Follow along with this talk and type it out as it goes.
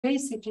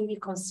basically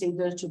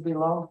considered to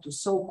belong to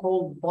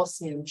so-called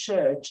Bosnian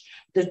church,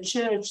 the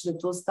church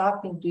that was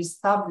starting to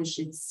establish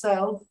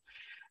itself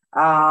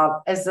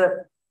as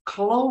a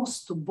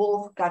close to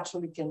both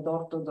Catholic and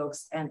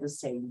Orthodox at the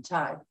same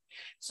time.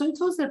 So it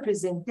was a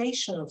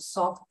representation of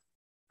soft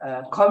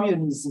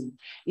communism.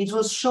 It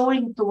was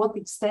showing to what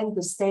extent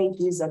the state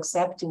is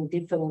accepting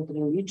different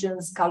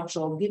religions,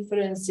 cultural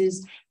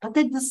differences, but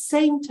at the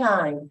same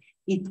time,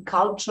 it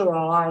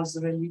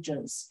culturalized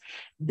religions.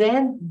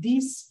 Then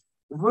these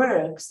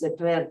works that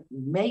were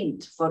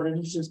made for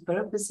religious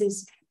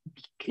purposes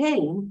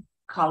became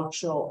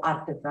cultural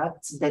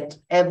artifacts that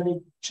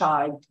every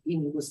child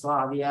in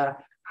Yugoslavia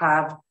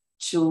have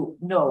to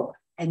know.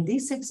 And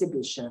this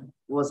exhibition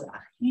was a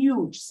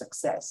huge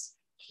success.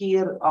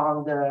 Here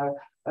on the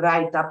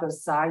right upper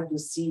side, you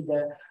see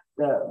the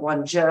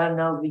one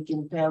journal, Week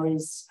in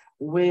Paris,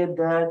 with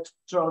the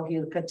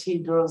Trogir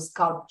Cathedral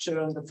sculpture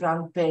on the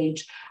front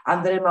page.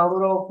 Andre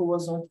Malraux, who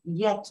was not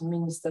yet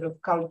Minister of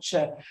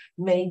Culture,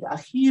 made a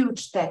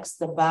huge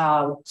text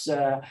about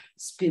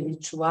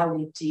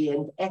spirituality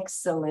and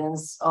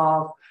excellence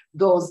of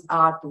those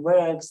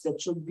artworks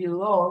that should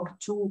belong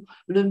to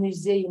Le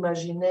Musée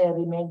Imaginaire,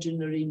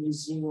 Imaginary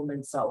Museum,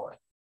 and so on.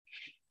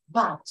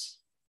 But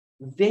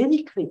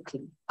very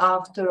quickly,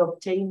 after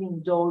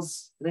obtaining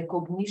those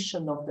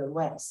recognition of the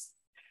West,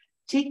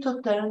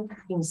 Tito turned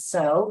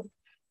himself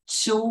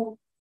to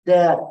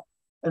the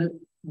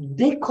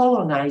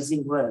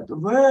decolonizing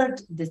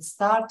word that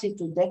started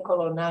to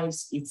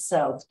decolonize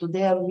itself, to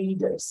their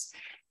leaders.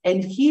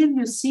 And here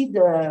you see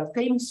the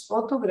famous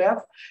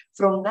photograph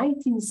from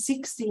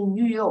 1960 in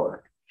New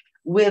York,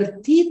 where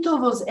Tito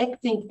was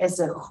acting as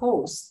a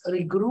host,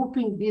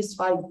 regrouping these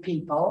 5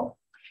 people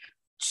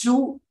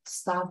to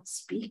start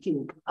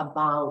speaking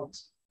about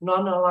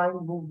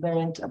non-aligned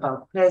movement,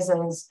 about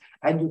presence,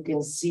 and you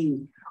can see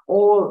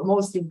all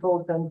most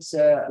important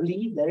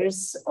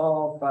leaders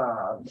of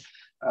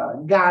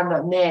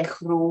Ghana,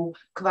 Nehru,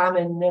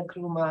 Kwame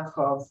Nkrumah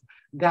of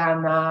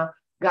Ghana,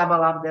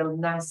 Gamal Abdel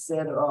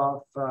Nasser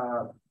of,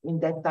 in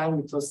that time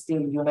it was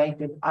still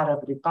United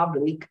Arab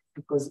Republic,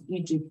 because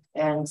Egypt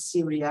and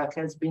Syria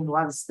has been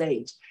one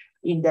state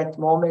in that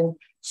moment.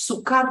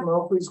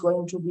 Sukarno, who is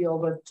going to be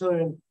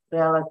overturned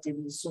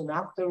relatively soon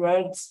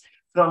afterwards,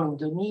 from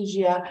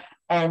Indonesia,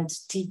 and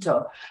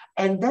Tito.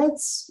 And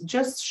that's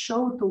just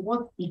show to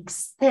what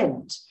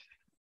extent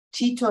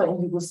Tito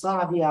in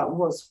Yugoslavia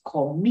was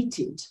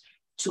committed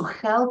to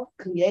help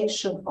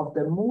creation of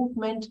the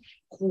movement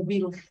who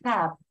will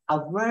have a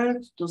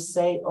word to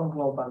say on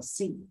global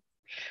scene.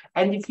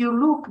 And if you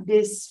look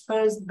this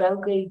first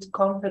Belgrade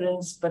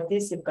conference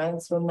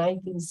participants from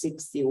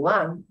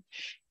 1961,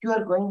 you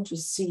are going to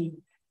see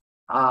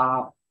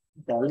the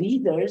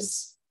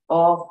leaders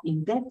of,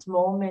 in that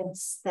moment,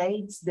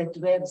 states that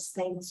were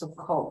states of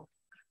hope,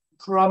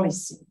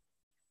 promising.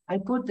 I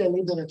put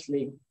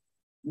deliberately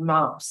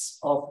maps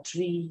of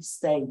 3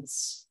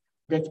 states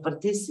that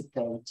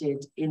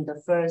participated in the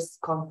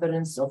first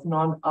conference of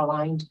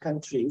non-aligned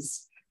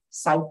countries: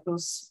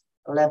 Cyprus,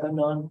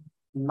 Lebanon,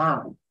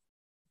 Mali.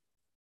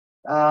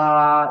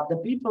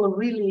 The people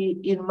really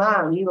in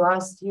Mali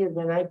last year,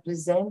 when I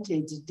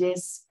presented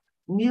this,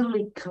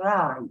 nearly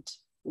cried.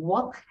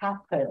 What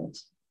happened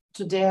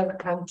to their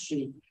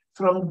country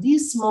from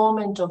this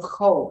moment of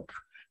hope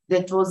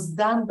that was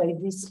done by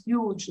this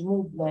huge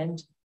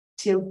movement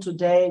till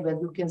today, where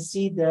you can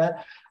see the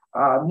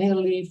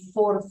nearly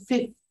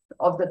 4/5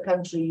 of the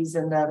countries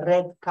in the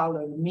red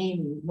color,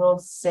 meaning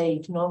not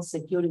safe,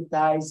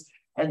 non-securitized,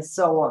 and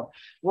so on.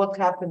 What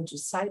happened to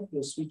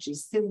Cyprus, which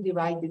is still a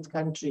divided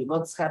country?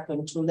 What's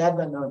happened to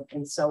Lebanon,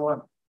 and so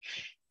on?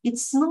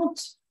 It's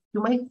not,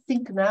 you might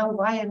think now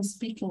why I'm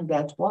speaking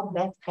that, what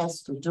that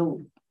has to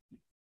do.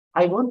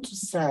 I want to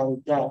say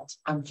that,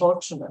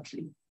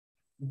 unfortunately,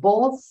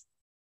 both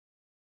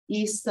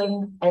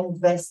Eastern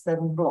and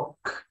Western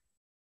Bloc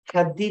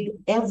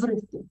did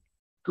everything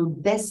to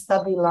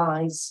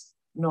destabilize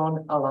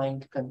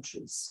non-aligned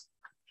countries.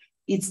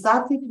 It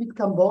started with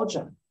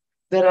Cambodia,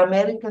 where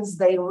Americans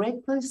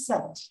directly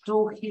said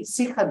to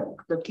Sihanouk,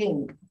 the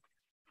king,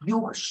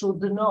 you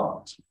should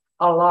not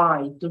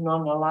ally to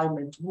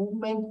non-alignment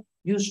movement,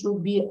 you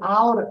should be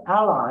our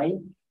ally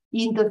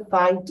in the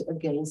fight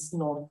against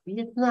North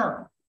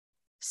Vietnam.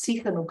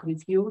 Sihanouk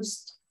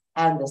refused,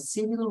 and the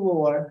civil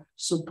war,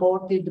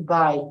 supported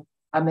by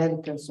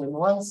Americans on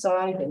one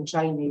side and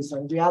Chinese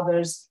on the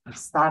others,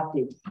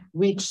 started,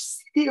 which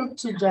still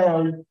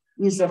today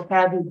is a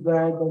heavy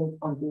burden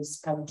on this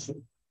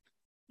country.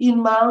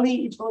 In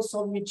Mali, it was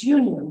Soviet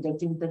Union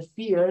that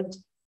interfered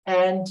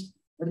and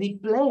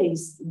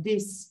replaced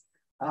this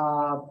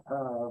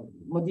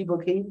Modibo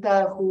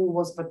Keïta, who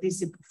was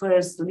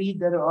first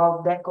leader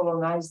of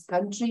decolonized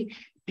country,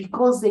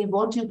 because they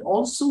wanted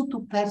also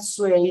to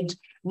persuade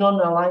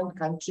non-aligned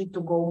country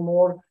to go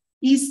more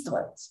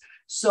eastwards.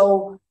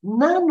 So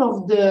none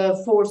of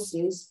the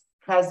forces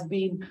has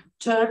been,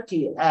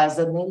 Turkey as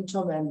a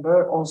NATO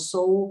member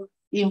also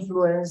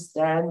influenced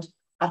and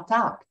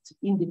attacked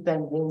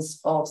independence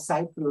of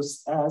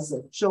Cyprus as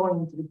a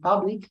joint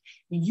republic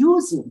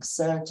using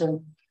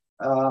certain,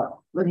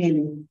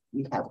 really,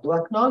 we have to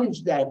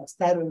acknowledge that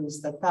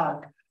terrorist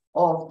attack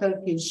of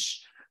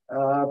Turkish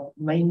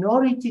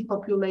minority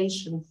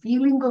population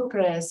feeling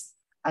oppressed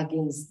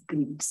against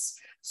Greeks.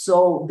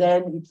 So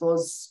then it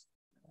was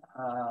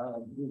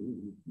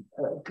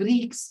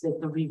Greeks that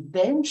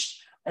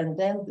revenged, and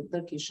then the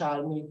Turkish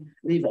army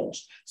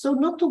revenged. So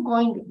not to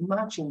going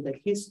much in the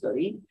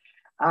history,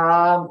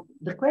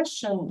 the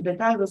question that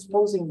I was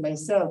posing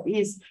myself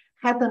is,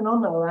 had the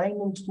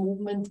non-alignment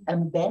movement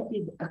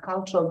embedded a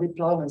cultural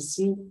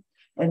diplomacy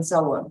and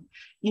so on?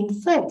 In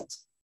fact,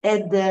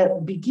 at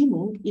the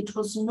beginning, it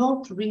was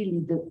not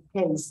really the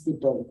case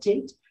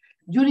debated.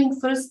 During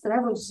first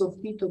travels of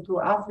Tito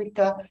to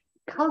Africa,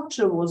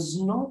 culture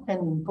was not an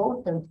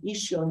important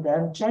issue on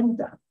the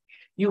agenda.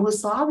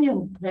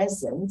 Yugoslavian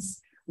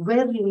presence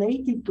were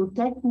related to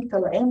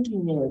technical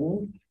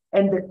engineering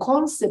and the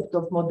concept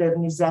of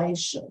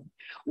modernization,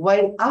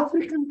 while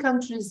African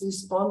countries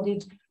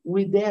responded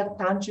with their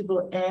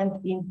tangible and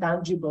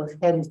intangible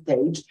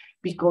heritage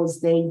because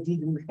they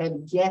didn't have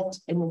yet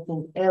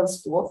anything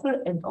else to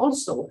offer, and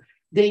also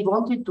they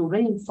wanted to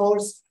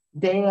reinforce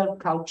their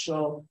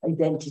cultural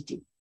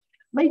identity.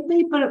 My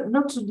paper,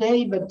 not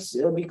today, but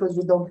because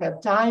we don't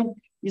have time,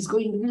 is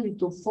going really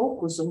to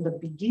focus on the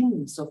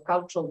beginnings of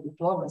cultural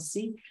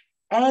diplomacy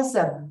as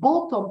a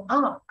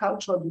bottom-up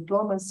cultural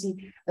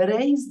diplomacy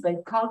raised by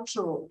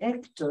cultural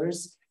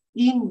actors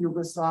in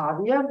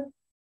Yugoslavia,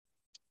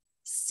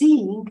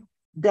 seeing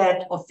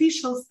that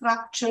official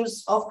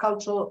structures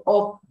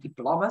of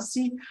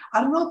diplomacy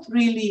are not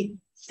really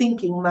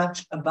thinking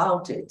much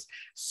about it.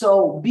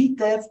 So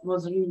BTEF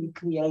was really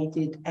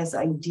created as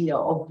idea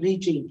of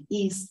bridging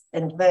East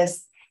and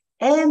West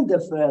and the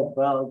third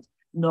world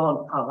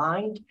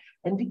non-aligned.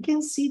 And we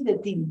can see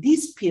that in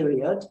this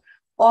period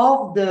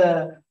of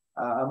the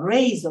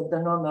rise of the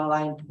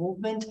non-aligned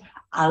movement,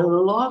 a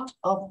lot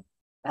of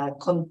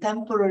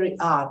contemporary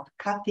art,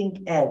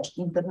 cutting edge,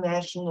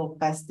 international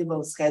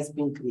festivals has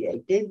been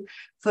created.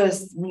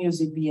 First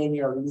Music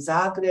Biennial in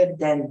Zagreb,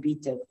 then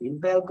BTEF in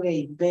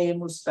Belgrade,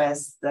 Bemus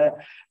Fest,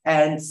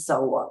 and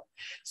so on.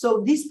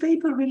 So this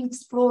paper will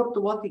explore to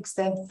what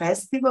extent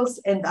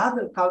festivals and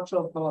other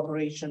cultural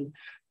collaboration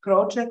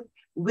projects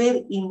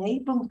will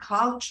enable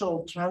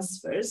cultural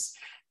transfers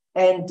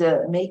and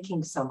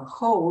making some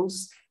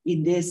holes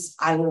in this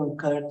iron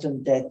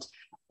curtain that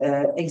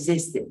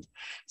existed.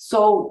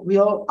 So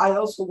I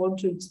also want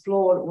to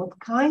explore what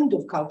kind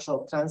of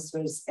cultural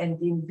transfers and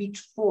in which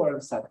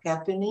forms are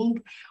happening,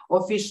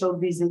 official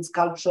visits,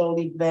 cultural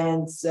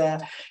events,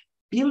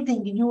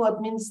 building new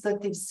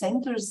administrative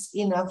centers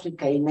in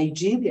Africa, in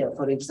Nigeria,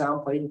 for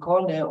example, in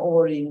Kone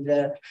or in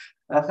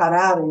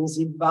Harare, in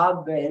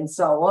Zimbabwe, and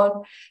so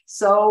on.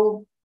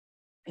 So,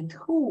 and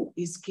who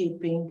is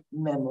keeping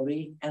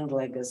memory and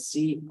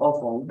legacy of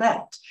all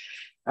that?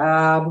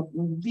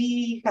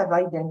 We have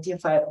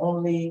identified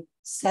only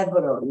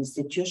several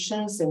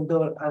institutions, and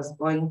there are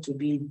going to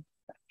be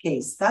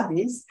case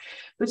studies.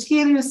 But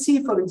here you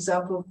see, for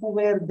example, who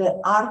were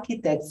the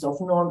architects of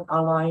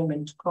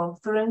non-alignment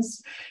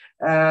conference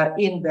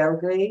in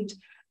Belgrade,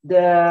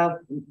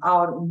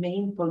 our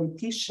main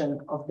politician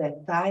of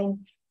that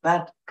time,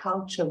 but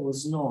culture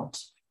was not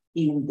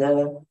in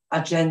the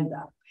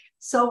agenda.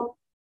 So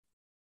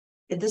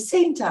at the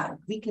same time,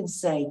 we can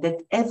say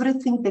that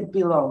everything that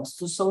belongs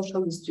to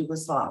socialist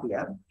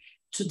Yugoslavia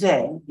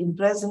today, in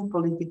present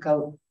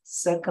political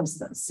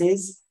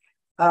circumstances,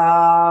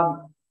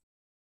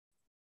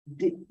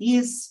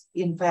 is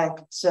in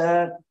fact,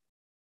 I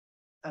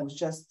was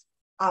just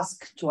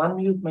asked to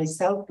unmute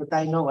myself, but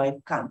I know I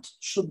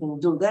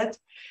shouldn't do that.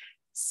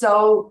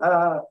 So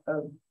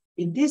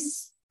in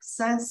this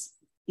sense,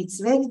 it's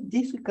very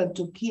difficult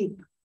to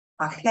keep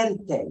a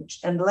heritage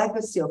and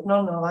legacy of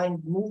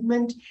non-aligned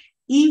movement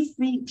if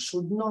we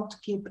should not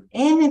keep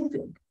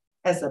anything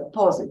as a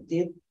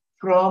positive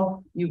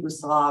from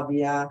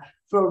Yugoslavia,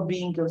 for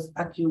being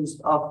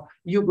accused of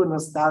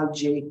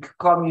Yugo-nostalgic,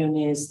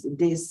 communist,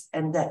 this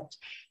and that.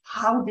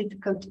 How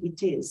difficult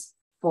it is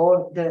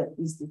for the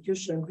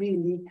institution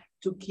really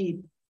to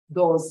keep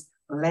those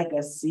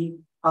legacy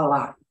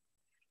alive.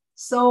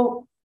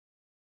 So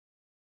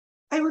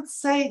I would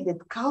say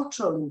that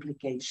cultural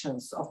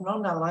implications of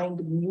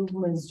non-aligned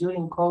movements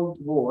during Cold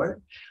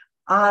War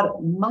are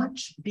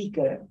much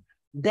bigger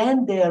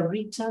than they are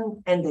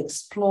written and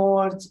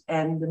explored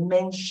and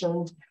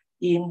mentioned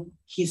in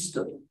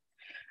history.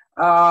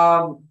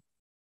 Our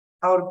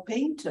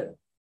painter,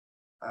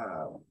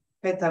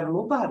 Petar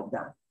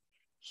Lubarda,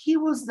 he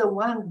was the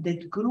one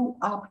that grew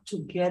up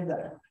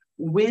together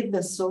with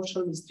the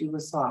socialist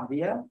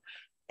Yugoslavia,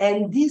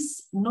 and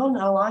this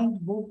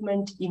non-aligned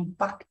movement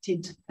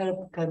impacted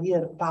her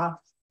career path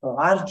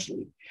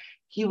largely.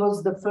 He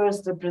was the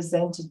first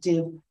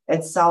representative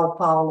at Sao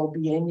Paulo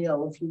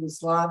Biennial of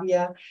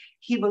Yugoslavia.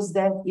 He was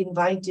then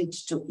invited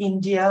to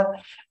India,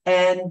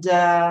 and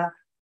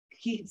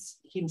he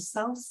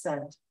himself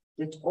said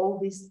that all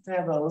these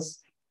travels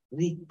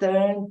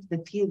returned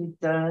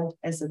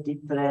as a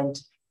different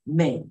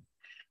man.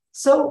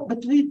 So,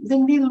 but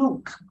when we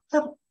look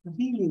at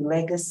really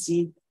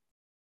legacy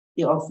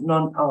of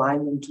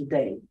non-alignment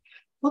today,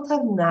 what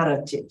are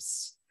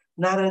narratives?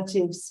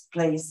 Narratives,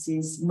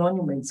 places,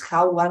 monuments,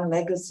 how one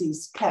legacy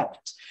is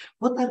kept.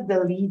 What are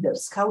the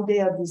leaders, how they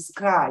are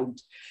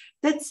described?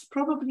 That's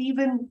probably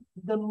even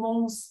the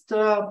most,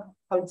 I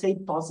would say,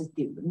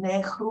 positive.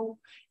 Nehru,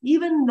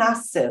 even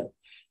Nasser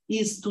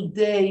is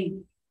today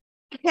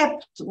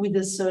kept with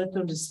a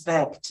certain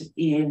respect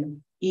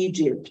in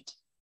Egypt.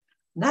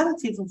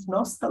 Narrative of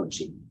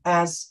nostalgia,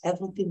 as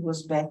everything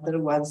was better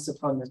once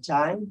upon a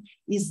time,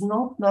 is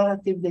not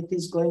narrative that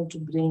is going to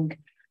bring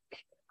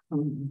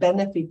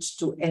benefits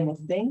to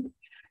anything,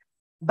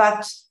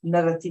 but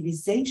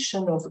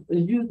narrativization of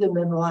lieux de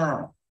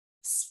mémoire,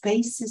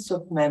 spaces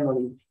of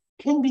memory,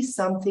 can be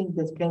something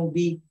that can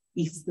be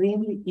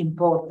extremely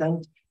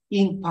important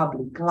in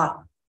public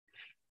life.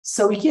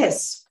 So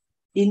yes,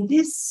 in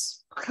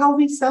this, how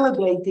we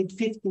celebrated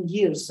 50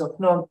 years of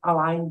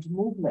non-aligned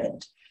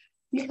movement,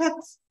 we had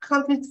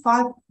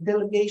 105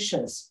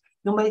 delegations.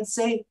 You might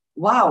say,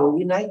 wow,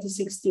 in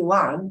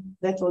 1961,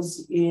 that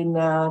was in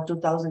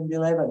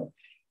 2011,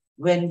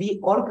 when we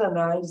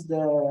organized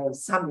the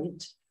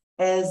summit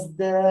as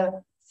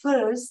the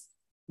first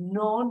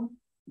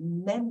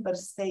non-member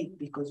state,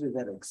 because we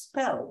were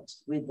expelled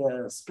with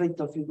the split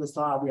of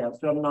Yugoslavia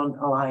from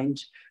non-aligned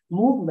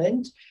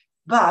movement.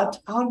 But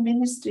our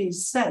ministry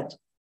said,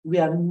 we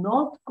are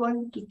not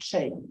going to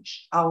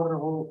change our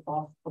role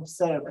of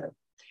observer.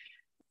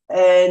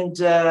 And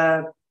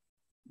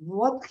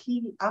what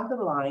he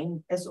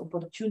underlined as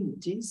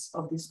opportunities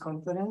of this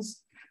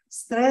conference,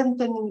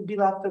 strengthening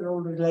bilateral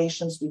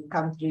relations with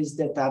countries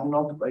that are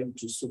not going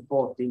to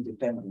support the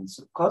independence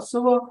of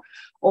Kosovo,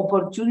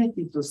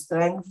 opportunity to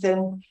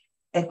strengthen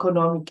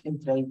economic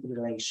and trade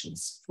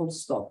relations, full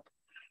stop.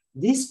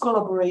 This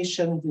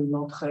collaboration will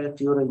not hurt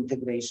your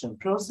integration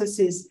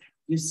processes.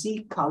 You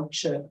see,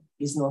 culture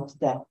is not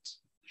that.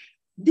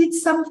 Did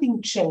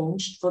something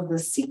change for the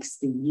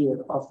 60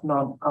 year of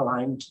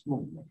non-aligned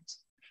movement?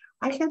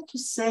 I have to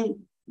say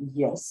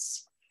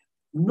yes,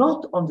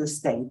 not on the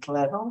state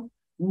level,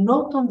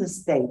 not on the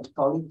state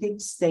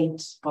politics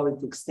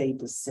stay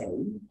the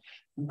same,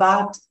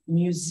 but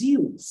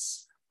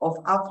museums of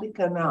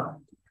African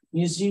art,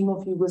 Museum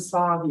of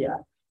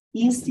Yugoslavia,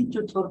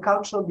 Institute for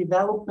Cultural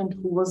Development,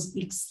 who was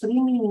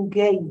extremely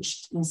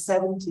engaged in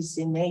 70s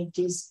and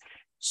 80s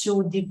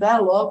to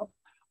develop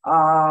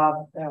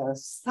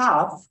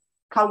staff,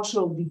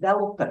 cultural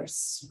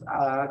developers,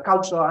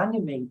 cultural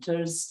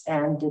animators,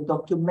 and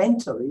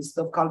documentarists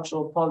of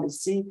cultural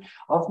policy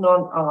of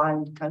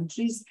non-aligned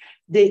countries.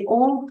 They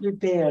all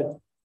prepared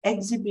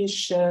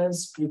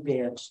exhibitions,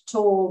 prepared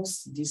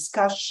talks,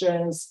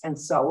 discussions, and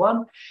so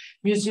on.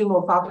 Museum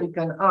of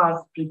African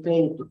Art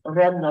prepared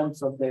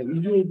remnants of the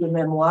lieux de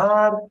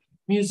mémoire.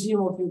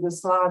 Museum of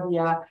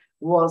Yugoslavia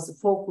was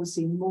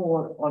focusing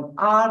more on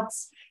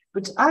arts,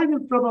 but I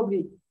will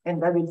probably,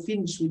 and I will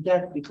finish with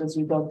that because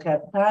we don't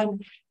have time,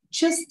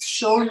 just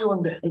show you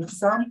on the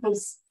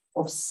examples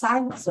of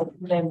sites of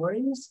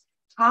memories,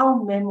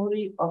 how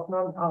memory of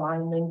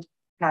non-alignment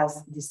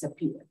has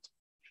disappeared.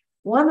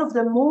 One of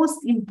the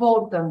most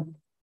important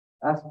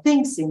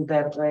things in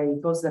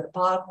Belgrade was the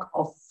Park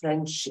of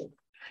Friendship.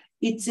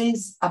 It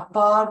is a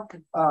park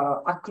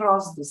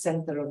across the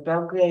center of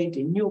Belgrade,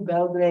 in New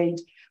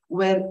Belgrade,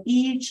 where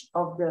each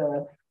of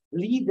the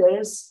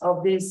leaders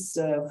of this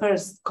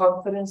first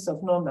conference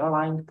of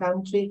non-aligned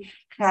country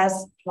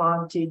has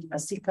planted a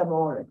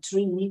sycamore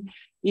tree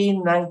in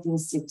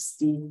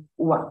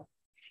 1961.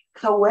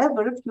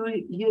 However, a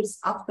few years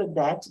after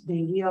that,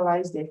 they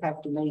realized they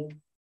have to make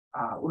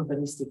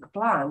urbanistic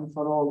plan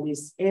for all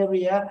this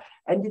area,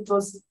 and it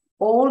was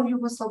all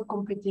Yugoslav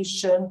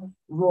competition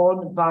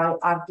won by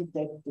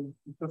architect and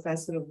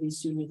professor of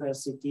this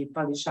university,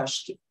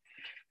 Pališaški.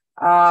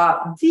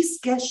 This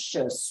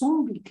gesture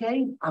soon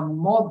became a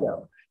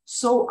model.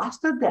 So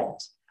after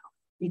that,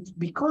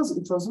 because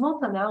it was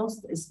not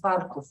announced as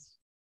part of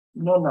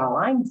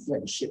non-aligned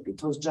friendship,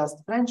 it was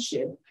just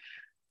friendship,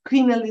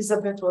 Queen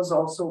Elizabeth was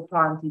also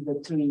planting the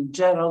tree,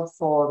 Gerald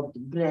Ford,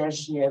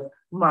 Brezhnev,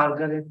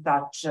 Margaret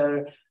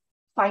Thatcher.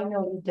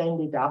 Finally, it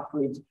ended up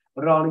with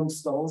Rolling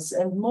Stones,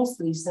 and most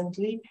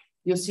recently,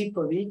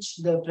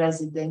 Josipovic, the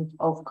president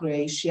of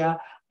Croatia,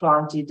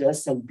 planted a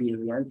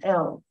Siberian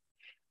elm.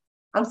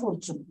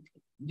 Unfortunately,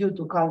 due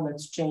to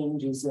climate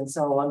changes and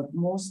so on,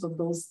 most of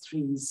those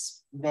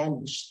trees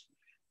vanished.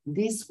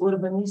 This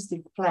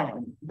urbanistic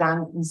plan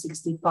done in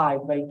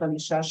 1965 by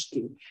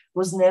Pališaški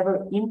was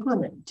never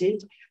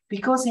implemented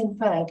because, in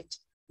fact,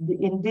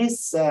 in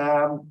this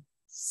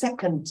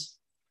second,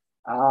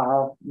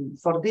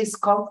 for this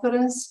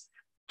conference,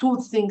 two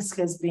things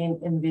has been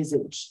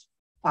envisaged: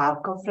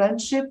 Park of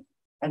Friendship,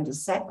 and the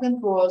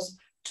second was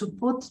to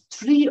put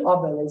 3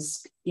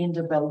 obelisks in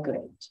the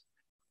Belgrade.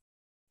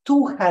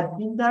 2 had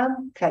been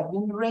done, had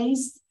been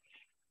raised.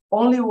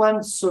 Only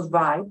one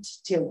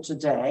survived till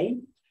today.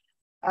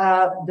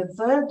 The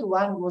third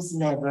one was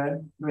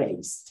never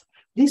raised.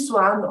 This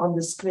one on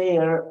the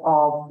square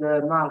of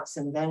the Marx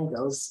and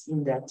Engels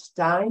in that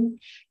time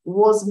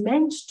was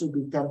meant to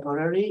be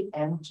temporary,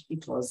 and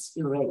it was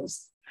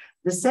erased.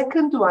 The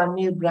second one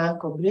near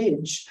Branko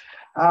Bridge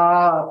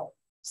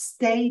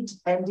stayed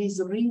and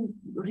is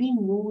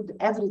renewed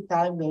every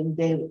time when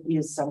there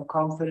is some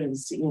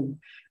conference in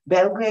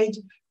Belgrade.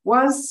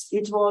 Once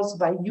it was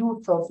by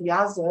youth of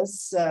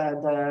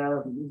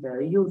SASA,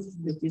 the youth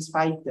that is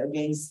fighting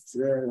against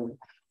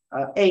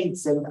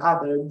AIDS and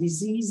other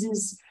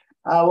diseases,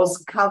 was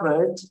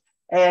covered,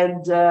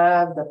 and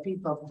the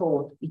people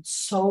thought it's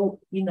so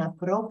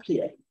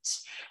inappropriate.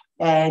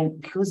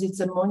 And because it's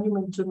a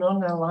monument to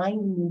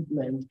non-aligned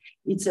movement,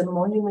 it's a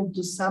monument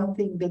to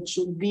something that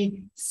should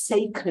be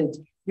sacred.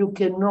 You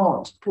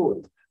cannot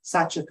put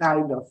such a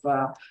kind of,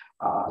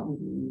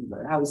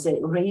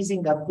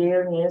 raising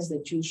awareness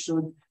that you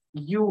should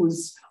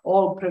use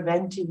all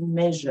preventive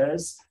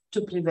measures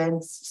to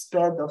prevent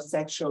spread of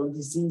sexual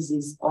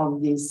diseases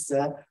on this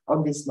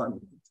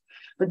monument.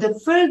 But the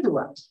third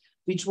one,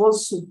 which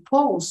was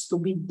supposed to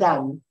be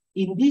done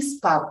in this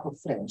park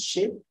of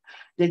friendship,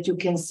 that you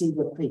can see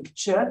the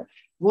picture,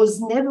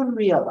 was never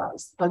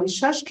realized.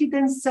 Pališaški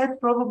then said,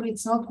 probably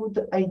it's not a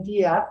good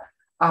idea,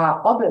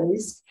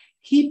 obelisk.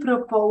 He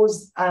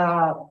proposed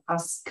a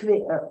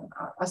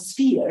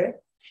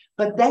sphere,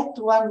 but that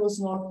one was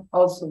not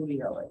also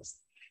realized.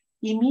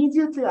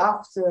 Immediately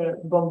after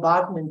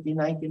bombardment in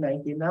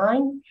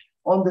 1999,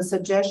 on the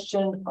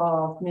suggestion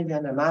of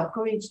Milena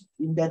Marković,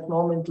 in that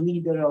moment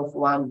leader of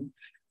one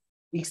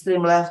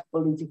extreme left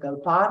political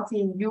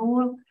party in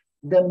Yule,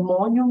 the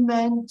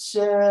monument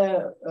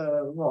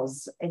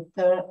was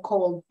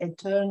called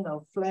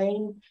Eternal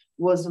Flame,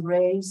 was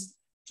raised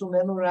to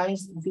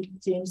memorize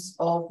victims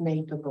of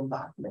NATO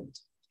bombardment.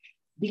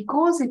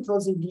 Because it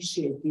was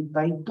initiated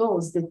by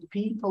those that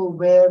people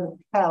were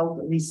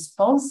held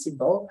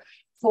responsible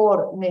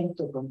for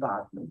NATO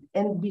bombardment,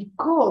 and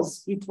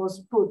because it was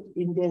put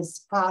in this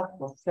park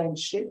of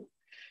friendship,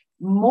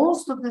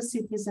 most of the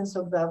citizens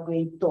of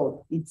Belgrade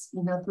thought it's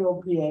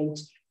inappropriate,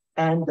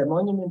 and the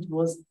monument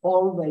was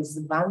always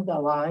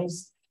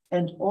vandalized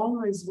and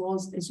always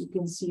was, as you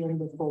can see in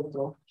the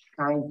photo,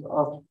 kind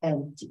of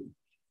empty.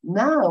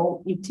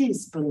 Now it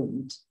is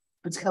cleaned,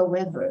 but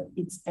however,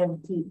 it's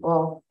empty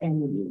of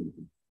any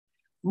meaning.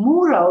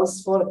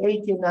 Murals for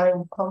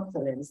 89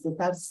 conference that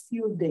are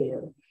still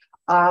there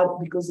are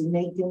because in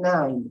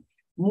 89,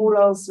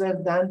 murals were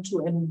done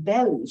to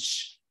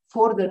embellish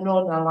for the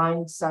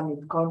non-aligned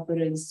summit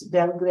conference,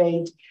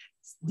 Belgrade.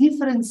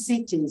 Different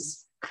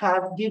cities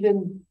have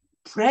given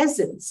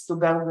presents to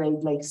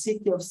Belgrade, like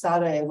city of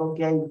Sarajevo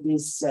gave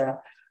this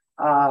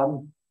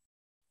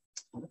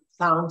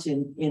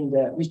fountain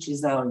which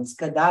is now in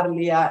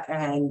Skadarlija,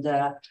 and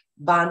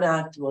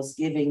Banat was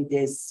giving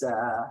this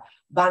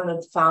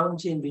Banat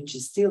fountain, which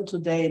is still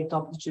today in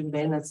Toplice in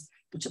Venice,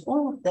 but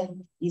all of that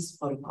is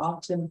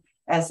forgotten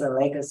as a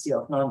legacy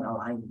of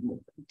non-aligned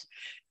movement.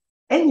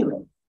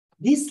 Anyway,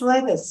 this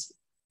legacy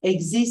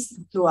exists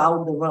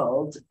throughout the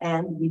world,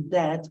 and with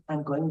that,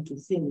 I'm going to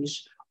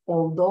finish,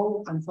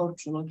 although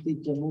unfortunately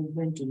the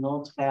movement do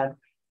not have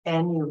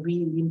any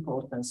real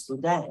importance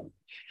today.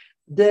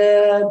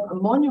 The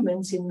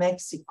monuments in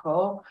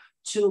Mexico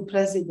to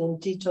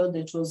President Tito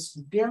that was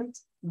built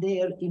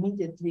there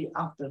immediately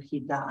after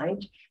he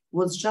died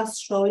was just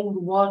showing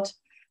what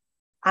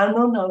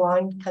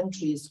non-aligned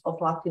countries of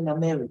Latin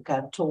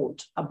America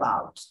thought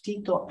about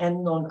Tito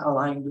and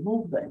non-aligned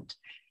movement.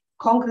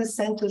 Congress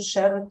Center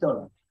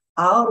Sheraton,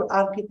 our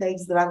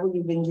architects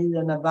Dragoljub and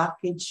Jelena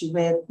Todorović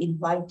were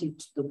invited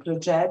to the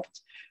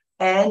project,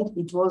 and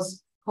it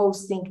was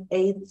hosting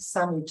 8th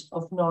summit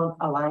of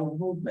non-aligned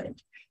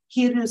movement.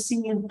 Here you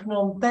see in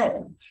Phnom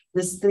Penh,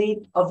 the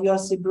street of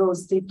Josip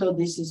Broz Tito.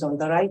 This is on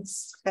the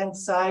right-hand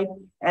side,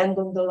 and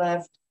on the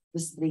left, the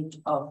street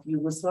of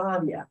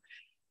Yugoslavia.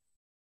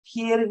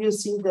 Here you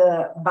see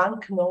the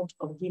banknote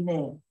of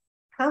Guinea.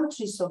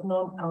 Countries of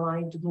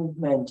non-aligned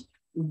movement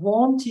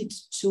wanted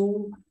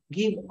to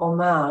give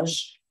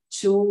homage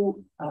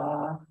to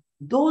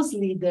those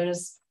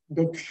leaders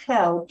that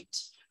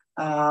helped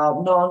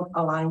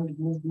non-aligned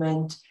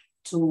movement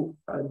to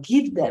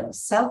give them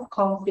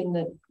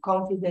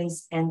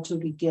self-confidence and to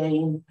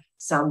regain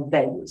some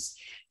values.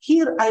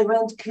 Here I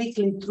went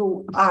quickly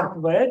through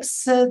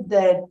artworks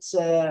that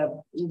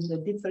in the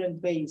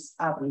different ways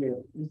are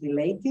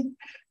related.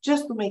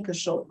 Just to make a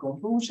short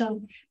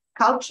conclusion,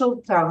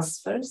 cultural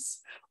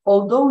transfers,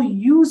 although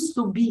used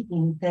to be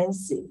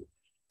intensive,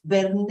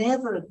 were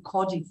never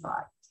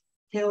codified,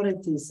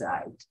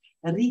 theoretized,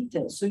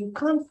 written. So you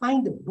can't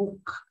find a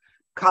book,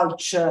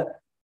 culture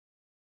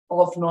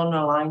of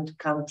non-aligned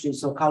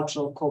countries or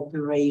cultural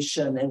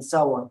cooperation and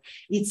so on.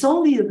 It's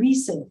only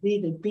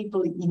recently that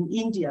people in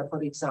India,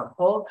 for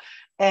example,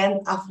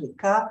 and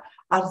Africa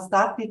are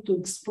starting to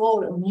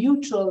explore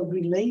mutual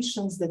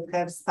relations that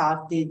have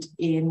started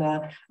in,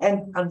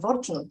 and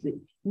unfortunately,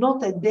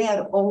 not at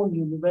their own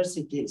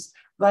universities,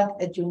 but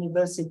at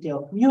University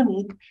of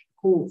Munich,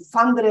 who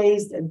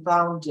fundraised and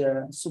found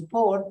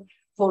support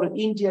for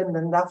Indian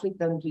and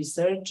African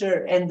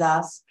researcher and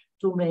us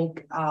to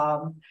make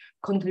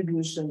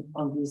contribution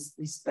on this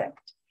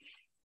respect.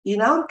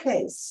 In our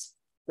case,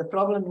 the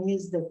problem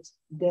is that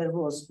there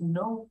was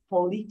no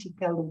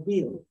political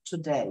will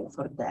today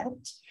for that,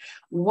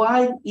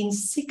 while in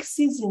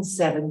 60s and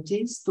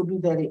 70s, to be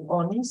very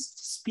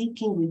honest,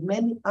 speaking with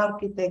many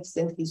architects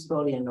and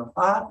historians of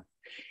art,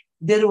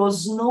 there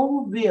was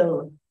no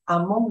will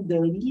among the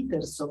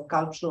leaders of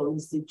cultural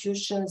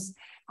institutions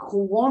who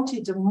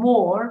wanted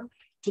more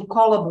to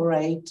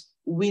collaborate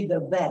with the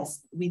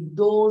West, with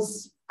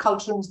those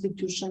cultural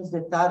institutions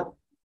that are,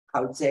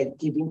 I would say,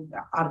 giving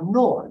our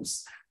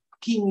norms,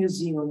 key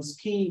museums,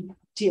 key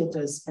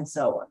theaters, and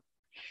so on.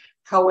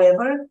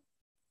 However,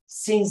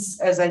 since,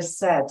 as I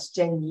said,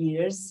 10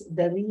 years,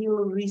 the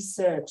real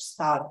research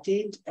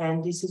started,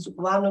 and this is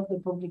one of the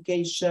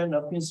publications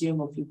of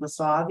Museum of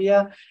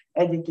Yugoslavia,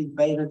 edited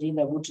by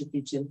Radina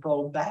Vučetić and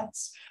Paul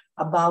Betts,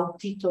 about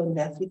Tito and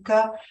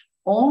Africa,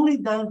 only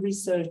done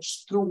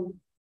research through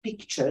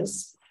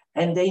pictures,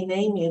 and they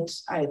name it,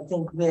 I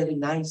think, very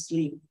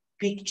nicely,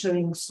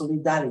 Picturing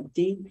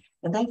Solidarity.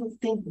 And I would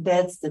think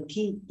that's the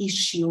key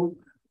issue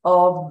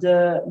of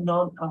the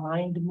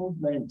non-aligned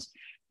movement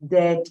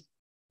that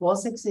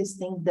was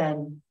existing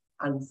then,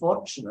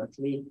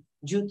 unfortunately,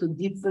 due to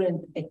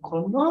different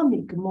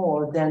economic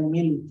more than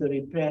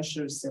military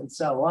pressures and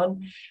so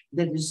on.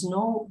 There is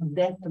no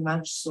that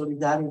much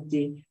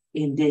solidarity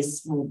in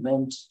this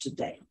movement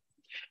today.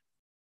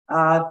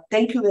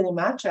 Thank you very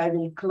much. I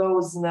will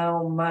close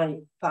now my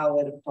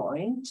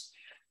PowerPoint,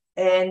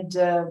 and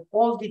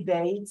all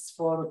debates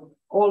for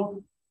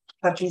all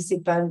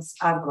participants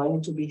are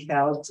going to be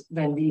held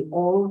when we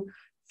all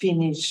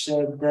finish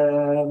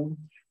the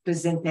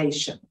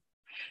presentation.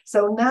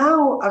 So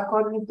now,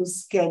 according to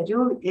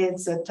schedule,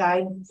 it's a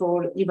time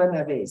for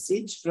Ivana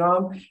Vesić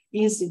from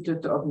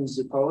Institute of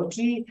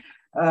Musicology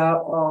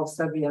of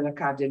Serbian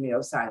Academy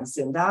of Science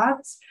and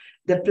Arts,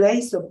 the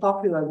place of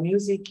popular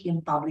music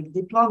in public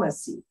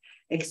diplomacy,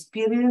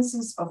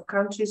 experiences of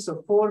countries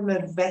of former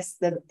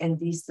Western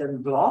and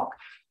Eastern Bloc,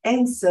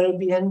 and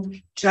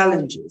Serbian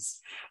challenges.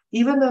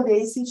 Ivana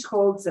Vesić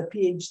holds a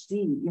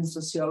PhD in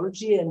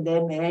sociology and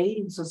MA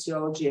in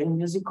sociology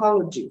and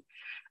musicology.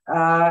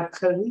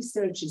 Her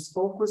research is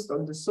focused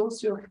on the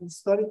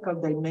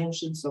socio-historical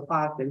dimensions of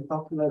art and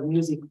popular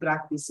music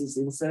practices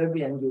in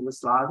Serbia and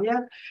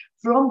Yugoslavia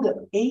from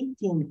the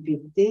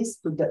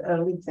 1850s to the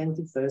early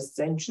 21st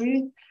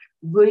century,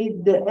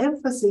 with the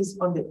emphasis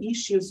on the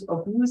issues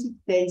of music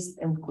taste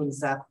and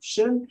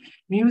consumption,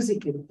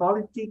 music and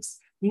politics,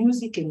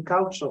 music and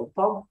cultural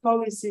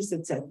policies,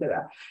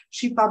 etc.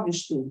 She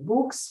published 2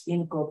 books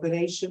in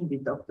cooperation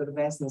with Dr.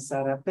 Vesna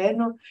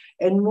Sarapeno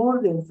and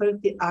more than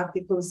 30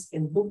 articles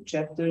and book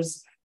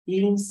chapters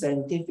in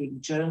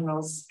scientific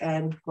journals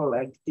and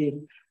collective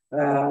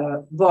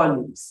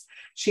volumes.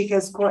 She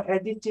has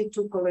co-edited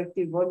 2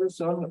 collective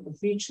volumes, on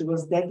which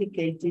was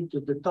dedicated to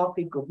the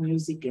topic of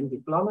music and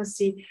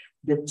diplomacy,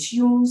 the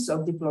tunes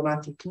of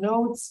diplomatic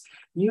notes,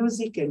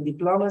 music and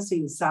diplomacy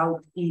in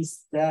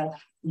Southeast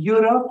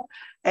Europe,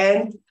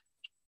 and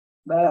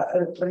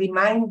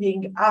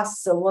reminding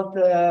us what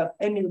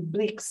Emil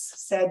Blix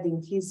said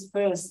in his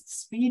first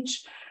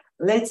speech.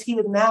 Let's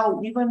hear now,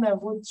 even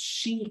would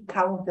she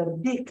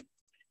contradict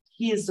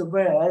his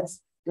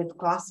words that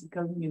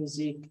classical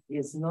music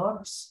is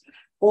not,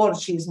 or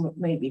she's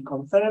maybe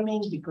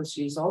confirming because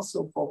she's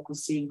also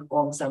focusing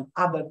on some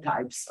other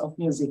types of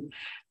music.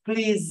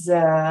 Please,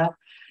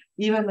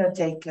 Ivana,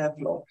 take the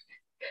floor.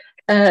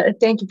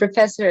 Thank you,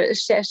 Professor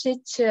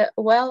Šešić.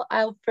 Well,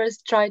 I'll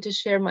first try to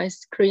share my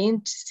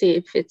screen to see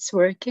if it's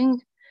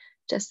working.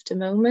 Just a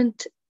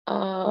moment.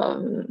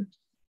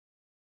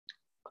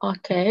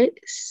 Okay,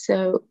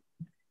 so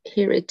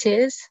here it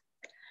is.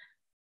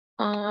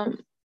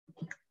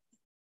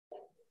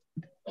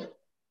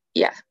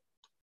 Yeah.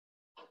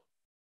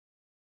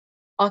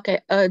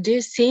 Okay, do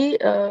you see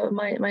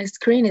my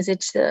screen? Is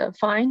it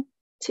fine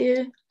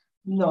too?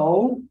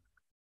 No.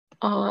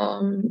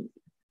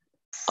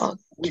 Okay.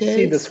 We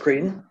see the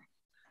screen.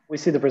 We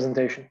see the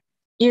presentation.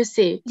 You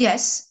see?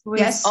 Yes.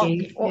 Yes.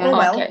 Okay. All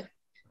well. Okay.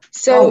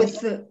 So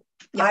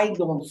I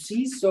don't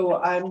see, so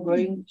I'm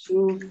going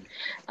to.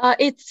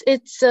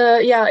 It's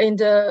yeah, in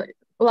the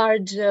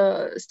large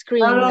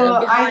screen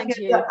behind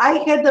you. I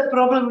had a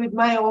problem with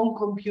my own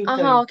computer.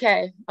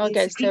 Okay.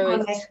 It's so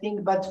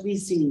reconnecting, but we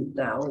see it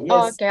now.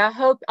 Yes. Okay.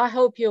 I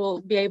hope you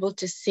will be able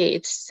to see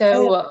it.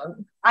 So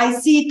I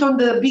see it on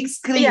the big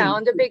screen. Yeah,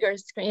 on the bigger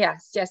screen.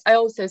 Yes. I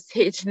also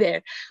see it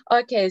there.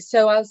 Okay,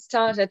 so I'll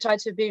start. I try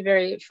to be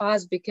very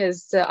fast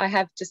because I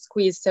have to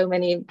squeeze so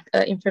many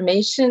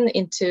information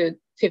into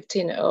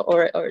 15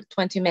 or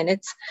 20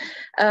 minutes.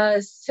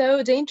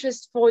 So the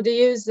interest for the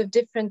use of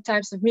different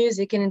types of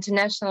music in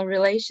international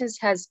relations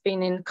has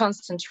been in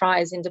constant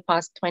rise in the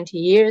past 20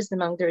 years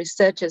among the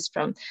researchers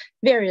from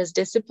various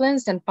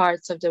disciplines and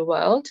parts of the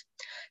world.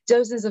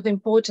 Dozens of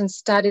important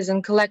studies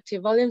and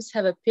collective volumes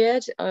have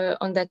appeared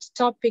on that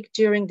topic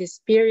during this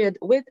period,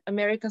 with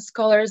American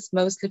scholars,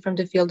 mostly from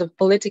the field of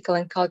political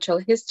and cultural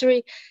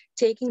history,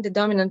 taking the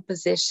dominant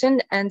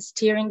position and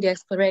steering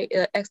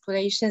the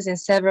explorations in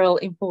several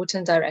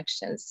important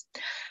directions.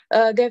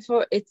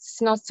 Therefore,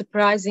 it's not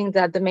surprising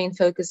that the main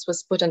focus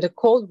was put on the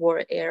Cold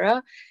War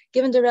era,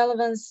 given the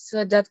relevance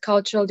that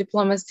cultural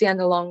diplomacy and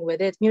along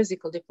with it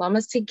musical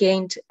diplomacy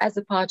gained as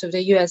a part of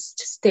the US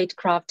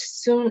statecraft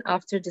soon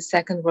after the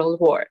Second World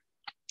War.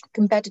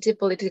 Competitive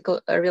political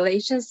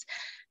relations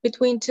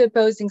between two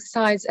opposing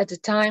sides at the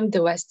time,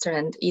 the Western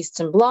and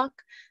Eastern Bloc,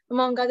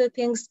 among other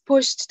things,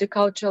 pushed the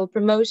cultural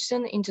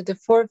promotion into the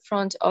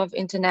forefront of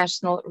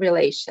international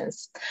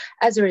relations.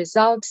 As a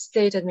result,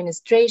 state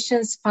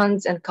administrations,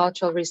 funds, and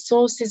cultural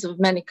resources of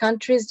many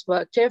countries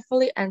were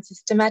carefully and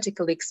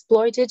systematically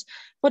exploited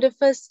for the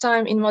first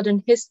time in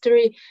modern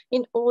history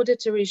in order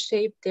to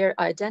reshape their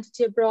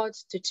identity abroad,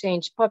 to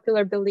change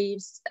popular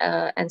beliefs,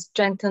 and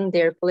strengthen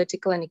their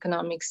political and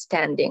economic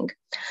standing.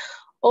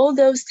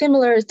 Although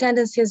similar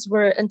tendencies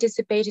were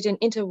anticipated in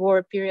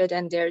interwar period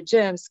and their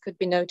germs could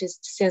be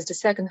noticed since the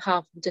second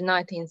half of the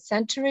 19th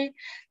century,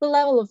 the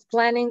level of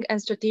planning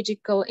and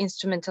strategical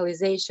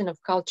instrumentalization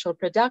of cultural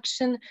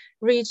production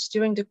reached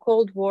during the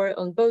Cold War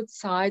on both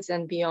sides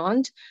and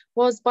beyond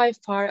was by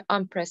far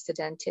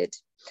unprecedented.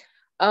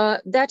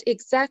 That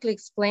exactly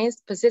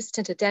explains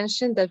persistent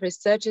attention that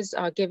researchers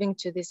are giving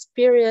to this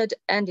period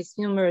and its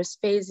numerous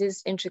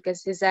phases,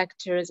 intricacies,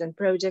 actors, and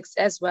projects,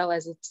 as well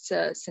as its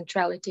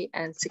centrality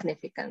and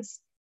significance.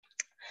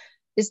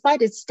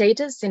 Despite its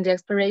status in the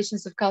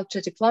explorations of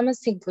cultural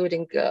diplomacy,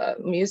 including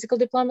musical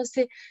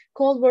diplomacy,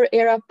 Cold War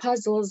era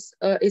puzzles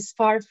is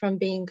far from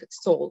being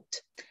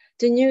solved.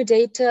 The new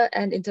data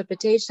and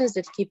interpretations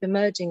that keep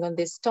emerging on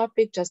this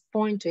topic just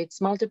point to its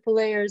multiple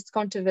layers,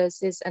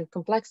 controversies, and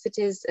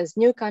complexities as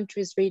new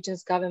countries,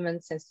 regions,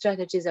 governments, and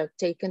strategies are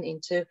taken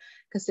into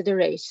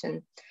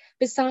consideration.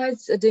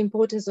 Besides the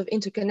importance of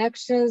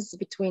interconnections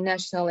between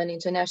national and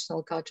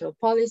international cultural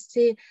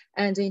policy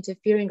and the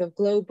interfering of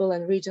global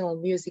and regional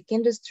music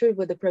industry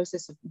with the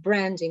process of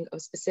branding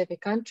of specific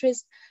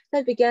countries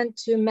that began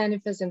to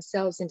manifest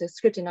themselves in the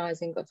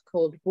scrutinizing of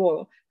Cold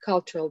War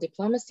cultural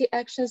diplomacy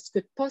actions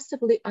could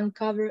possibly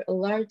uncover a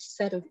large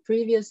set of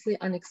previously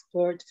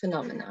unexplored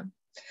phenomena.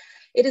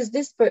 It is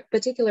this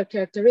particular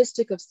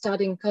characteristic of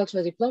studying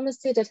cultural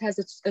diplomacy that has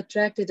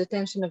attracted the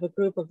attention of a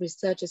group of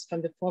researchers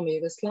from the former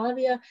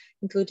Yugoslavia,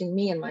 including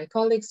me and my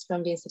colleagues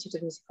from the Institute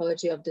of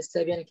Musicology of the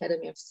Serbian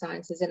Academy of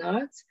Sciences and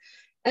Arts,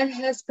 and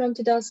has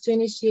prompted us to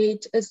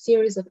initiate a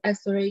series of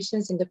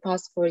explorations in the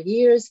past 4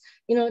 years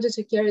in order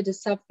to carry the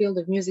subfield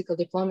of musical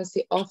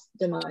diplomacy off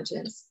the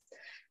margins.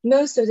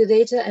 Most of the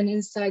data and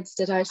insights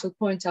that I shall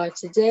point out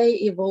today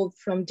evolved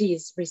from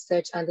these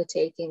research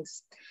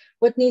undertakings.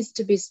 What needs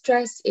to be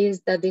stressed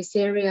is that this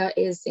area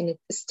is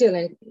still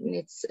in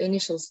its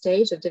initial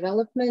stage of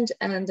development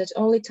and that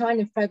only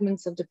tiny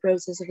fragments of the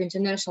process of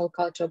international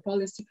cultural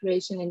policy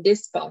creation in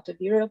this part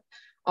of Europe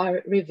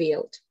are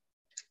revealed.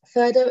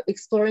 Further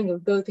exploring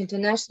of both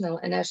international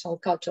and national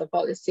cultural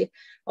policy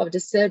of the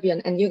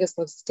Serbian and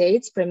Yugoslav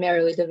states,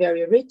 primarily the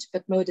very rich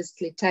but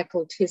modestly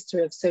tackled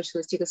history of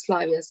socialist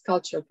Yugoslavia's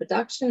cultural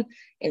production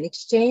and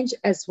exchange,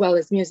 as well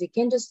as music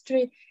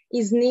industry,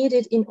 is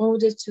needed in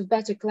order to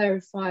better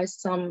clarify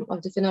some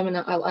of the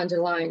phenomena I'll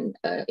underline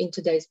in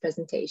today's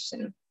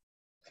presentation.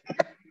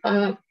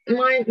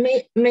 My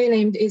main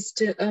aim is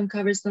to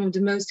uncover some of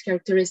the most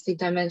characteristic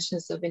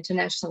dimensions of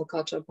international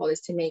cultural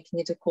policy making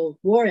in the Cold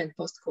War and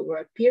post-Cold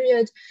War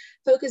period,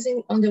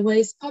 focusing on the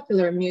ways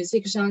popular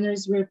music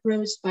genres were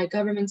approached by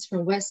governments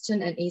from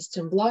Western and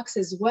Eastern blocs,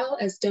 as well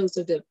as those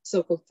of the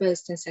so-called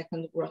First and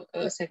Second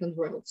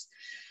Worlds.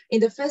 In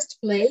the first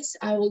place,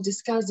 I will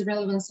discuss the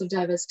relevance of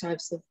diverse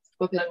types of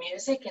popular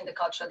music in the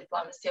cultural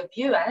diplomacy of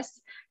US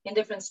in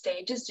different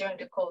stages during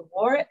the Cold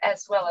War,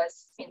 as well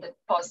as in the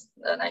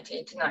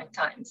post-1989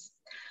 times.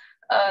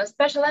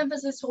 Special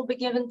emphasis will be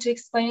given to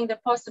explaining the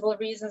possible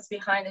reasons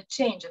behind the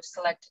change of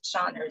selected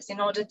genres in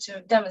order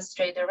to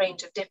demonstrate a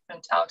range of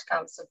different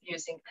outcomes of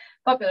using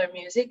popular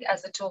music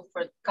as a tool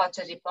for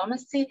cultural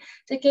diplomacy.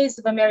 The case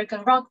of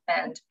American rock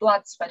band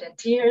Blood, Sweat and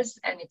Tears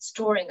and its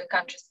tour in the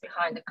countries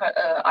behind the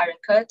Iron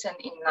Curtain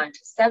in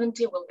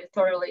 1970 will be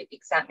thoroughly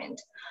examined.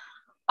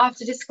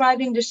 After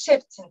describing the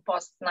shifts in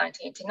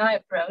post-1989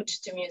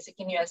 approach to music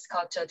in US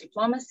cultural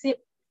diplomacy,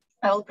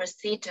 I will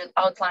proceed to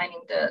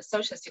outlining the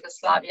socialist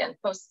Yugoslavia and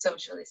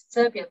post-socialist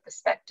Serbia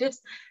perspectives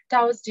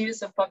towards the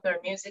use of popular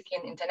music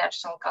in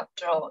international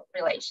cultural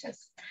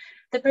relations.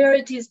 The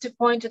priority is to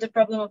point to the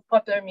problem of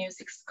popular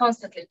music's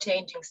constantly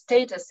changing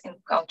status in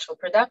cultural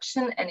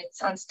production and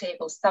its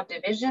unstable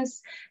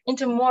subdivisions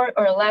into more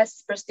or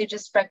less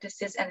prestigious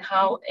practices and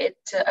how it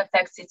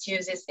affects its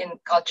uses in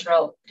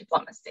cultural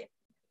diplomacy.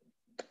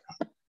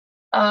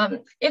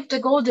 If the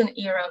golden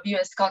era of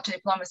US cultural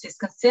diplomacy is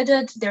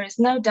considered, there is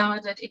no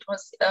doubt that it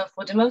was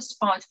for the most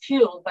part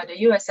fueled by the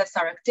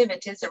USSR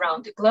activities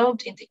around the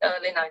globe in the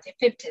early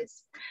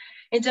 1950s.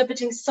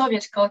 interpreting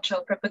Soviet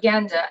cultural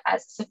propaganda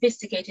as a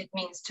sophisticated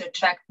means to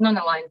attract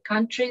non-aligned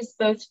countries,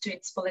 both to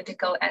its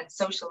political and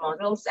social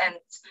models and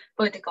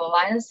political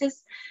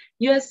alliances.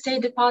 US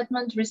State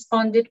Department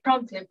responded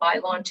promptly by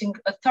launching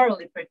a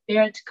thoroughly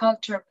prepared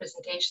cultural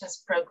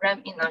presentations program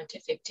in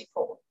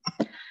 1954.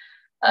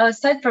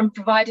 Aside from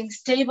providing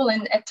stable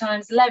and at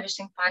times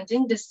lavishing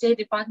funding, the State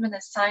Department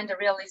assigned the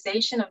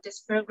realization of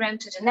this program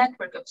to the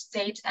network of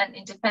state and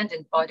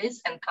independent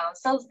bodies and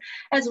councils,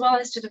 as well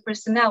as to the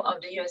personnel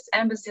of the US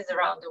embassies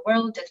around the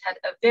world that had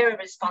a very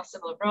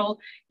responsible role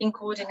in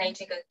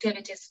coordinating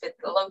activities with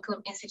the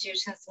local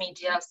institutions,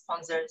 media,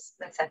 sponsors,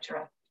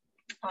 etc.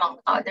 Among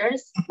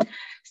others.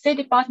 State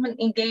Department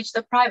engaged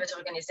a private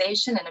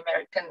organization, an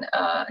American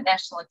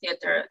National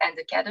Theatre and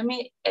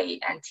Academy,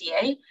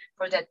 ANTA,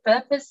 for that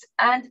purpose,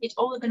 and it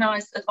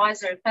organized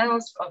advisory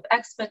panels of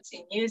experts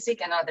in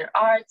music and other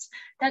arts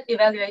that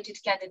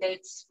evaluated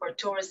candidates for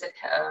tours that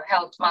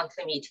held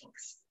monthly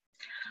meetings.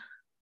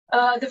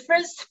 The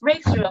first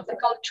breakthrough of the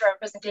cultural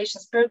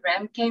presentations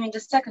program came in the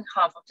second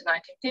half of the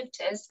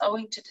 1950s,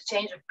 owing to the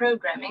change of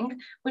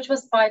programming, which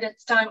was by that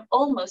time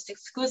almost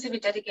exclusively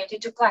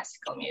dedicated to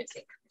classical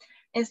music.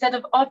 Instead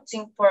of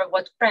opting for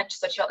what French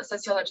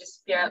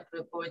sociologist Pierre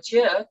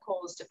Bourdieu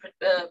calls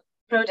the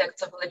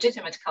products of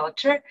legitimate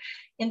culture,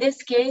 in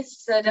this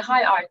case, the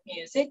high art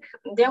music,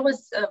 there were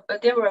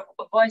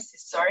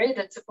voices,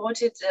 that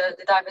supported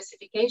the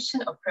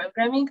diversification of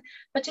programming,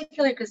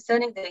 particularly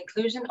concerning the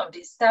inclusion of the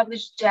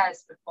established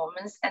jazz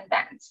performance and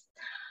bands.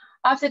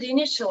 After the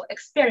initial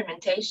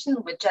experimentation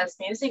with jazz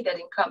music that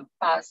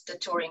encompassed the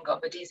touring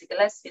of a Dizzy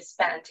Gillespie's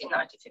band in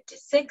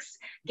 1956,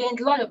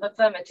 gained a lot of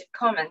affirmative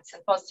comments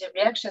and positive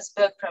reactions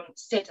both from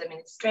state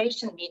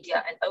administration,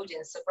 media, and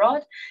audience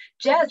abroad,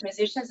 jazz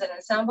musicians and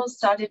ensembles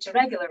started to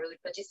regularly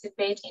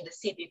participate in the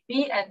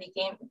CPP and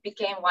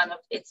became one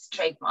of its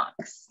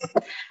trademarks.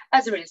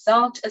 As a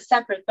result, a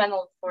separate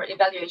panel for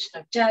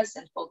evaluation of jazz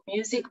and folk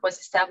music was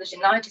established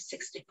in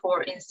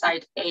 1964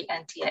 inside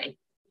ANTA.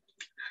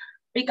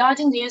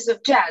 Regarding the use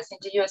of jazz in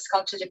the US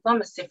culture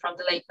diplomacy from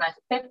the late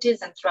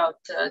 1950s and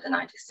throughout the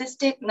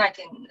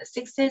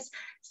 1960s,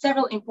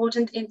 several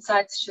important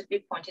insights should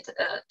be pointed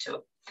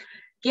to.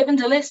 Given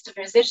the list of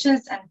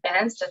musicians and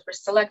bands that were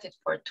selected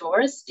for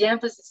tours, the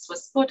emphasis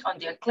was put on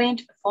the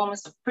acclaimed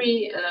performance of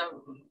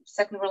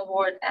pre-Second World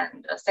War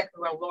and Second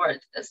World War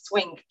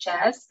swing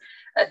jazz.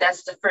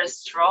 That's the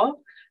first draw.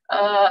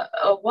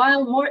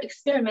 While more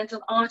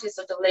experimental artists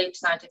of the late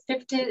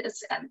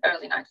 1950s and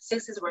early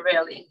 1960s were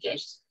rarely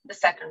engaged in the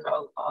second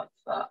row of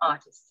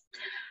artists.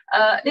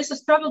 This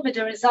was probably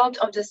the result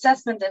of the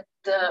assessment that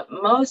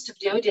most of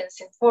the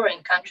audience in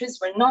foreign countries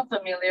were not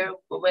familiar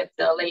with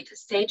the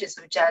latest stages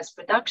of jazz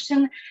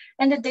production,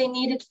 and that they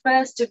needed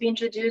first to be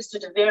introduced to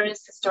the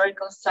various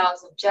historical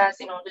styles of jazz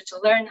in order to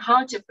learn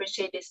how to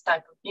appreciate this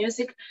type of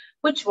music,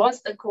 which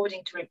was,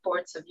 according to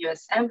reports of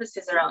US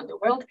embassies around the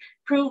world,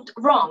 proved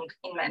wrong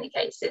in many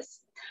cases.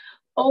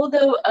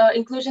 Although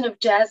inclusion of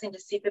jazz in the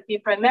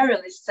CPP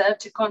primarily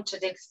served to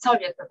contradict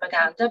Soviet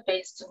propaganda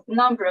based on a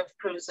number of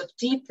proofs of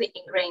deeply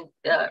ingrained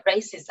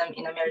racism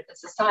in American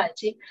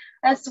society,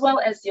 as well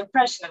as the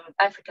oppression of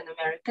African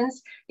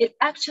Americans, it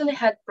actually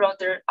had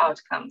broader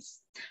outcomes.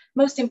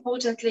 Most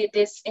importantly,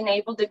 this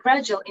enabled the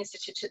gradual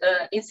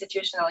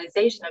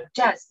institutionalization of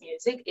jazz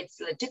music,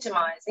 its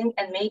legitimizing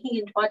and making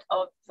it part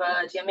of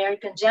the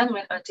American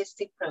genuine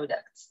artistic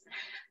products.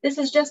 This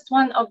is just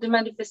one of the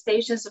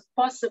manifestations of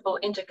possible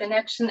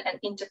interconnection and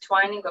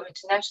intertwining of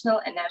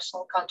international and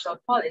national cultural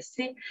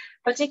policy,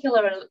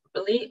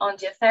 particularly on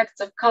the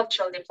effects of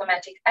cultural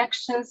diplomatic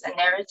actions and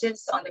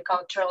narratives on the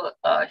cultural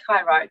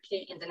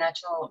hierarchy in the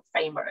national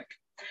framework.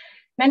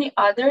 Many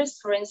others,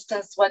 for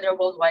instance, whether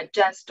worldwide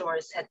jazz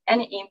tours had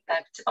any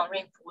impact on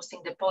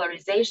reinforcing the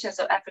polarizations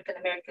of African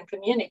American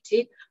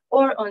community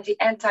or on the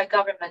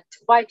anti-government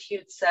white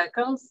youth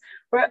circles,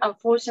 were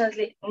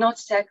unfortunately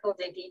not tackled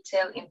in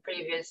detail in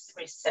previous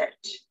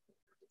research.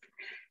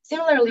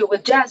 Similarly,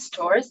 with jazz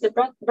tours, the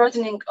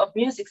broadening of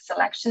music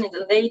selection in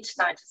the late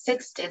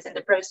 1960s and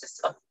the process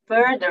of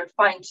further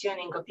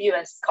fine-tuning of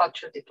US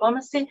cultural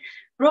diplomacy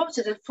brought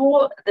to the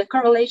fore the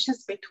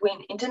correlations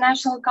between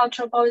international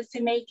cultural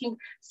policy making,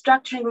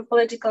 structuring of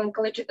political and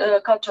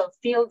cultural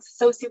fields,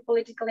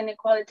 socio-political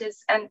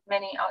inequalities, and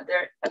many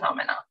other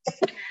phenomena.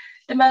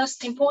 The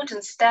most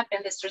important step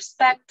in this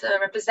respect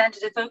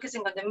represented the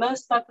focusing on the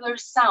most popular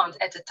sound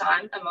at the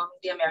time among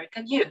the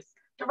American youth,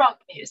 the rock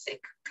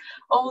music.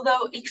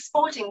 Although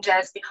exporting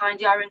jazz behind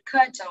the Iron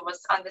Curtain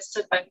was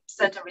understood by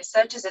certain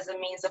researchers as a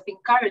means of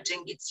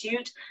encouraging its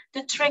youth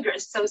to trigger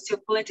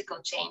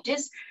socio-political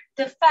changes,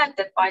 the fact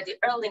that by the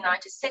early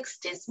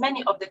 1960s,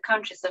 many of the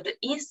countries of the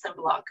Eastern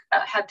Bloc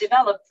had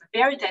developed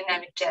very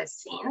dynamic jazz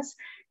scenes,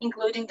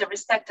 including the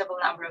respectable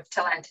number of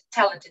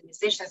talented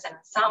musicians and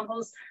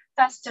ensembles,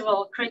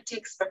 festival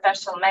critics,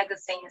 professional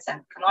magazines,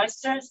 and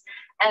connoisseurs,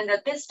 and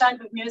that this type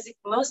of music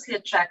mostly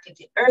attracted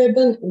the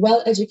urban,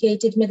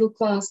 well-educated middle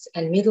class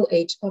and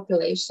middle-aged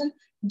population,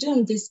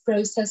 doomed this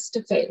process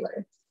to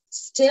failure.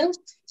 Still,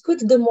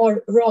 could the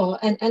more raw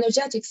and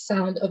energetic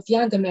sound of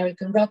young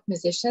American rock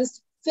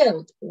musicians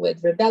filled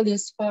with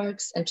rebellious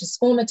sparks and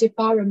transformative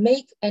power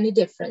make any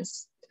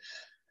difference?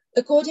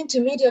 According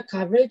to media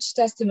coverage,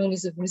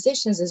 testimonies of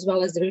musicians, as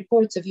well as the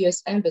reports of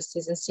US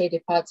embassies and State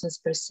Department's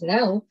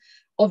personnel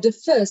of the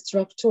first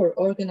rock tour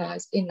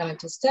organized in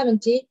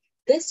 1970,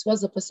 this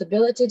was a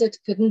possibility that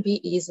couldn't be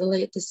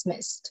easily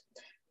dismissed.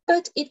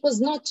 But it was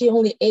not the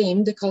only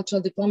aim the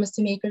cultural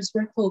diplomacy makers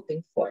were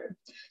hoping for.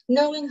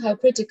 Knowing how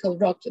critical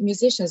rock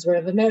musicians were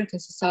of American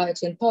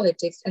society and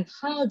politics and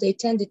how they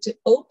tended to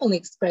openly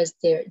express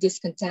their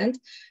discontent,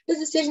 the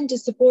decision to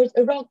support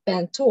a rock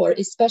band tour,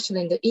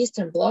 especially in the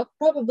Eastern Bloc,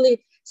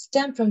 probably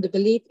stemmed from the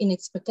belief in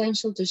its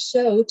potential to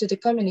show to the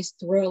communist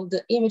world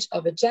the image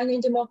of a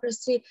genuine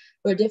democracy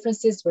where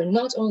differences were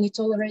not only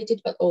tolerated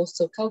but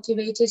also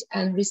cultivated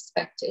and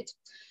respected.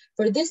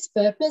 For this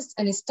purpose,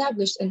 an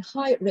established and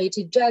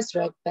high-rated jazz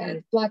rock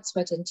band, Blood,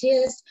 Sweat and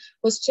Tears,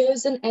 was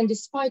chosen, and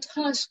despite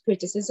harsh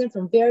criticism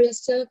from various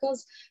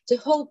circles, the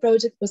whole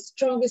project was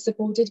strongly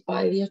supported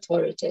by the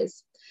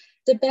authorities.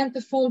 The band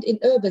performed in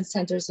urban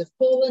centers of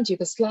Poland,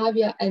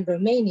 Yugoslavia, and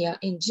Romania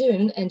in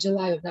June and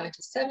July of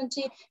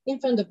 1970 in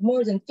front of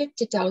more than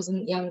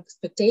 50,000 young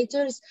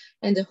spectators,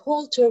 and the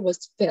whole tour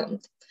was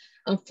filmed.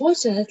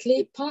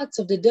 Unfortunately, parts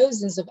of the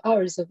dozens of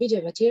hours of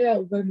video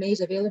material were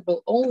made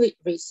available only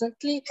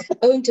recently,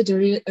 owing to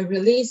the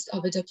release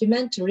of a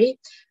documentary,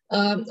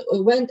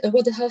 What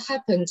the Hell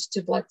Happened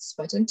to Blood,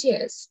 Sweat and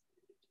Tears.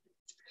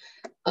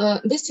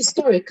 This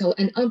historical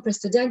and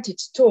unprecedented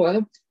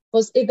tour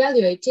was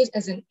evaluated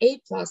as an A+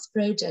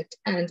 project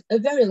and a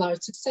very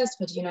large success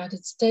for the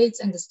United States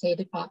and the State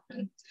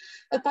Department.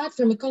 Apart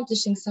from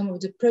accomplishing some of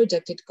the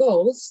projected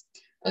goals,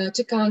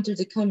 to counter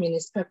the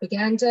communist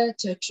propaganda,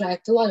 to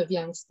attract a lot of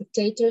young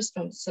spectators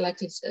from the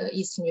selected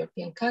Eastern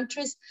European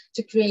countries,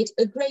 to create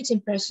a great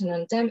impression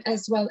on them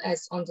as well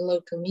as on the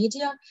local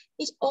media,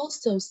 it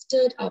also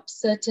stirred up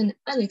certain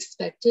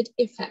unexpected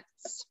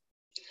effects.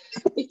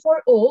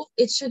 Before all,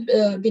 it should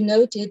be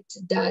noted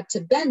that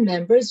band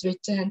members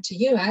returned to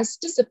US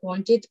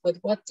disappointed with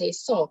what they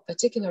saw,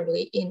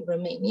 particularly in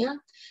Romania,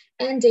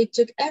 and they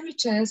took every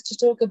chance to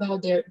talk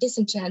about their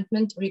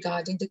disenchantment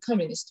regarding the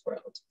communist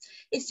world.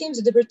 It seems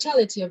that the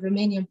brutality of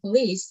Romanian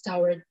police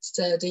towards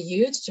the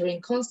youth during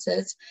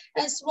concerts,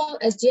 as well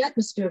as the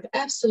atmosphere of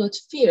absolute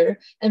fear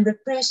and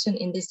repression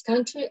in this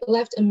country,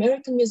 left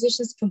American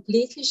musicians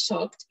completely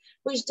shocked,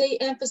 which they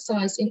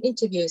emphasized in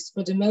interviews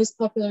for the most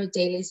popular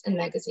dailies and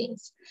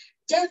magazines.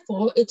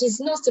 Therefore, it is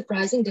not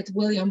surprising that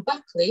William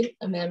Buckley,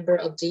 a member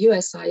of the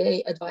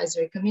USIA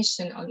Advisory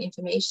Commission on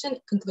Information,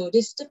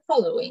 concluded the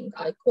following,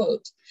 I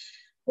quote,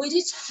 "We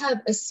did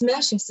have a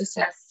smashing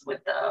success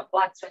with the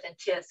Blood, Sweat and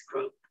Tears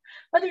group.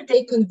 Whether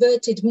they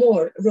converted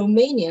more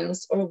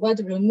Romanians or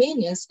whether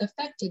Romanians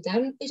affected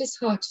them, it is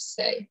hard to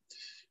say.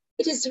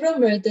 It is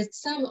rumored that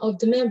some of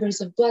the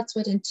members of Blood,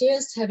 Sweat and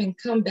Tears, having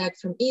come back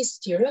from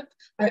East Europe,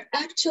 are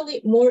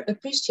actually more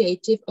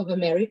appreciative of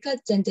America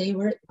than they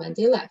were when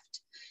they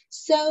left.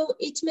 So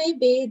it may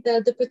be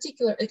that the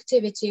particular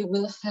activity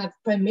will have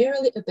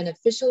primarily a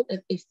beneficial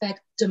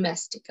effect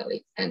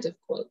domestically," end of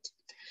quote.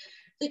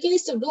 The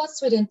case of Blood,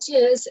 Sweat and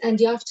Tears and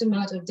the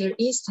aftermath of their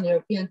Eastern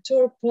European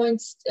tour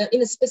points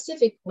in a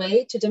specific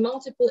way to the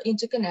multiple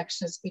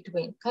interconnections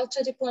between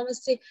culture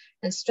diplomacy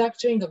and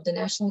structuring of the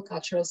national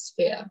cultural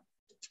sphere.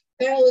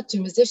 Parallel to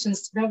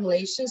musicians'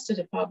 revelations to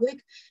the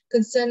public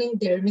concerning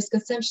their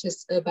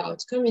misconceptions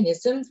about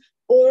communism,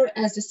 or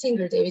as the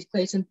singer David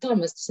Clayton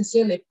Thomas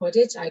sincerely put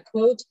it, I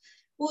quote,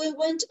 "We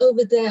went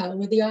over there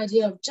with the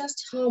idea of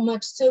just how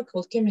much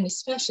so-called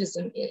communist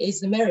fascism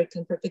is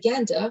American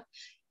propaganda,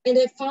 and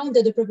I found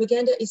that the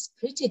propaganda is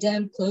pretty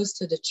damn close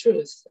to the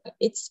truth.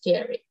 It's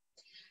scary."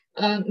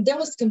 There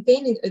was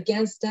campaigning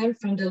against them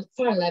from the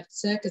far-left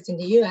circuits in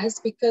the US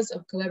because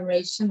of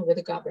collaboration with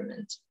the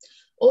government.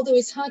 Although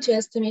it's hard to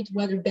estimate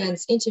whether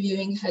bands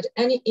interviewing had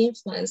any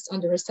influence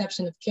on the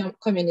reception of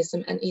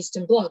communism and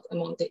Eastern Bloc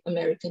among the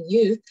American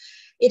youth,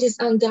 it is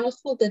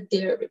undoubtful that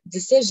their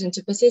decision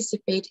to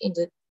participate in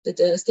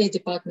the State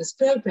Department's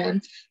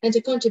program and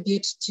to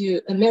contribute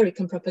to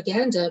American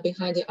propaganda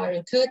behind the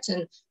Iron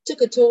Curtain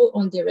took a toll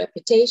on their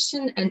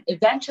reputation and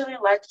eventually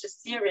led to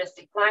serious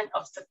decline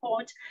of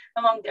support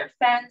among their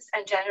fans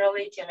and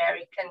generally the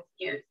American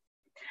youth.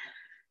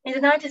 In the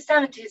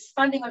 1970s,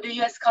 funding of the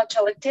US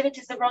cultural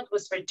activities abroad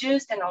was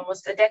reduced, and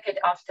almost a decade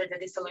after the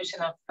dissolution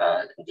of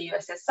the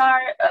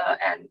USSR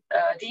and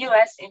the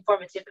US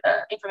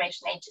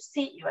Information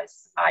Agency,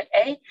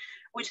 USIA,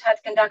 which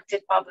had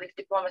conducted public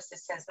diplomacy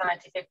since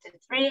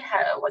 1953,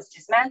 was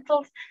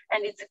dismantled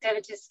and its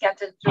activities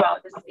scattered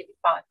throughout the State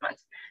Department.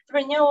 The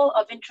renewal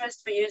of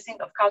interest for using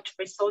of cultural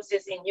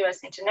resources in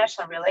US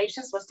international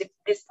relations was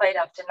displayed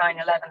after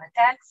 9/11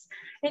 attacks.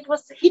 It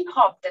was hip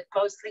hop that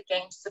mostly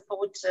gained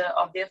support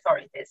of the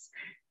authorities.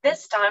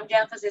 This time, the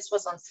emphasis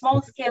was on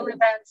small-scale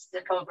events,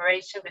 the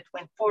collaboration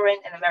between foreign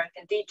and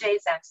American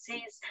DJs,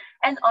 MCs,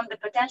 and on the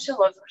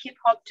potential of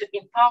hip-hop to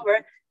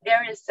empower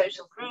various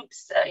social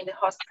groups in the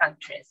host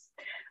countries.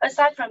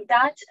 Aside from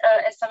that,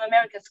 as some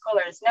American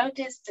scholars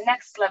noticed, the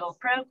Next Level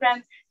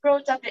program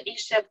brought up the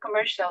issue of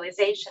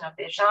commercialization of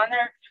the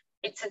genre,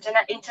 its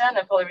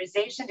internal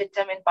polarization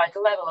determined by the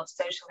level of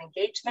social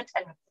engagement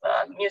and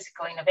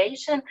musical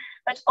innovation,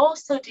 but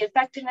also the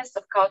effectiveness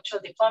of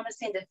cultural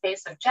diplomacy in the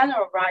face of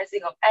general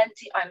rising of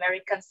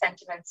anti-American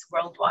sentiments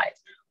worldwide.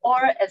 Or,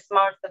 as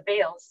Martha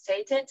Bale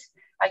stated,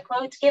 I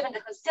quote, given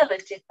the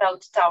hostility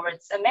felt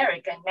towards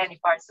America in many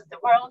parts of the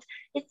world,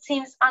 it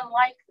seems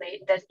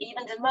unlikely that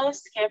even the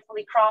most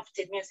carefully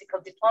crafted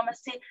musical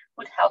diplomacy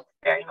would help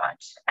very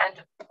much, end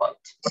of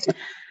quote.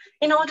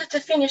 In order to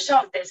finish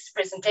off this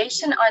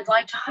presentation, I'd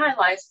like to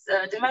highlight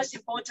the most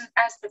important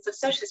aspects of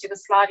socialist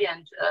Yugoslavia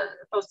and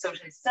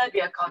post-socialist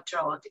Serbia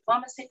cultural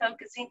diplomacy,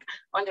 focusing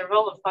on the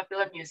role of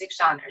popular music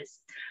genres.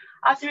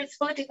 After its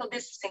political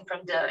distancing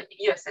from the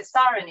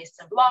USSR and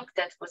Eastern Bloc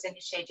that was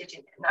initiated in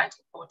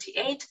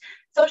 1948,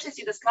 socialist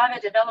Yugoslavia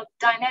developed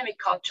dynamic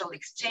cultural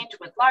exchange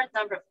with large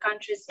number of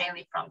countries,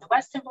 mainly from the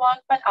Western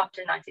Bloc, but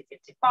after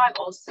 1955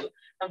 also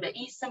from the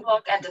Eastern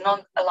Bloc and the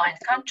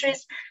non-aligned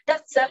countries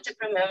that served to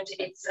promote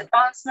its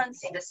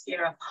advancements in the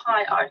sphere of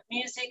high art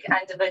music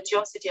and the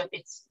virtuosity of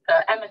its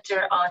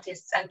amateur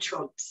artists and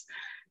troops.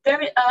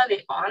 Very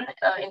early on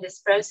in this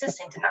process,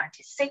 in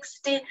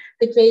 1960,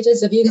 the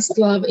creators of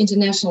Yugoslav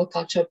international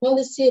cultural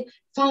policy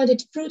found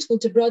it fruitful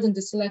to broaden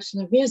the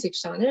selection of music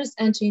genres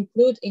and to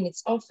include in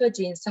its offer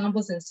the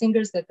ensembles and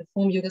singers that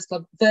perform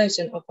Yugoslav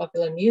version of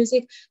popular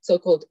music,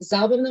 so-called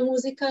zabavna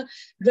muzika,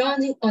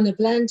 grounding on a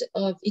blend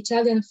of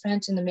Italian,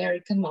 French, and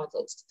American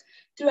models.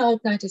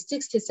 Throughout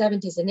 1960s,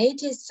 70s, and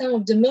 80s, some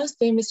of the most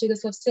famous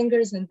Yugoslav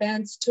singers and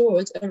bands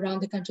toured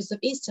around the countries of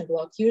Eastern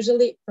Bloc,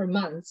 usually for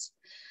months.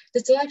 The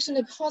selection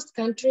of host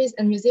countries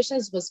and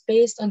musicians was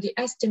based on the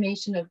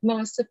estimation of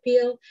mass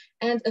appeal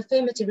and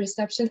affirmative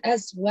reception,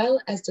 as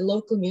well as the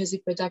local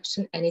music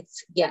production and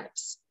its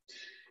gaps.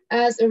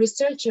 As a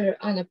researcher,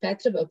 Anna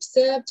Petrov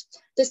observed,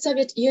 the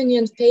Soviet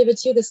Union favored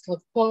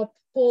Yugoslav pop,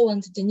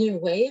 Poland the new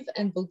wave,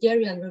 and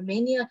Bulgaria and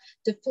Romania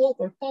the folk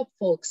or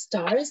pop-folk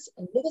stars,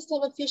 and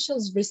Yugoslav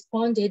officials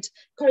responded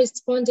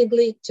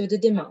correspondingly to the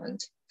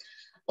demand.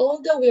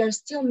 Although we are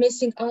still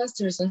missing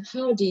answers on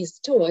how these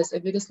tours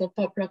of Yugoslav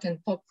pop rock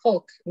and pop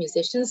folk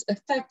musicians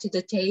affected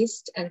the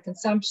taste and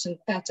consumption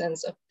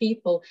patterns of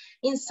people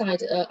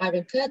inside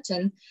Iron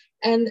Curtain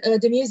and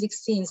the music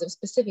scenes of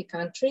specific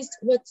countries,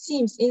 what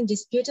seems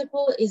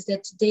indisputable is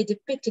that they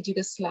depicted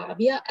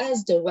Yugoslavia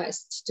as the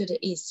West to the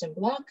Eastern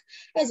Bloc,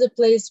 as a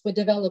place with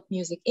developed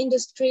music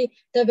industry,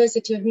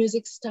 diversity of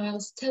music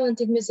styles,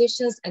 talented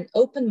musicians, and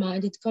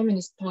open-minded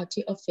Communist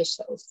Party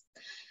officials.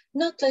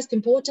 Not less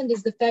important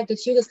is the fact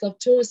that Yugoslav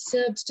tours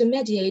served to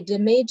mediate the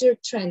major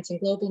trends in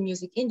global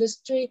music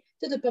industry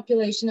to the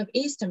population of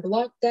Eastern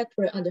Bloc that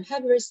were under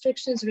heavy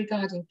restrictions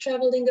regarding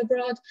traveling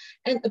abroad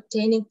and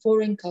obtaining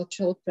foreign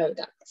cultural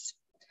products.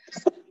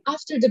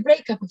 After the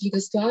breakup of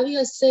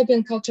Yugoslavia,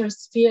 Serbian cultural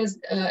spheres,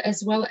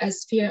 as well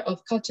as sphere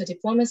of culture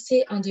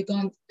diplomacy,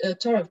 undergone a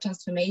thorough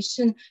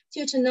transformation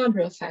due to a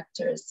number of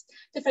factors: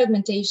 the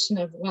fragmentation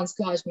of once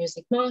large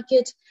music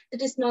market, the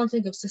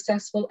dismantling of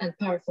successful and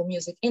powerful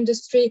music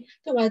industry,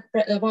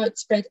 the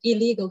widespread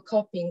illegal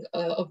copying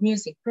of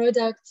music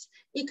products,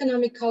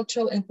 economic,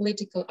 cultural, and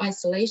political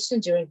isolation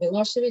during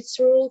Milosevic's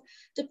rule,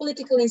 the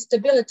political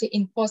instability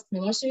in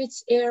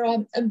post-Milosevic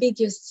era,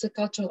 ambiguous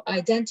cultural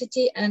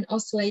identity, and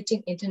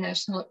oscillating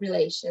international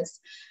relations.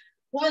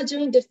 While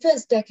during the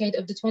first decade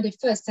of the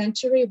 21st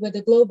century, with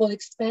the global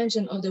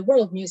expansion of the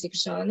world music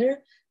genre,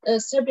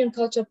 Serbian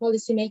cultural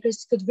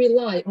policymakers could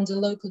rely on the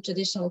local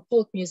traditional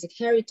folk music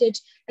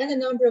heritage and a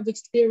number of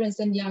experienced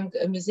and young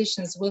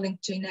musicians willing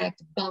to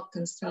enact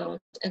Balkan sound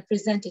and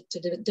present it to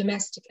the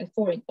domestic and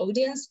foreign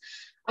audience.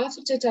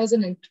 After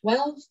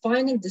 2012,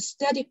 finding the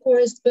steady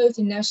course both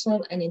in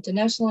national and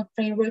international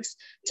frameworks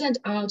turned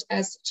out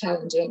as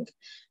challenging.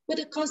 With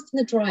a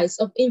constant rise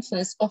of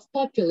influence of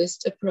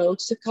populist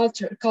approach to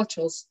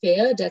cultural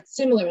sphere that,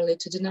 similarly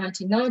to the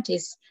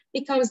 1990s,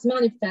 becomes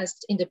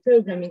manifest in the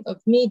programming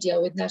of media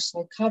with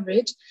national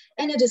coverage,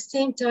 and at the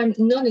same time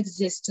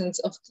non-existence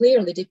of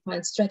clearly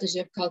defined strategy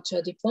of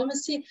cultural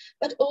diplomacy,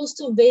 but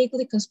also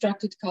vaguely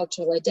constructed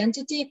cultural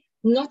identity,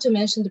 not to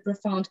mention the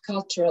profound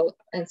cultural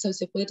and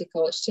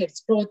socio-political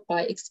shifts brought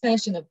by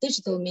expansion of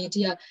digital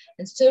media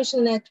and social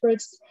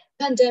networks,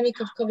 pandemic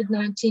of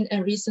COVID-19,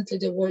 and recently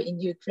the war in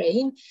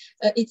Ukraine,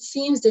 it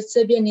seems that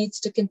Serbia needs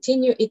to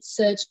continue its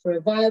search for a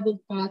viable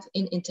path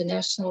in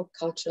international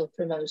cultural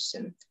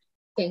promotion.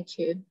 Thank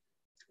you.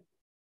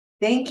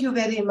 Thank you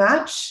very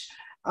much.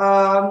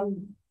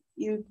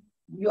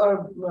 Your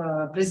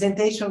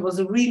presentation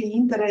was really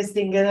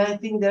interesting, and I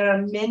think there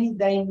are many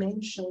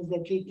dimensions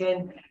that we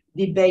can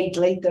debate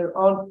later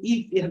on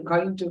if we are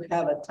going to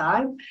have a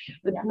time.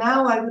 But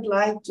now I would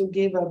like to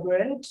give a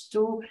word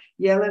to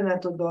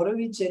Jelena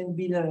Todorović and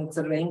Biljana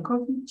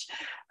Crvenković.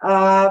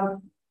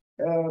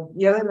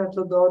 Jelena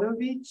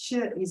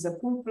Todorović is a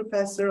full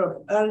professor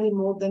of early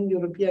modern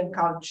European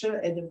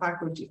culture at the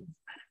Faculty of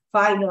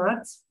Fine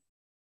Arts,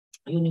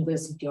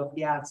 University of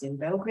the Arts in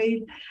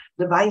Belgrade,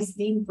 the Vice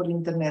Dean for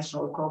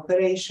International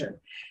Cooperation.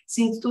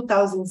 Since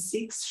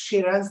 2006,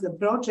 she runs the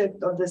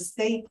project of the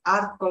State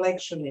Art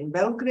Collection in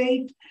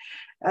Belgrade,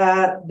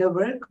 the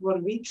work for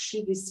which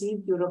she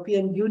received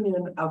European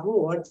Union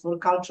Award for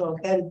Cultural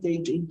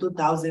Heritage in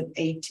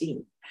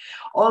 2018.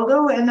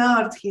 Although an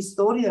art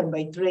historian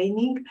by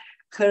training,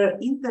 her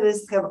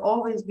interests have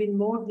always been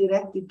more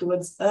directed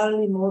towards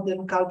early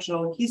modern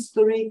cultural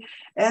history,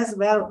 as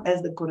well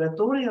as the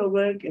curatorial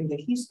work and the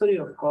history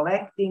of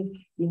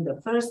collecting in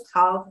the first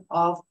half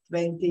of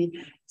 20th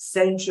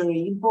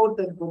century.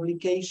 Important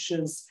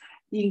publications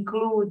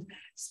include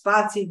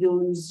Spazi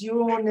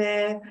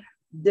d'Illusione,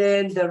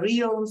 then The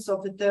Realms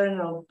of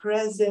Eternal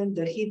Present,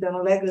 The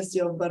Hidden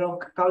Legacy of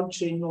Baroque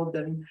Culture in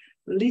Modern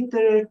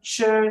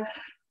Literature,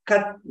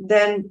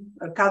 then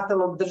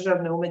Katalog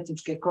državne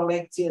umetničke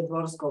kolekcije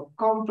Dvorskog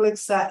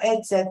kompleksa,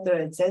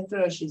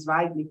 etc. She's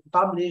widely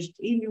published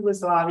in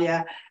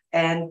Yugoslavia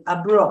and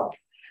abroad.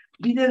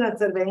 Biljana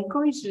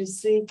Crvenković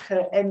received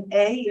her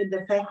MA in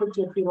the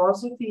Faculty of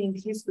Philosophy and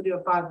History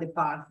of Art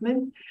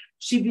department.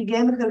 She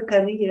began her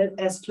career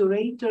as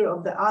curator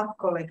of the art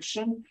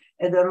collection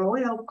at the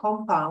Royal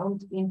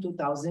Compound in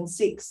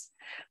 2006.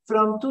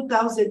 From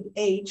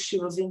 2008, she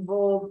was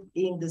involved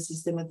in the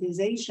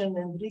systematization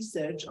and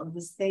research of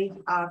the State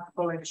Art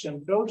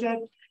Collection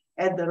project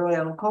at the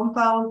Royal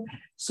Compound,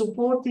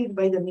 supported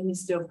by the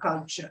Ministry of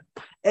Culture.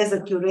 As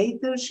a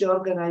curator, she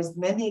organized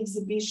many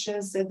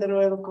exhibitions at the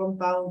Royal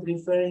Compound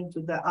referring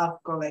to the art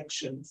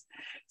collections.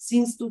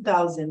 Since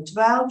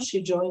 2012,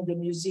 she joined the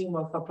Museum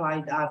of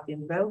Applied Art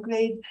in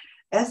Belgrade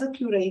as a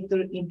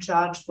curator in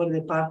charge for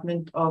the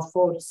Department of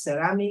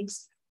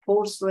Ceramics,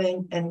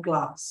 Porcelain, and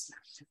Glass.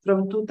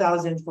 From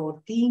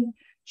 2014,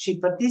 she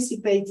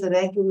participates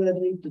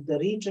regularly to the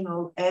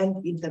regional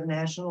and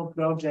international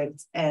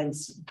projects and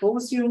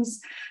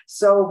symposiums.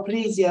 So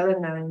please,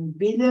 Jelena and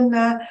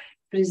Biljana,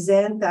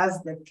 present us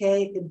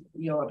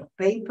your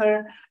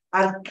paper,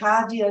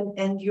 Arcadian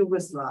and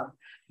Yugoslav,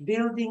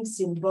 Building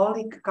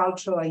Symbolic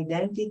Cultural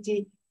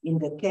Identity in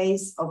the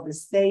Case of the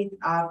State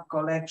Art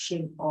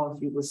Collection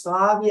of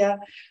Yugoslavia.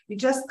 We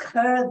just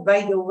heard,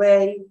 by the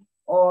way,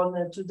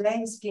 on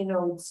today's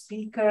keynote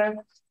speaker,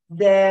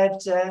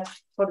 that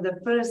for the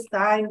first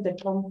time, the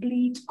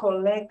complete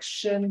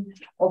collection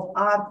of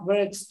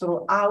artworks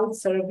throughout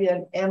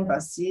Serbian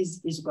embassies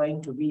is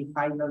going to be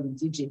finally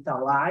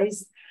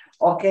digitalized.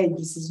 Okay,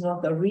 this is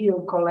not a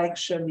real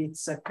collection,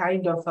 it's a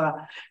kind of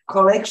a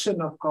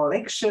collection of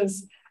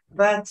collections,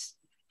 but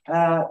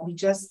we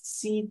just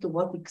see to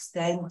what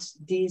extent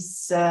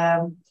this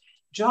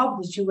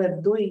job that you were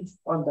doing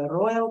on the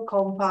Royal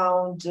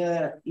Compound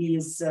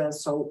is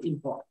so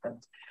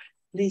important.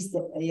 Please,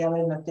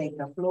 Jelena, take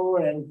the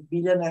floor, and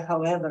Biljana,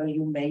 however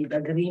you made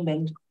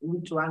agreement,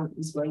 which one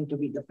is going to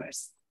be the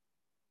first.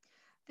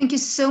 Thank you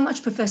so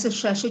much, Professor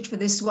Šešić, for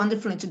this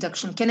wonderful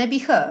introduction. Can I be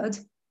heard?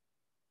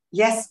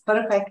 Yes,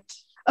 perfect.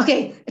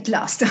 Okay, at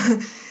last.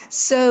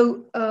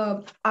 So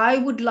I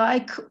would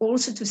like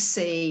also to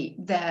say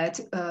that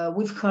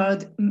we've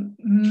heard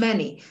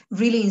many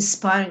really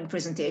inspiring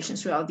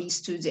presentations throughout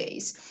these 2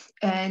 days,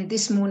 and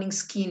this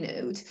morning's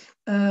keynote,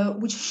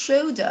 which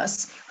showed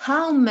us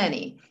how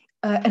many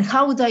and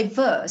how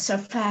diverse are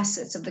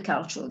facets of the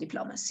cultural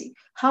diplomacy.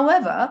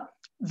 However,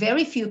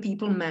 very few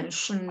people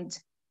mentioned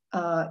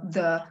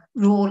the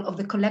role of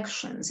the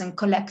collections and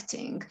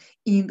collecting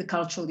in the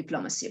cultural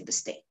diplomacy of the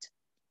state.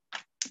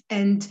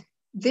 And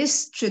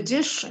this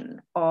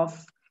tradition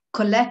of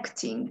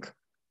collecting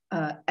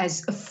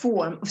as a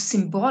form of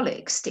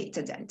symbolic state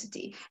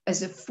identity,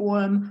 as a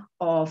form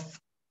of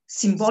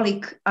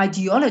symbolic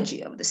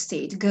ideology of the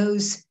state,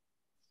 goes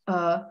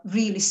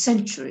really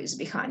centuries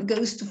behind,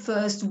 goes to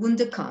first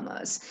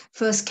Wunderkammers,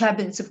 first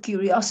cabinets of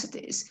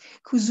curiosities,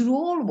 whose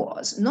role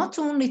was not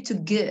only to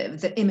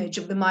give the image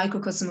of the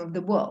microcosm of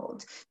the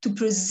world, to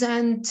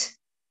present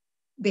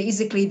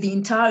basically the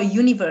entire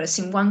universe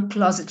in one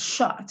closet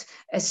shut,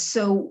 as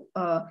so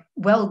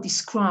well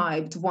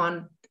described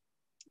one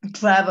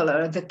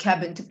traveler, the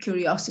Cabinet of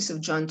Curiosities of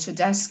John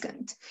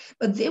Tredescant,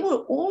 but they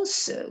were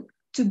also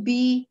to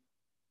be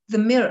the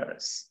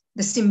mirrors,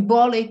 the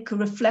symbolic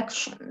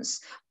reflections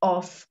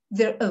of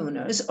their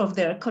owners, of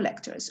their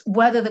collectors,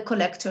 whether the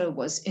collector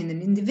was in an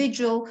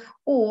individual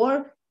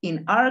or,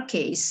 in our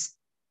case,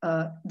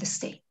 the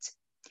state.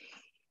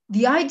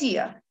 The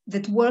idea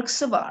that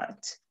works of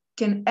art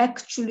can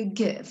actually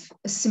give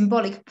a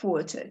symbolic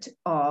portrait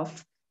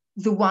of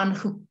the one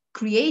who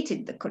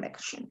created the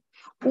collection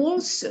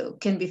also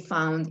can be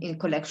found in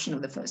collection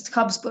of the first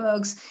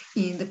Habsburgs,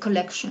 in the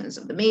collections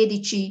of the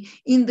Medici,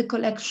 in the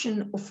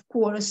collection, of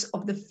course,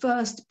 of the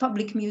first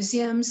public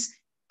museums,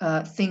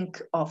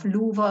 think of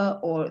Louvre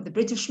or the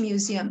British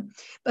Museum.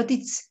 But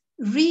it's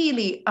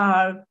really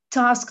our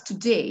task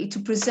today to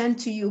present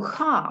to you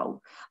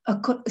how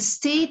a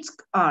state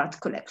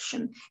art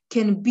collection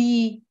can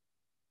be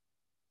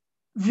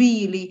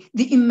really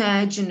the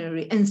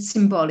imaginary and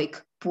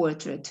symbolic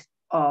portrait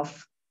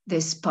of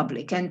this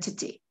public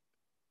entity.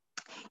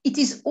 It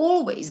is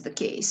always the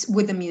case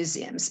with the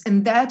museums,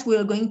 and that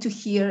we're going to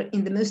hear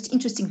in the most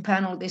interesting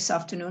panel this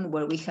afternoon,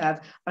 where we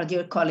have our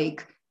dear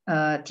colleague,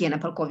 Tijana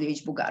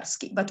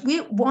Palkovljević-Bugarski. But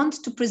we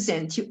want to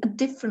present you a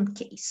different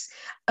case,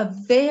 a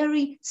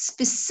very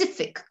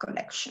specific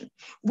collection,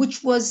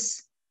 which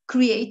was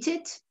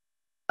created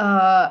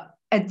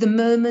at the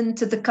moment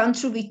the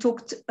country we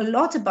talked a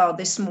lot about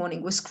this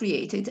morning was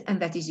created, and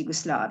that is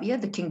Yugoslavia,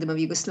 the Kingdom of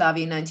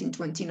Yugoslavia in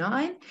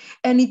 1929.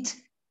 And it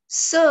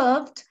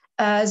served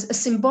as a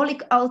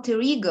symbolic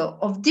alter ego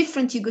of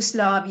different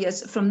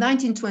Yugoslavias from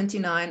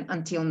 1929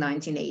 until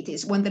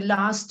 1980s, when the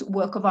last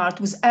work of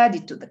art was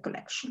added to the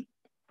collection.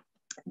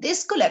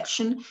 This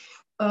collection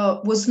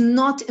was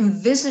not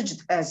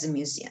envisaged as a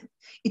museum.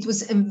 It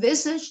was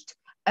envisaged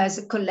as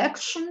a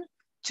collection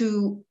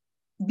to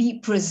be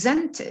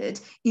presented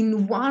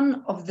in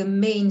one of the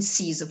main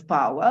sees of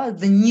power,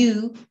 the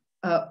new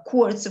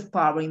courts of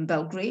power in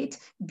Belgrade,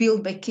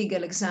 built by King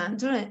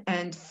Alexander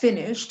and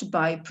finished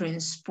by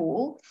Prince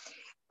Paul.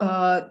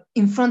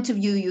 In front of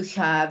you, you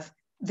have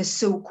the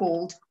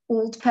so-called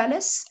Old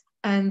Palace,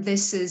 and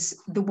this is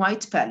the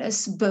White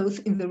Palace, both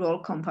in the royal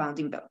compound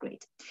in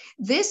Belgrade.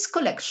 This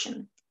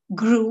collection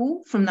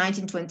grew from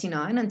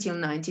 1929 until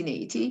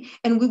 1980,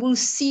 and we will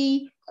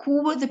see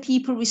who were the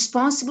people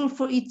responsible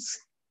for its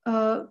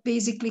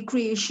basically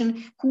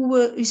creation, who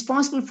were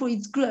responsible for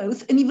its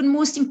growth, and even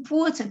most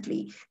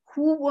importantly,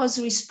 who was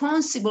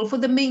responsible for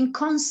the main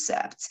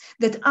concepts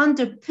that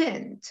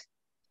underpinned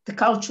the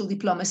cultural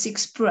diplomacy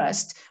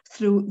expressed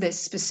through this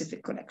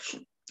specific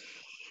collection.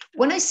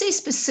 When I say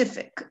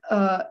specific,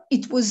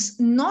 it was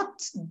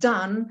not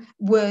done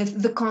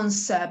with the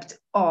concept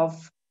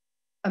of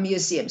a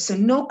museum. So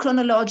no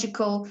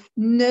chronological,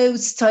 no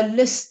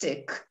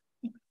stylistic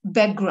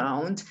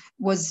background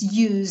was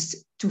used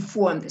to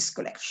form this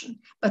collection,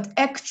 but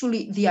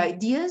actually the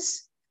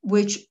ideas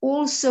which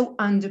also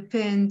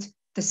underpinned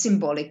the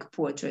symbolic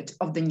portrait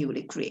of the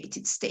newly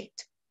created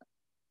state.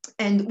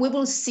 And we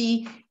will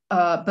see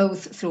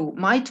both through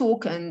my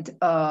talk and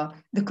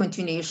the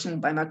continuation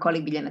by my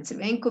colleague Biljana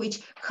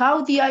Crvenković,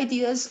 how the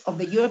ideas of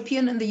the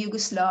European and the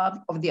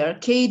Yugoslav, of the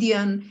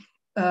Arcadian,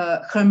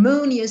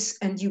 harmonious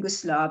and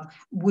Yugoslav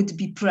would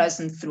be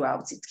present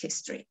throughout its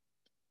history.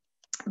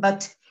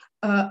 But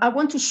I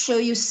want to show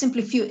you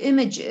simply a few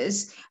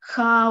images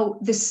how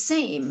the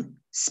same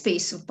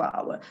space of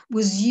power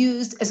was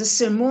used as a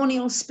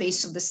ceremonial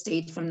space of the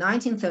state from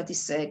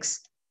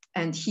 1936.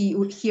 And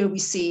here we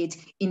see it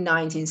in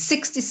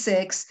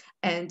 1966,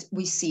 and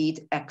we see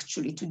it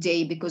actually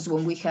today, because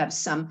when we have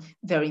some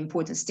very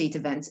important state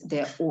events,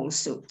 they're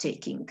also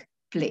taking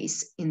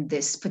place in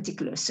this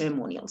particular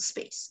ceremonial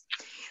space.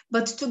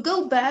 But to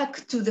go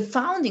back to the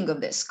founding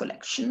of this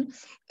collection,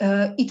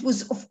 it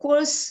was, of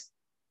course,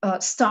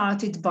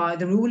 started by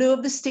the ruler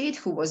of the state,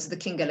 who was the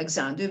King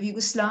Alexander of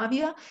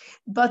Yugoslavia,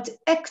 but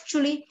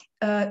actually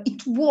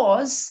it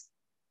was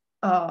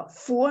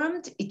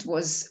formed, it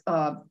was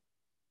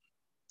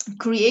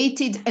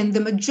created, and the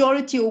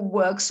majority of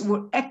works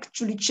were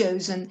actually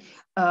chosen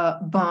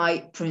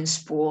by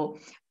Prince Paul,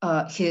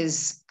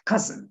 his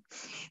cousin,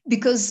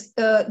 because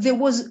there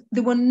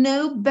were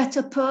no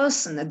better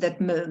person at that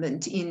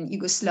moment in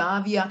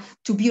Yugoslavia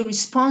to be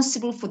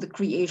responsible for the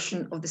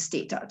creation of the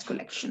state art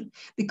collection,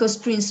 because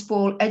Prince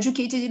Paul,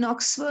 educated in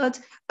Oxford,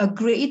 a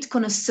great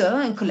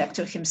connoisseur and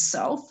collector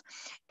himself,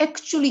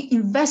 actually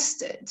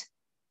invested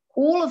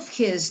all of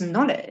his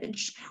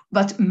knowledge,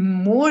 but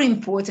more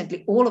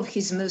importantly, all of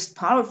his most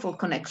powerful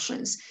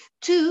connections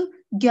to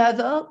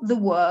gather the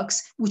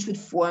works which would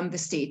form the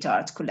state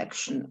art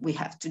collection we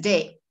have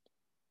today.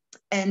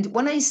 And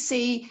when I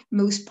say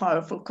most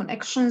powerful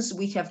connections,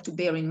 we have to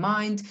bear in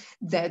mind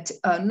that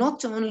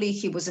not only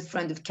he was a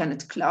friend of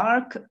Kenneth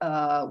Clark,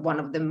 one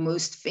of the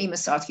most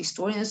famous art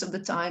historians of the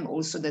time,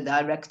 also the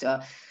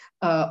director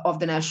of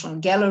the National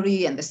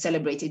Gallery and the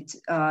celebrated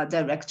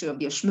director of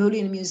the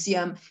Ashmolean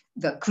Museum,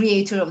 the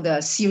creator of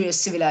the Serious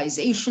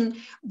Civilization,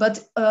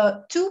 but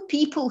two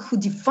people who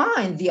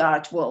defined the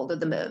art world at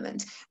the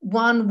moment.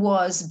 One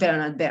was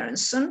Bernard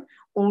Berenson,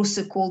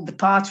 also called the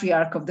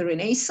patriarch of the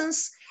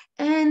Renaissance,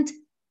 and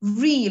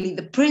really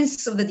the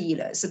prince of the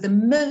dealers, the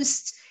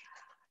most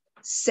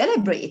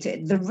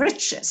celebrated, the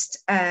richest,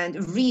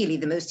 and really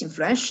the most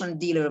influential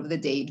dealer of the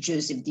day,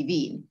 Joseph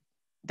Divine.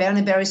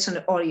 Bernard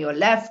Berenson on your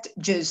left,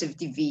 Joseph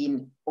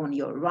Divine on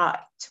your right.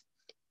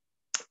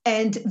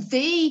 And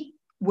they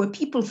were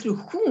people through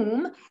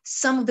whom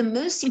some of the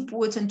most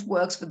important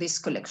works for this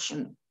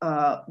collection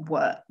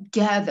were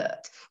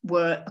gathered,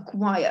 were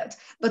acquired,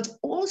 but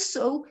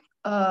also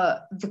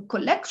the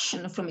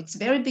collection from its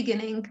very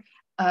beginning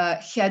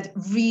had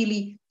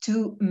really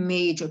two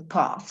major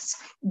paths.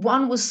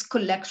 One was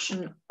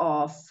collection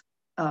of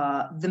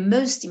the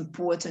most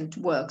important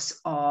works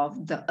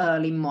of the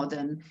early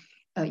modern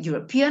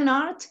European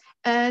art,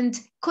 and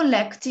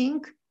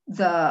collecting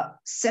the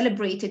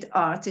celebrated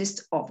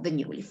artist of the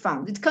newly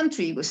founded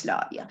country,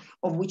 Yugoslavia,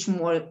 of which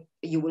more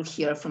you will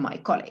hear from my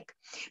colleague.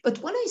 But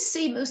when I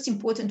say most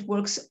important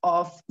works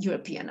of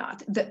European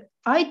art, the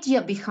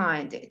idea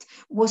behind it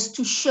was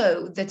to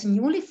show that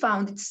newly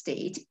founded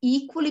state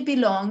equally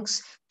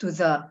belongs to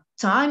the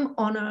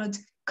time-honored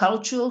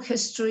cultural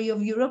history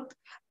of Europe,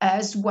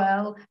 as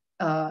well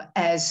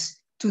as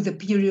to the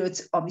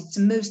periods of its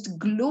most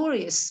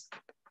glorious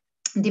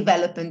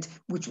development,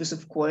 which was,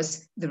 of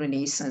course, the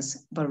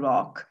Renaissance,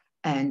 Baroque,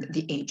 and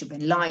the Age of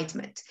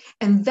Enlightenment.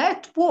 And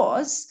that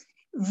was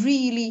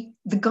really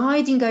the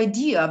guiding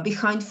idea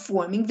behind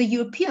forming the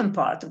European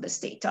part of the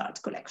state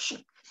art collection.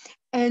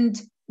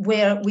 And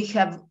where we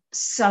have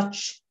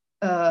such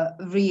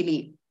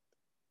really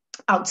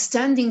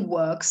outstanding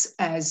works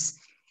as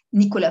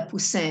Nicolas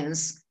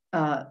Poussin's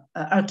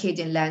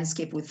Arcadian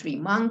Landscape with Three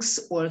Monks,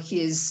 or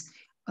his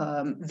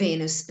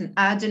Venus and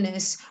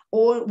Adonis,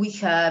 or we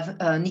have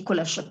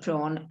Nicolas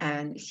Chaperon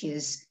and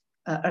his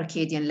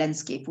Arcadian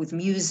Landscape with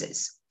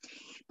Muses.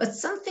 But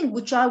something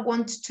which I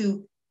want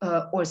to,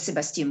 or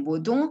Sébastien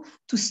Baudon,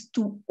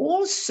 to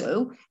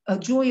also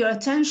draw your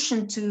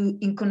attention to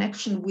in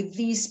connection with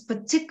these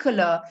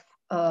particular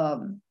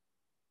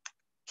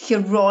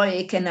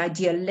heroic and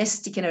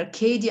idealistic and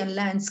Arcadian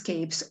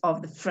landscapes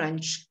of the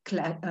French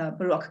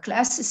Baroque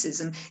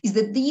classicism, is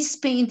that these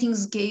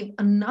paintings gave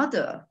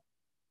another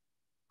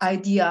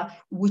idea,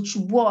 which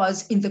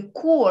was in the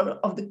core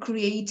of the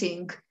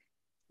creating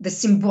the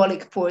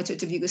symbolic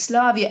portrait of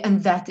Yugoslavia,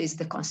 and that is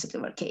the concept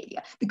of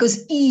Arcadia.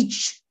 Because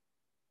each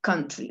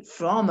country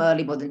from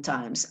early modern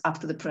times up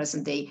to the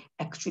present day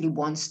actually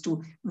wants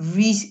to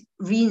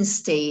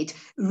reinstate,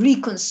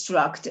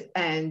 reconstruct,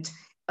 and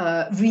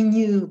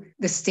renew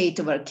the state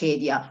of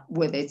Arcadia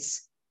with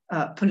its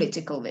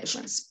political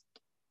visions.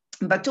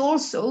 But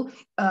also,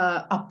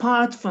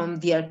 apart from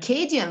the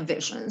Arcadian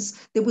visions,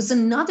 there was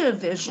another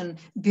vision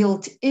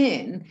built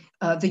in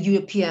the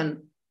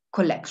European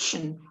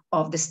collection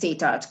of the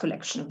state art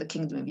collection of the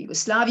Kingdom of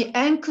Yugoslavia,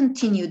 and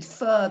continued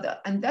further.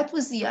 And that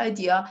was the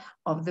idea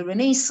of the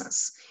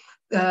Renaissance.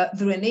 The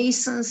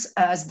Renaissance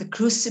as the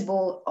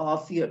crucible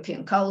of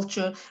European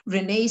culture,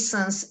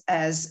 Renaissance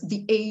as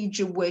the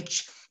age of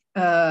which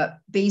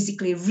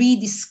basically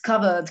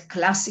rediscovered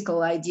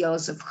classical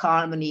ideals of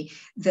harmony,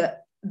 the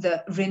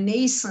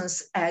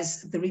Renaissance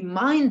as the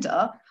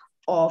reminder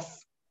of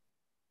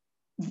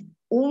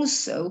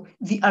also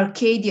the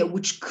Arcadia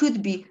which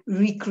could be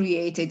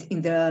recreated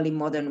in the early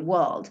modern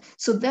world.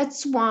 So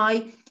that's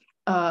why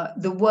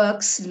the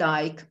works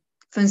like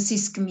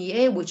Francisque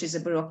Millet, which is a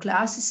Baroque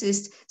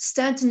classicist,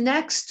 stand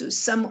next to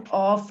some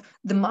of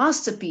the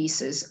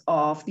masterpieces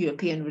of the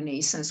European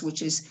Renaissance,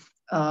 which is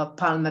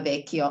Palma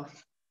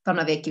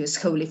Vecchio's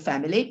Holy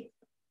Family.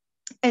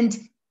 And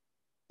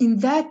in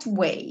that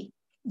way,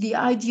 the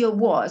idea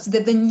was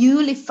that the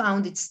newly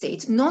founded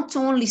state not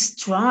only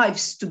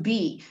strives to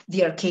be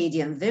the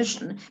Arcadian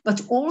vision,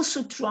 but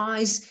also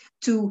tries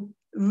to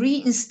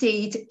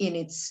reinstate in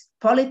its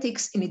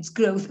politics, in its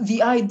growth,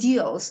 the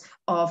ideals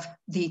of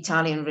the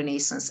Italian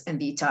Renaissance and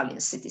the Italian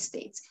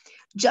city-states.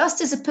 Just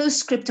as a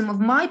postscriptum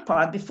of my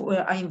part,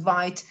 before I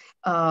invite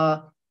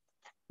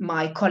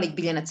my colleague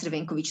Biljana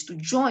Crvenković to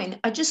join,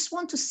 I just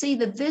want to say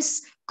that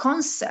this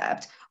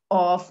concept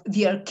of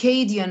the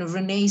Arcadian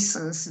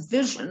Renaissance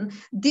vision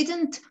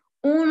didn't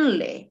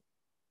only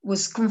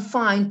was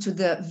confined to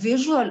the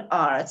visual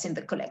arts in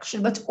the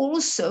collection, but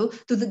also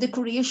to the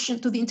decoration,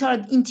 to the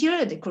entire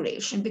interior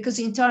decoration, because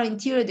the entire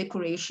interior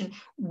decoration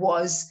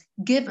was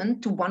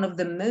given to one of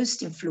the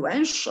most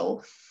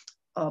influential,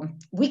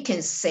 we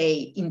can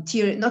say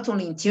interior, not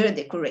only interior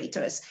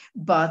decorators,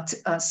 but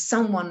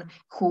someone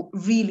who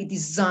really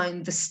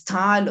designed the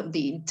style of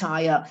the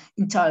entire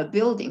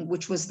building,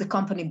 which was the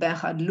company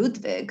Bernhard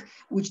Ludwig,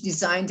 which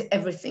designed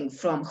everything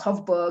from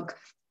Hofburg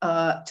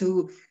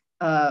to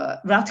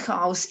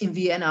Rathaus in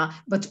Vienna,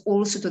 but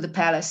also to the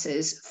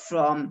palaces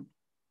from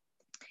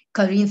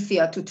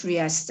Carinthia to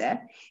Trieste.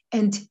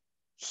 And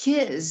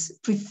his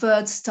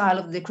preferred style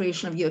of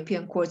decoration of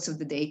European courts of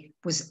the day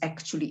was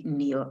actually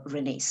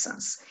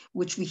Neo-Renaissance,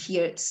 which we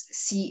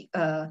see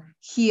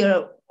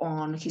here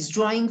on his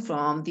drawing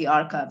from the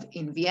archive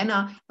in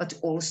Vienna, but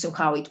also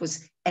how it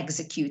was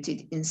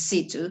executed in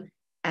situ,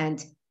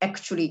 and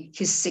actually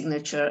his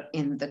signature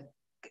in the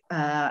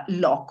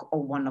lock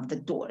of one of the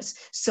doors.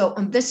 So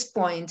on this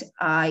point,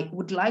 I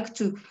would like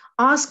to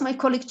ask my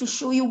colleague to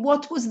show you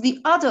what was the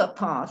other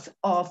path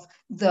of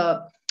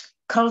the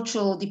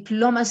cultural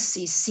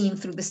diplomacy seen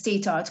through the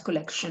state art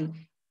collection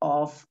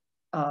of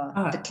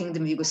the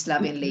Kingdom of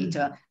Yugoslavia and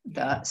later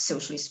the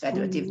Socialist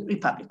Federative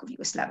Republic of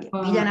Yugoslavia.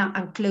 Biljana,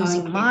 I'm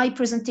closing my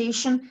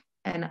presentation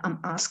and I'm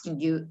asking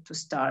you to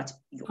start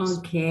yours.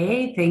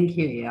 Okay, thank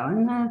you,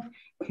 Jelena.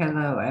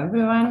 Hello,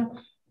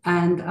 everyone.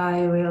 And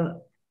I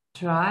will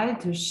try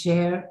to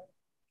share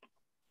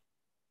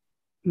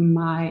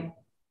my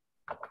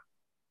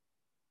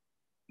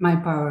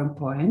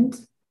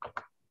PowerPoint.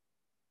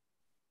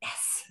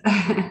 Yes.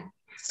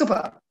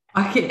 Super.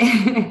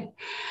 Okay.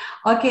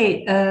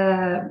 Okay.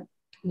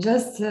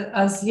 Just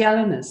as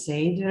Jelena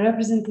said,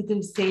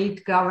 representative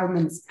state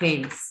government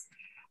space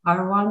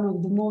are one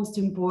of the most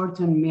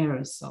important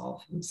mirrors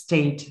of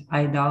state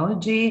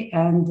ideology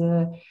and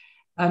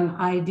an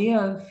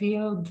ideal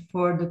field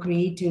for the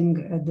creating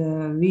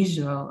the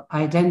visual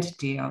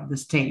identity of the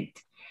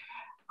state.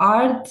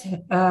 Art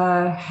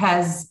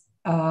has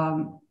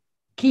a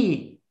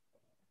key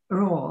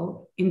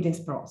role in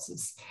this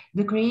process.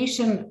 The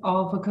creation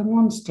of a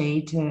common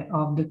state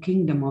of the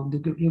Kingdom of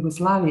the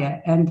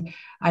Yugoslavia and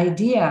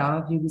idea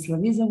of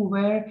Yugoslavism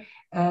were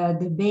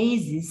the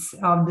basis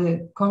of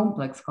the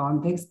complex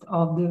context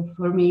of the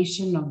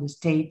formation of the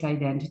state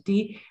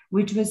identity,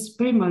 which was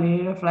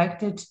primarily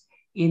reflected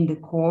in the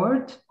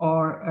court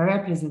or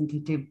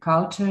representative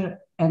culture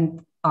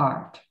and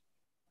art.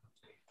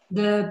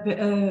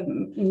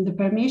 The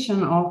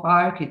permission of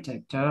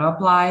architecture,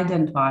 applied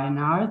and fine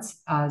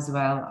arts, as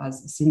well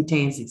as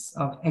synthesis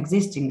of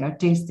existing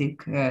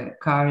artistic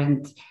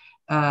current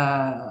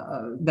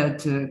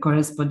that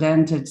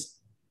corresponded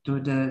to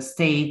the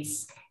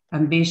state's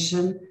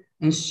ambition,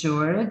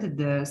 ensured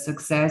the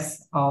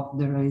success of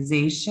the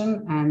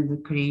realization and the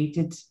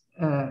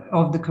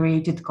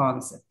created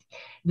concept.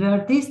 The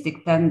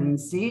artistic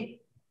tendency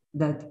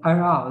that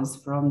arose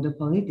from the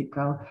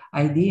political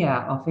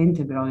idea of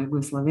integral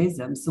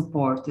Yugoslavism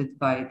supported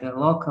by the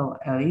local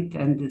elite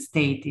and the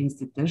state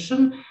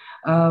institution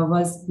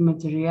was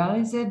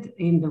materialized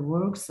in the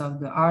works of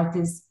the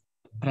artists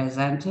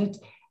presented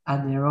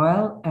at the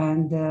Royal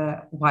and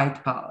the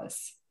White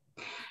Palace.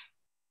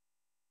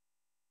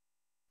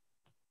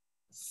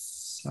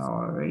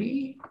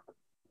 Sorry.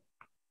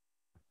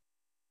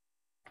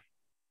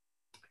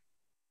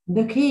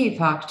 The key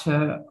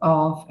factor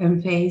of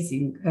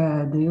emphasizing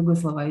the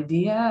Yugoslav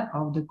idea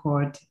of the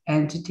court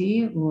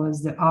entity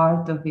was the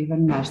art of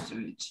Ivan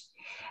Meštrović.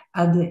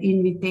 At the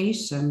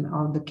invitation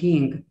of the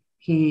king,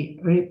 he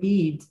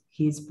repeated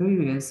his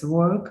previous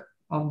work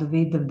of the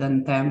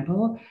Vidovdan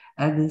temple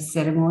at the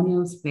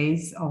ceremonial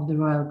space of the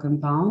royal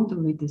compound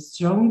with the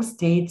strong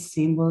state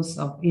symbols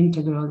of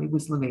integral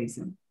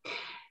Yugoslavism.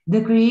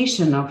 The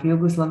creation of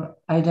Yugoslav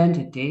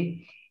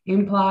identity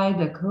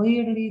implied a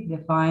clearly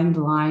defined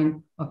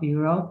line of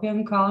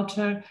European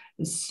culture,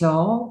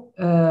 so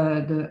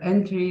the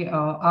entry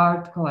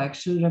art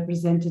collection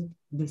represented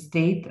the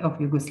state of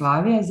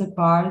Yugoslavia as a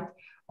part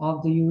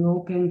of the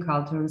European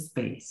cultural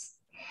space.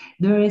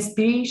 The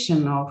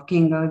inspiration of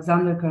King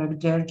Alexander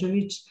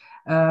Karađorđević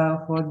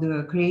for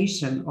the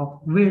creation of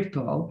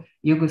virtual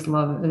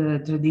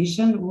Yugoslav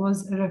tradition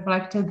was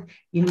reflected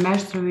in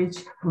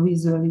Meštrović's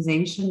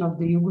visualization of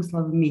the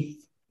Yugoslav myth.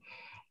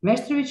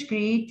 Meštrović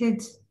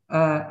created,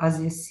 as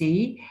you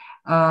see,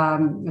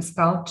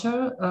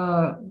 sculpture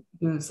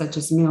such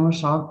as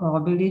Miloš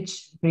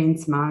Obilić,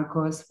 Prince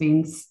Marko,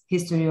 Sphinx,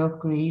 History of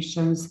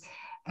Creations,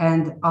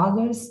 and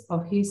others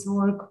of his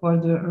work for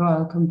the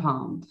royal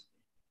compound.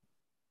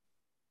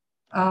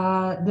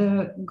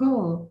 The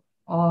goal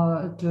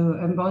to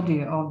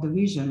embody of the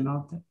vision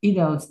of the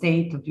ideal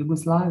state of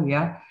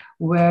Yugoslavia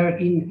were,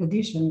 in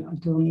addition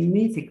to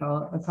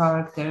mythical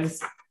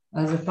characters,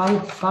 as a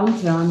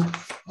pantheon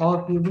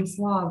of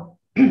Yugoslav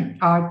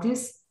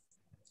artists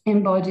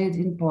embodied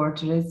in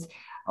portraits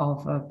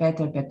of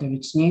Petar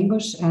Petrović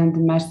Njegoš and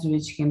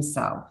Meštrović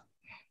himself.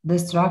 The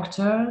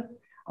structure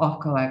of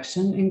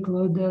collection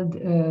included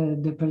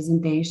the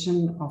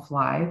presentation of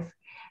life,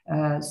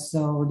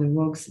 so the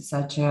works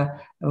such as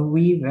a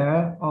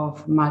Weaver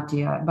of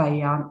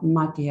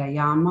Matija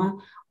Jama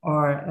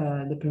or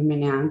the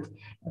prominent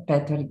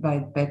by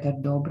Petar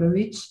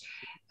Dobrović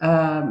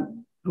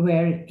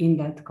were in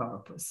that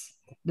corpus.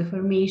 The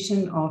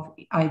formation of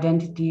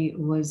identity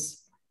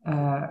was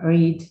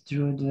read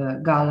through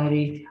the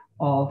gallery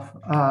of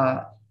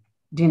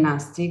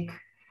dynastic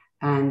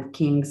and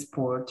king's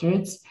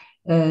portraits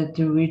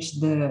to which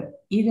the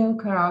ideal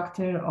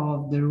character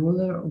of the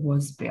ruler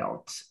was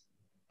built.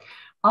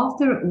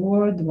 After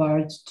World War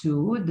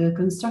II, the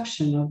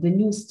construction of the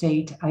new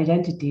state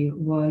identity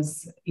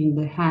was in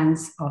the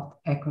hands of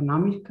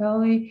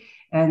economically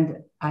and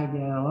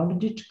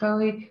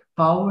ideologically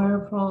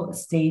powerful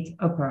state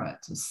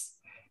apparatus.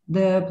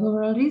 The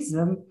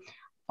pluralism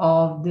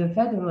of the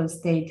federal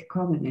state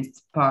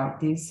communist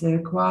parties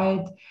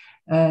required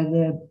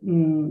the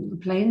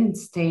plain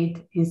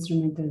state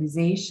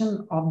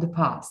instrumentalization of the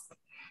past.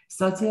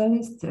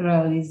 Socialist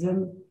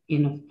realism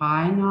in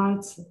fine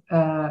arts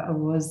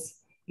was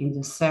in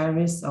the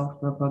service of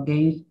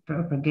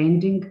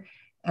propagating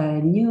a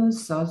new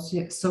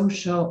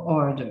social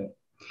order.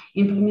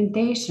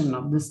 Implementation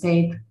of the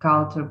state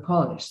culture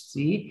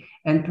policy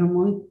and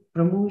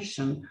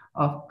promotion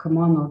of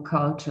communal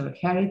cultural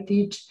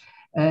heritage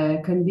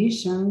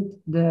conditioned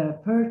the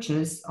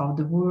purchase of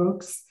the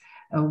works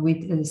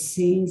with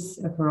scenes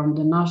from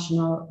the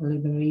National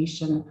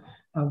Liberation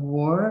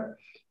War,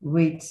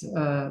 with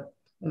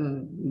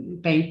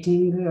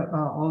painting,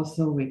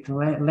 also with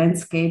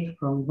landscape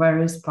from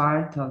various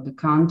parts of the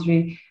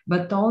country,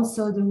 but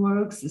also the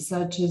works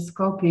such as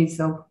copies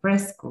of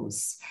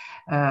frescoes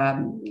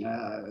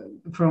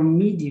from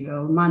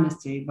medieval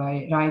monastery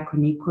by Rajko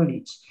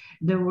Nikolić,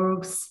 the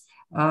works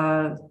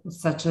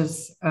such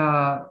as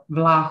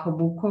Vlaho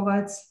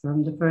Bukovac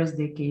from the first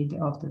decade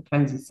of the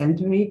 20th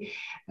century,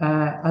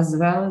 as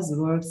well as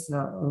works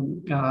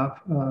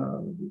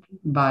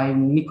by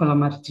Nikola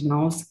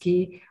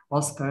Martinovsky,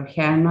 Oskar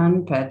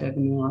Herman, Petar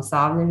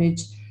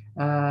Milosavljević,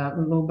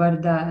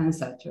 Lubarda,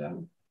 etc.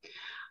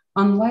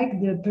 Unlike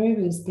the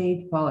previous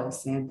state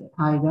policy and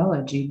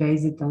ideology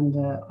based on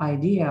the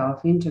idea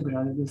of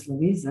integral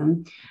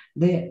Yugoslavism,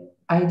 the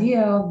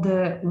idea of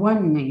the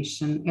one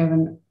nation,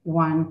 even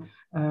one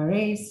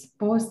race,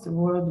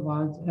 post-World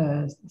War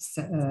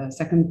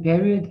II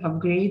period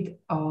upgrade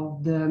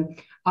of the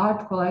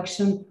art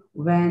collection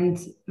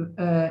went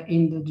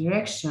in the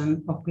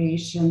direction of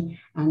creation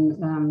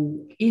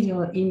an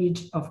ideal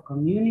image of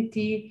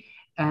community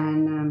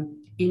and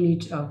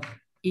image of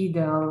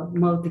ideal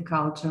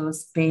multicultural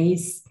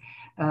space,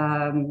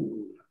 and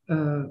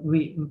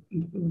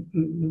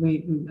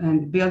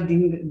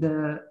building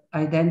the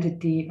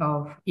identity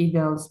of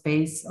ideal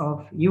space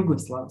of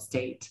Yugoslav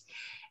state.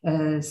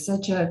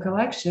 Such a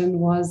collection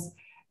was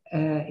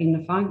in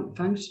the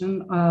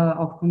function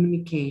of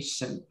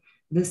communication,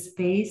 the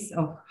space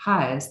of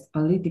highest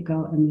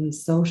political and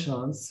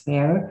social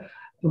sphere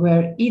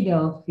were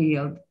ideal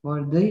field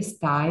for this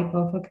type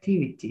of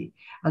activity,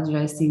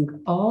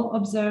 addressing all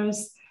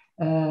observers.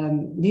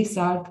 This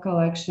art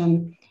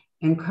collection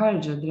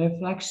encouraged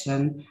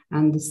reflection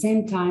and at the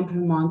same time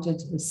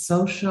promoted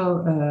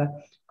social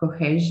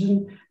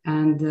cohesion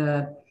and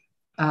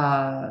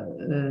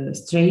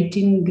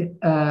straightening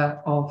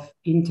of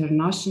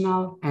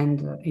international and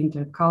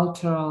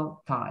intercultural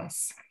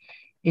ties.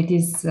 It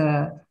is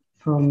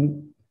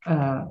from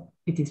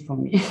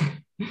me.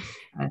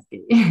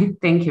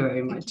 Thank you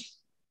very much.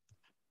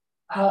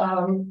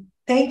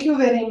 Thank you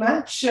very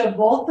much,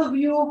 both of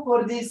you,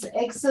 for this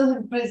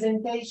excellent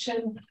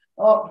presentation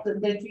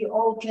that we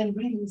all can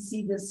really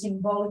see the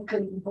symbolic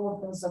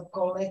importance of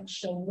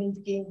collection,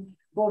 linking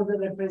for the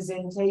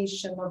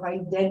representation of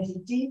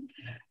identity.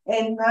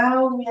 And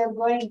now we are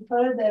going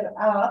further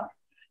up.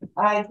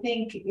 I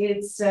think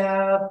it's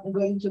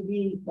going to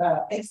be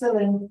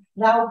excellent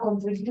now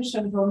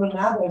contribution from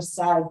another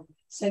side,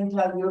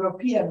 Central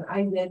European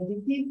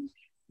identity.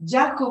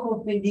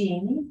 Giacomo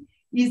Pedini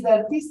is the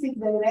artistic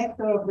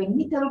director of the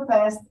Middle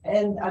Past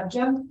and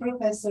adjunct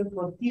professor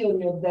for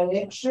theory of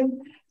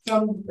direction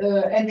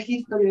and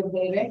history of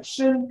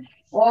direction,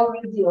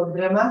 already of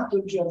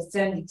dramaturgy of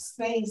scenic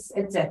space,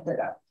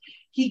 etc.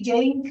 He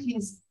gained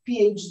his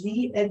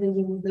PhD at the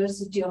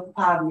University of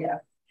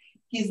Pavia.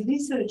 His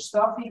research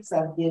topics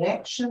are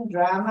direction,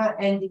 drama,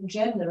 and in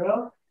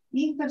general,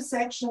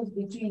 intersections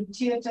between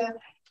theater,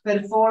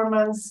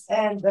 performance,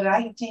 and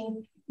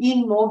writing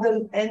in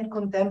modern and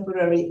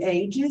contemporary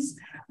ages,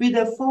 with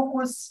a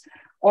focus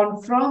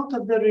on front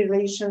of the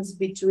relations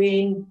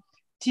between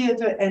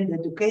theater and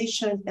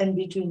education and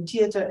between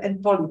theater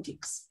and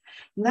politics.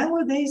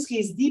 Nowadays,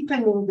 he's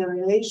deepening the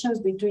relations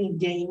between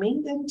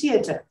gaming and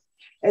theater.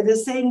 At the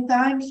same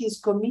time, he's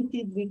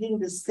committed within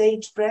the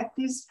stage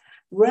practice,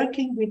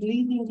 working with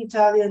leading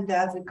Italian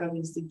theatrical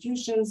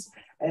institutions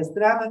as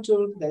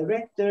dramaturg,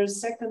 director,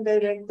 second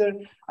director,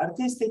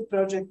 artistic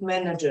project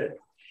manager.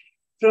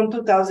 From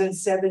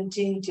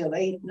 2017 till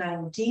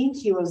 2019,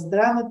 he was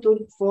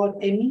dramaturg for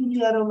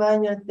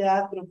Emilia-Romagna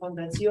Teatro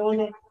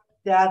Fondazione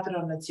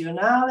Teatro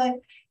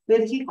Nazionale,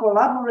 where he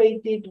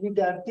collaborated with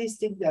the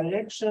artistic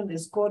direction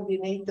as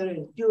coordinator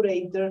and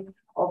curator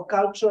of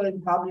cultural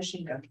and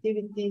publishing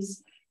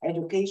activities,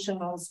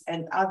 educationals,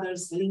 and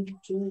others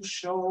linked to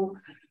show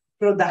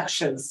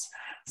productions.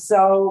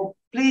 So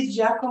please,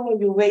 Giacomo,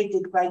 you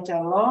waited quite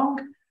long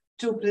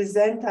to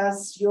present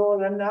us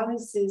your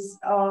analysis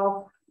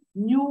of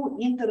new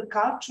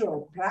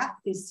intercultural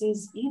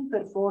practices in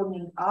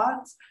performing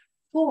arts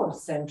for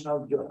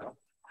Central Europe.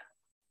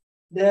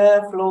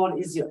 The floor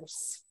is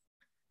yours.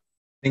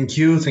 Thank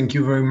you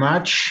very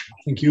much.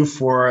 Thank you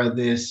for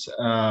this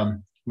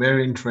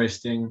very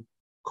interesting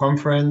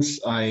conference.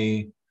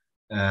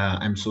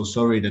 I'm so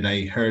sorry that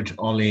I heard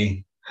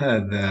only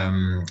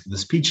the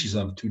speeches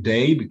of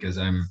today because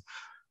I'm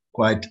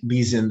quite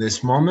busy in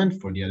this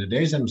moment. For the other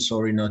days, I'm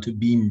sorry not to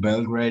be in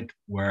Belgrade,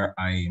 where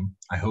I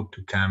hope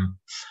to come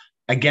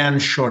again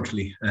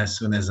shortly, as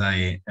soon as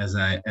I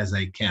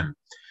can.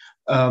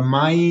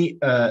 My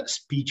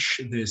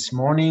speech this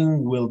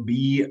morning will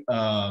be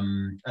a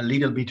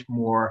little bit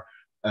more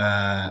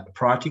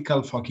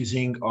practical,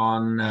 focusing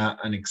on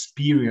an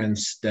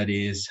experience that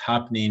is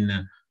happening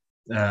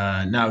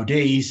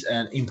nowadays,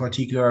 and in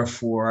particular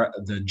for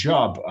the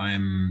job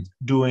I'm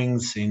doing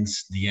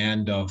since the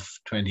end of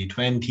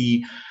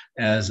 2020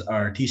 as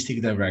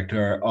artistic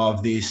director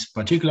of this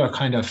particular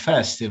kind of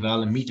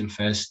festival,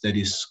 Mittelfest, that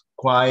is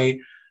quite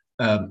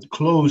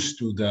close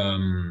to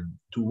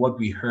what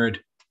we heard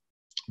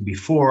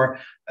before,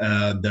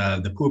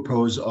 the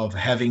purpose of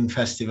having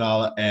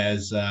festival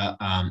as a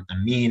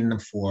mean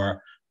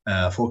for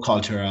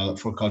cultural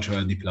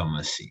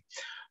diplomacy.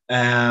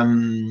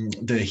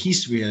 The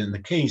history in the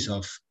case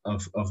of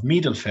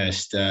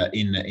Mittelfest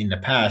in the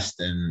past,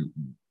 and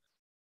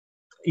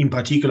in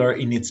particular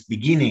in its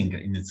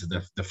beginning,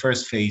 the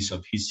first phase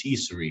of his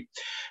history,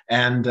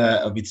 and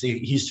of its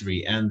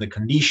history, and the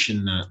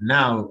condition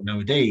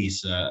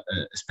nowadays,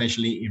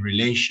 especially in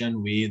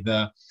relation with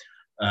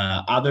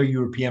other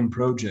European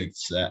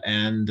projects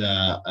and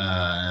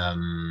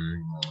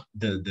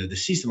the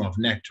system of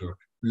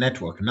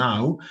network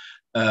now,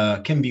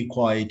 can be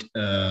quite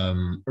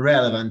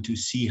relevant to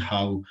see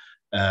how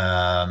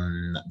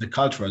the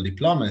cultural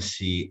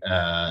diplomacy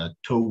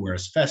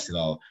towards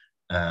festival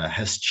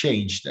has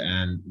changed,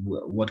 and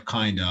what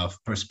kind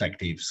of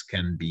perspectives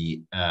can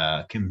be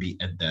at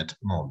that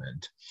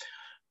moment.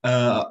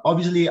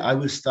 Obviously, I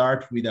will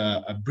start with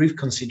a brief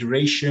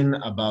consideration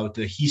about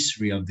the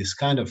history of this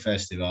kind of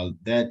festival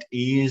that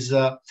is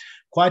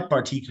quite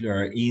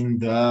particular in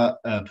the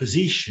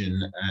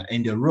position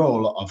and the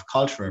role of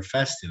cultural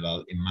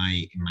festival in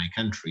my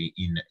country,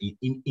 in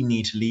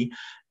Italy,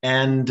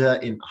 and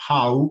in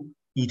how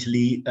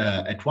Italy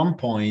at one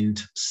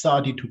point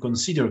started to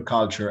consider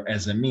culture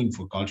as a mean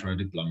for cultural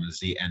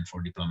diplomacy and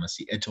for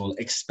diplomacy at all,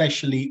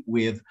 especially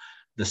with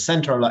the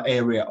central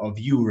area of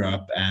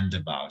Europe and the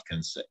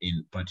Balkans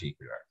in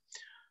particular.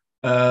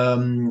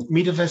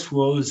 Mittelfest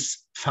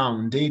was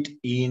founded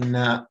in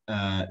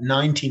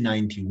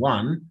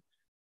 1991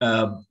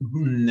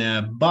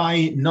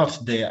 by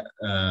not the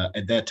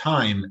at that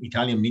time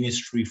Italian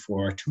Ministry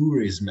for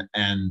Tourism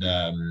and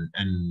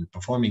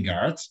Performing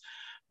Arts,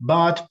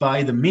 but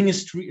by the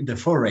ministry, the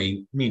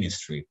Foreign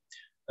Ministry.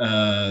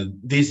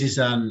 This is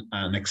an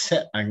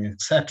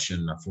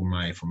exception for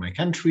my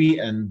country,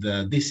 and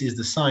this is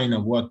the sign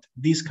of what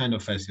this kind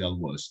of festival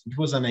was. It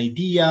was an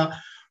idea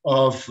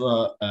of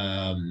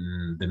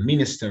the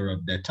minister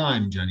of that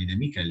time, Gianni De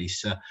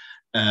Michelis,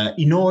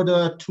 in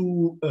order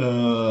to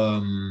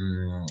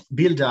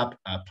build up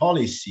a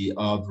policy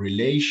of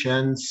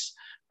relations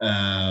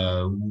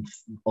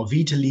of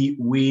Italy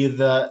with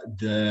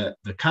the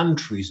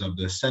countries of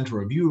the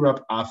center of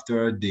Europe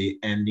after the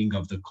ending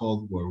of the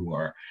Cold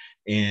War,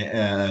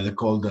 the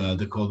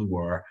Cold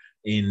War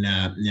in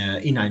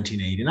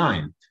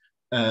 1989.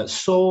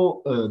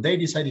 So they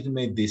decided to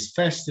make this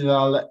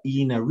festival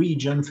in a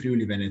region,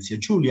 Friuli Venezia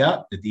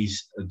Giulia, that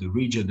is the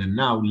region that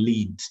now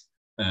leads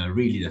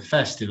really the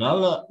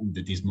festival,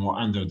 that is more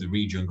under the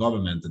region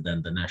government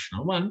than the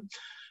national one.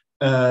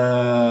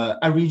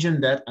 A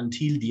region that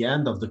until the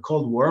end of the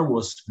Cold War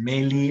was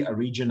mainly a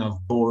region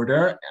of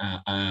border,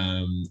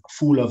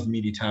 full of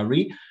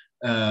military,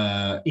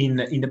 in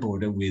the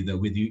border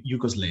with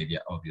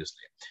Yugoslavia,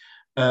 obviously.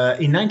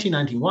 In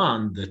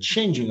 1991, the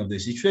changing of the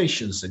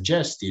situation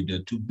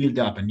suggested to build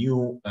up a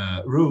new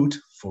route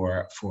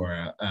for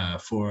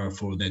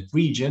that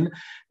region,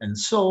 and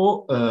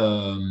so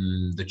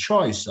the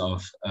choice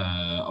of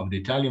the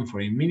Italian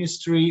Foreign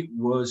Ministry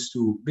was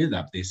to build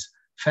up this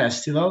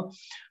festival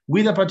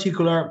with a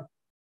particular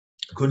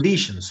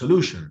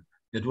solution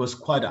that was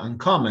quite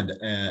uncommon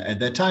at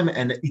that time,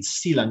 and it's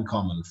still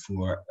uncommon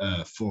for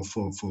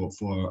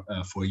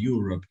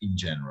Europe in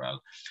general.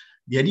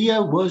 The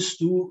idea was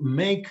to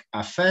make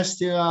a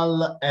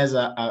festival as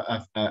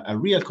a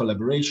real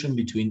collaboration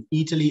between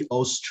Italy,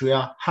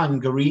 Austria,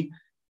 Hungary,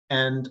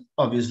 and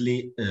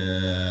obviously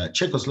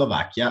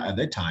Czechoslovakia at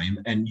that time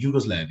and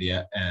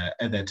Yugoslavia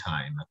at that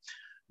time.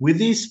 With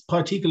this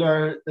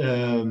particular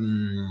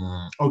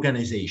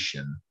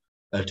organization,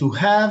 to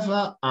have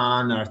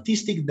an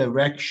artistic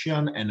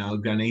direction and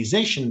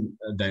organization,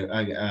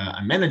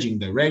 a managing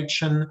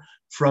direction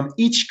from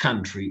each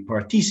country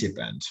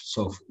participant.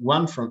 So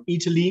one from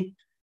Italy,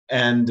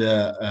 and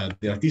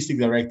the artistic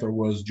director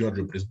was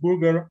Giorgio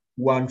Pressburger,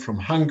 one from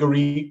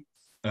Hungary,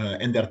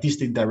 and the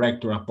artistic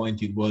director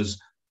appointed was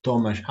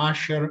Tomasz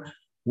Hascher,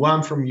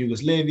 one from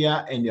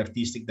Yugoslavia, and the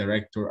artistic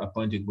director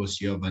appointed was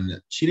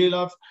Jovan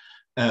Chirilov,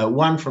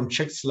 one from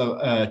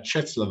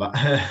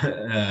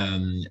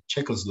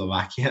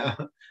Czechoslovakia.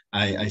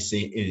 I say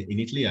in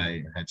Italy,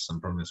 I had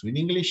some problems with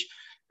English.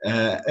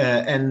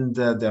 And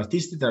the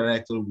artistic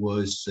director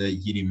was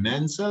Jiri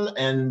Menzel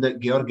and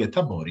George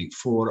Tabori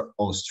for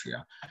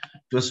Austria.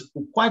 It was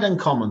quite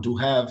uncommon to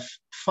have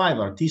 5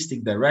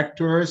 artistic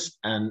directors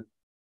and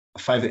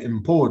 5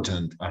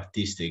 important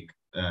artistic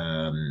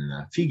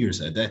figures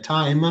at that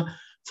time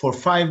for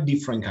 5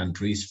 different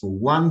countries for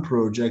one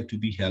project to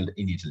be held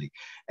in Italy.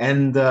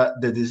 And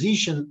the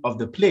decision of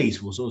the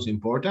place was also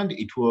important.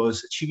 It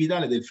was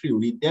Civitale del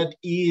Friuli, that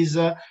is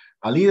a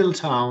little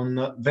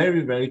town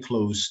very, very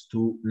close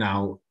to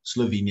now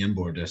Slovenian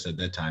borders at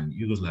that time,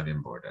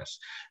 Yugoslavian borders,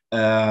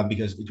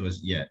 because it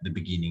was, the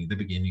beginning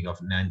of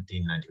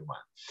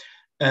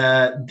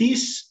 1991.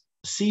 This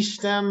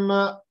system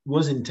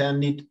was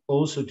intended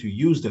also to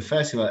use the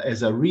festival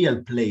as a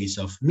real place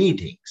of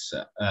meetings.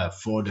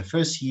 For the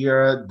first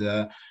year,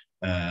 the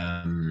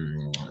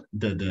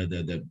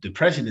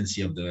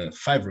presidency of the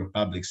 5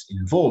 republics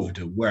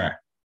involved were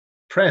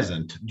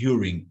present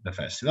during the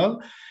festival,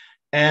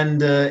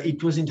 and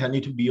it was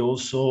intended to be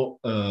also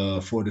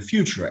for the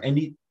future, and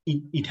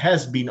it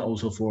has been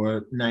also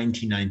for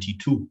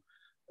 1992,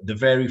 the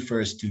very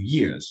first 2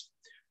 years.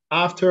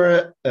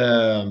 After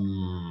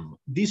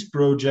this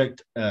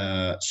project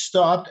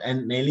stopped,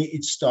 and mainly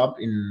it stopped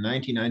in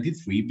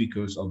 1993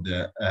 because of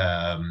the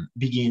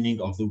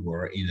beginning of the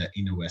war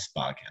in the West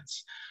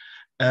Balkans.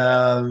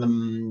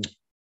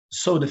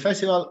 So the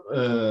festival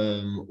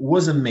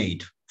wasn't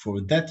made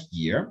for that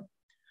year,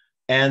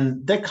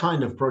 and that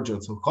kind of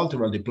project of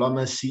cultural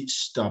diplomacy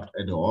stopped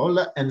at all,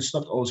 and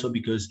stopped also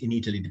because in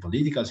Italy the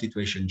political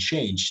situation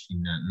changed in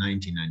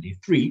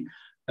 1993.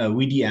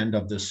 With the end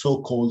of the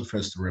so-called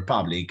First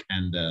Republic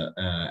and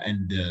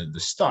the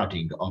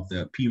starting of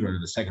the period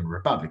of the Second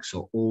Republic.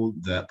 So all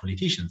the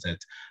politicians that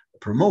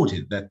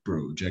promoted that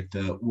project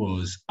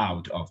was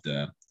out of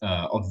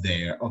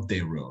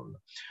their role.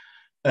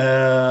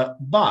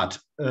 But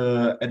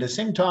at the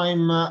same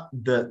time,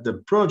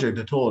 the project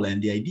at all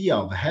and the idea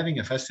of having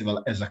a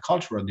festival as a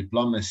cultural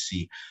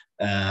diplomacy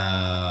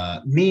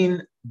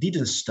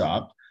didn't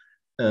stop.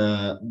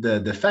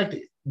 The fact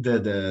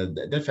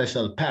the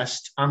festival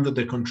passed under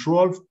the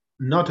control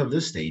not of the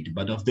state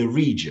but of the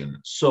region.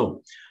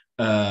 So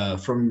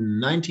from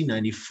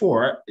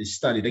 1994 it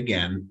started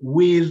again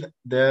with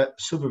the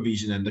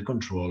supervision and the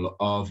control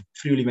of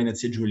Friuli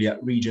Venezia Giulia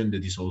region,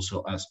 that is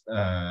also a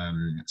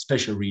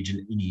special region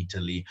in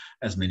Italy,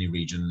 as many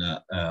regions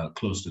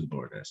close to the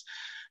borders.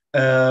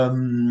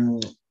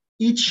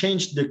 It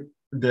changed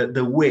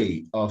the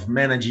way of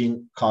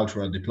managing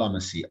cultural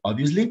diplomacy,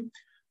 obviously.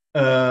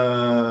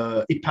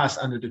 It passed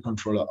under the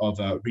control of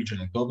a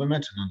regional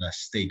government, not a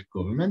state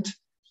government.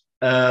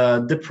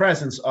 The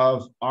presence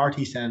of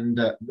artists and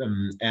the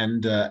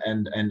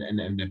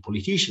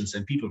politicians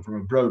and people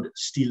from abroad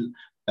still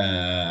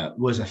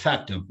was a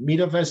fact of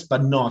Midwest,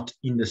 but not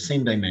in the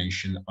same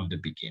dimension of the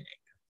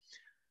beginning.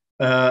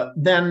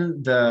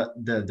 Then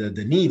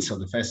the needs of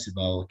the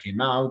festival came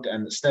out,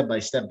 and step by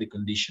step the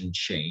condition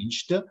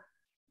changed.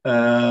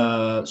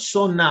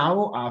 So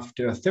now,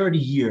 after 30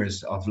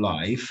 years of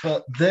life,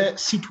 the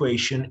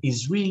situation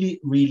is really,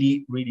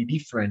 really, really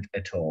different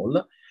at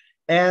all.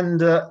 And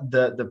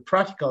the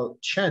practical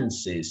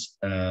chances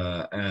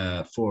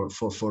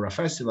for a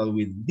festival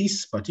with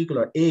this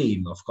particular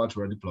aim of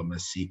cultural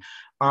diplomacy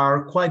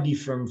are quite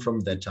different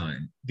from that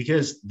time,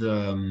 because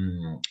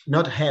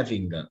not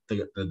having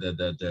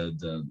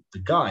the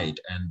guide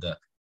and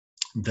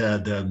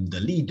the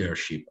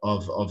leadership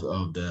of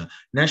the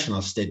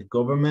national state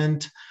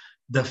government,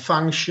 the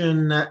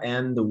function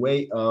and the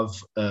way of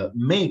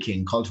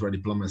making cultural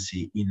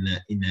diplomacy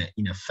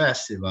in a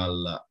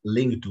festival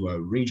linked to a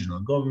regional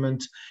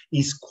government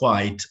is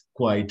quite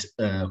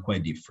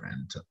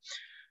different.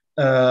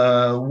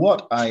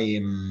 What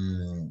I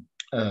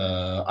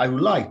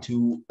would like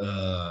to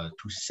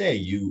say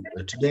you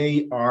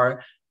today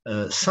are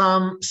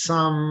some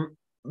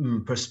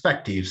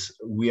perspectives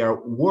we are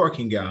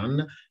working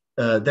on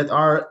that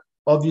are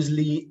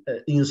obviously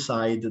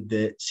inside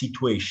the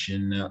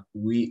situation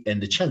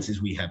and the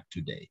chances we have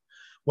today.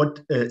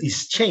 What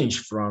is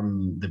changed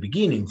from the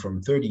beginning,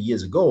 from 30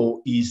 years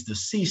ago, is the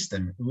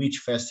system in which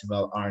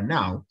festivals are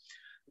now.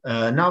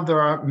 Now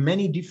there are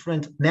many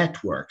different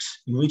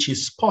networks in which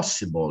it's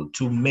possible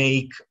to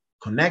make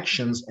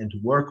connections and to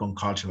work on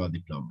cultural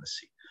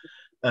diplomacy.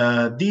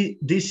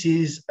 This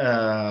is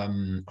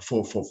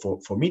for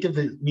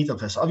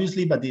Mittelfest,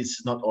 obviously, but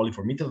it's not only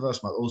for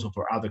Mittelfest, but also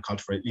for other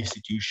cultural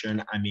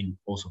institutions. I mean,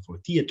 also for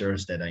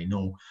theaters that I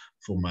know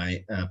from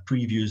my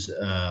previous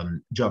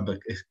job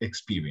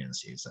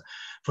experiences.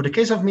 For the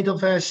case of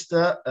Mittelfest,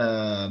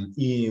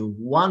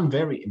 one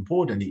very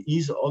important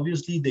is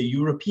obviously the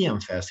European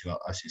Festival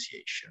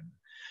Association.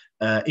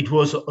 It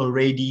was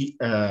already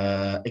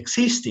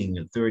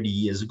existing 30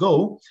 years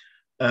ago.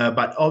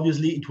 But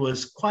obviously, it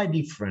was quite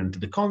different,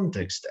 the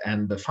context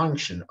and the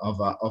function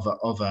of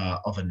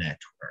a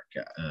network.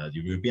 The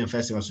European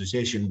Festival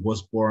Association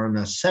was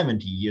born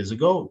 70 years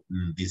ago.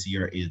 This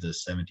year is the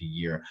 70th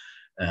year.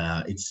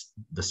 It's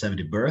the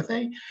 70th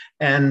birthday,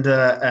 and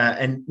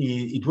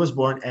it was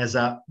born as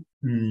a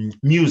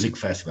music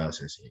festival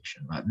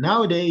association. But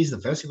nowadays, the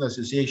Festival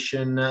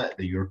Association, the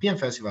European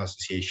Festival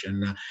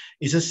Association,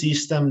 is a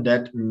system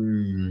that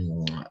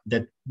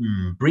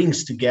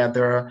brings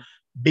together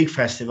big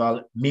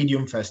festival,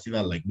 medium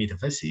festival like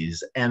Mittelfest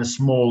is, and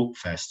small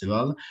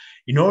festival,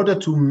 in order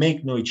to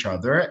make know each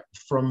other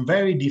from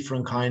very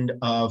different kind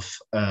of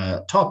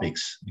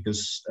topics,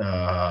 because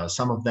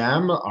some of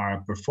them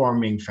are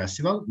performing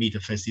festival.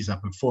 Mittelfest is a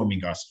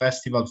performing arts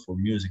festival for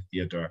music,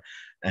 theater,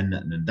 and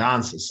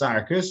dance,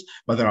 circus,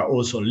 but there are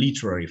also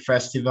literary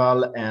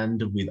festival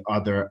and with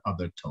other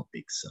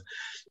topics.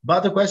 But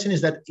the question is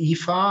that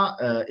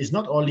IFA is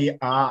not only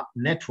a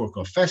network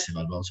of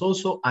festival, but it's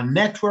also a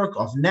network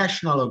of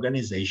national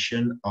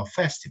organization of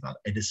festival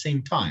at the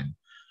same time.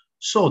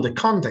 So the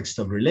context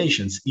of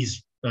relations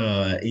is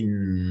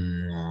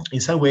in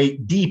some way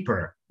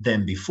deeper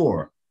than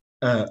before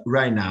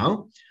right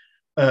now.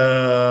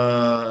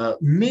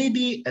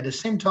 maybe at the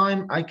same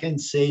time, I can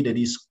say that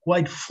it's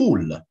quite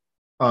full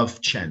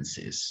of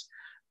chances.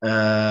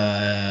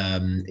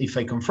 If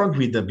I confront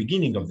with the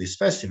beginning of this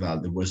festival,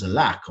 there was a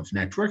lack of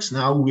networks.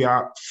 Now we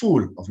are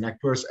full of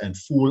networks and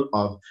full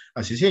of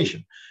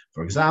association.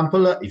 For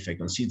example, if I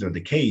consider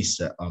the case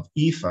of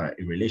IFA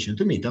in relation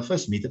to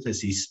Mittelfest,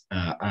 Mittelfest is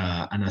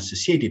an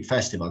associated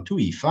festival to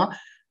IFA,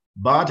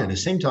 but at the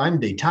same time,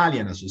 the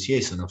Italian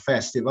Association of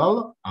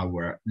Festival,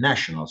 our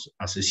national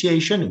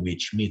association, in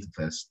which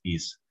Mittelfest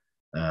is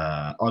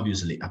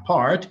obviously a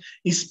part,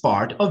 is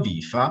part of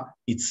IFA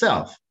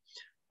itself.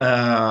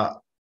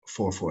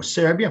 For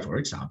Serbia, for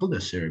example,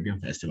 the Serbian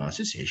Festival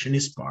Association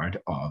is part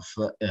of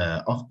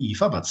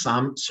IFA, but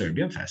some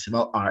Serbian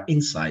festivals are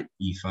inside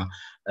IFA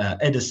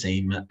at the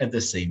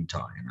same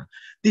time.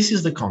 This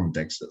is the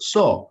context.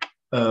 So,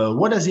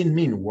 what does it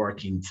mean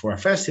working for a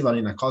festival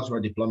in a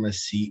cultural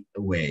diplomacy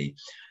way?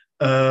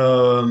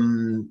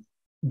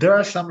 There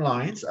are some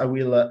lines. I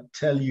will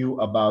tell you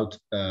about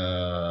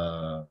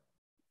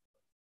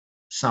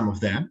some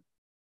of them.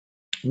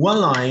 One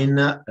line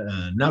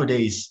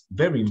nowadays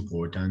very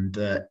important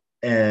that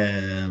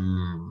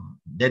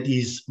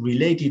is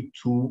related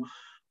to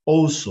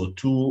also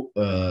to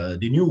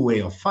the new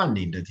way of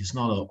funding, that is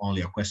not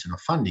only a question of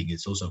funding,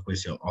 it's also a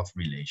question of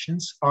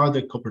relations, are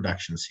the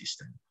co-production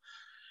system.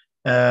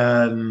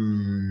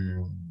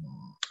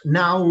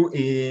 Now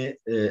it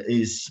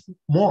is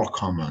more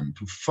common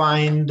to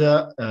find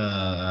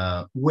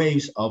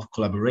ways of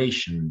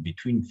collaboration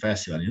between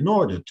festivals in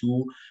order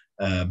to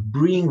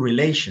bring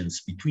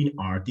relations between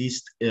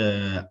artists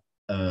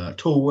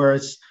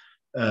towards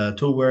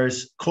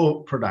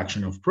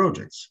co-production of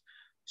projects.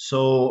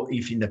 So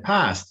if in the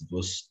past it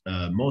was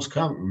more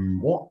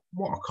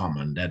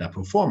common that a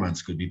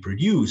performance could be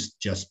produced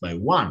just by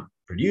one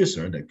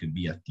producer, that could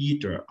be a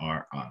theater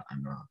or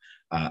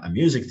a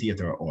music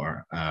theater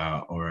or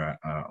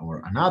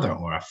another,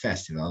 or a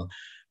festival,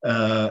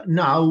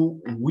 now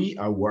we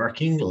are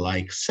working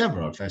like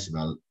several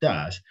festivals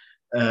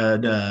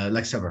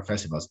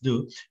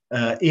do,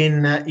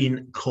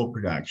 in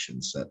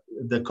co-productions.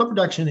 The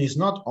co-production is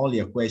not only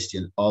a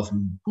question of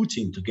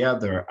putting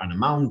together an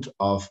amount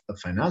of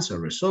financial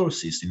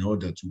resources in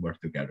order to work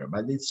together,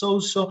 but it's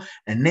also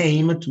an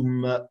aim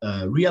to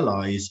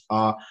realize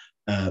a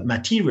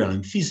material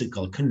and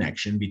physical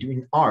connection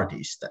between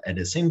artists, at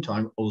the same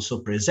time also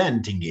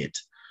presenting it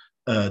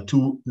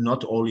to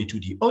not only to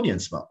the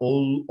audience, but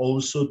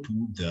also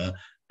to the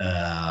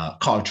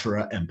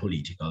cultural and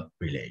political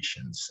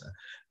relations.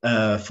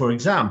 For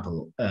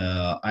example,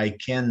 I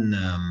can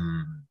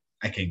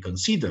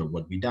consider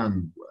what we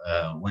done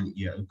 1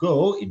 year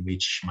ago, in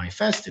which my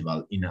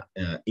festival,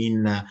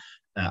 in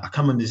a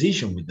common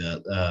decision with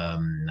the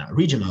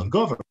regional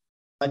government,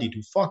 decided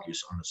to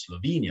focus on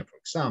Slovenia, for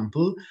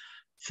example,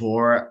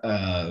 for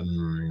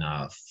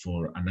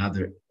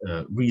another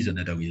reason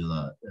that I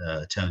will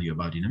tell you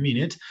about in a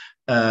minute.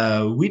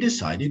 We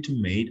decided to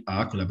make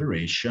a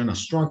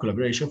strong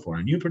collaboration for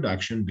a new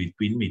production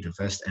between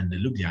Mittelfest and the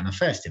Ljubljana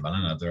Festival,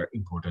 another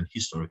important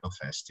historical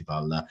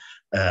festival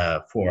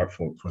for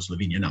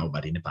Slovenia now,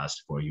 but in the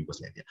past for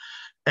Yugoslavia.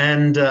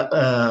 And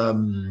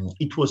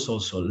it was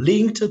also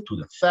linked to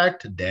the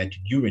fact that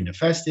during the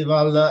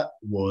festival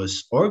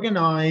was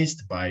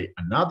organized by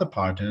another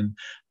partner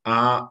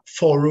a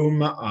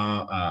forum,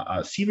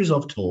 a series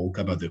of talk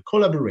about the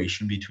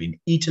collaboration between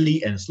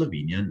Italy and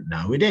Slovenia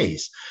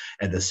nowadays.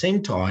 At the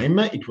same time,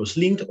 it was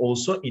linked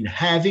also in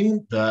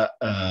having the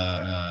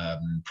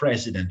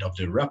President of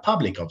the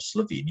Republic of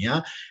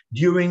Slovenia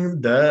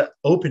during the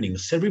opening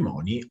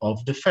ceremony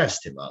of the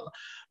festival.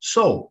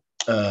 So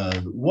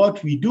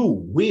what we do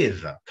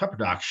with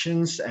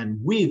co-productions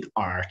and with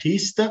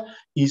artists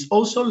is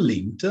also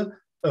linked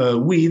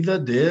with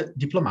the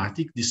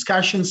diplomatic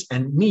discussions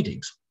and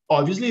meetings.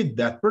 Obviously,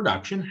 that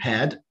production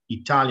had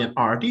Italian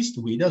artists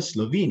with a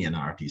Slovenian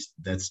artist.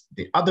 That's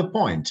the other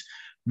point,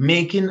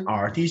 making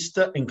artists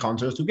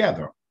encounter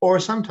together,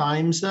 or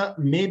sometimes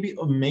maybe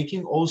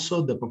making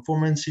also the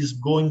performances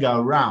going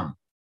around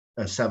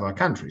several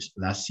countries.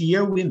 Last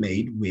year, we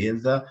made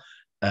with the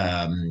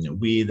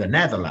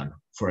Netherlands,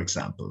 for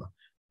example,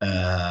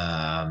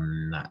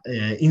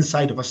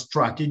 inside of a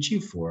strategy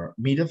for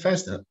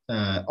Mittelfest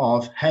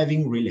of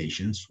having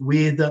relations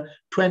with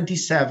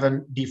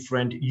 27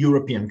 different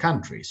European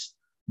countries,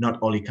 not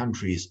only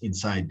countries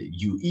inside the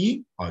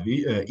EU,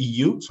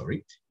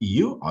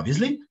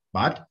 obviously,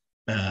 but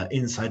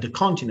inside the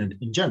continent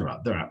in general.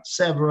 There are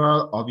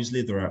several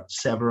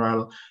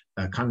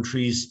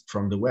countries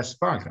from the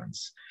West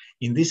Balkans.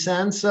 In this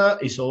sense,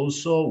 is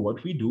also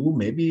what we do,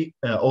 maybe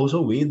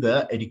also with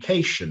the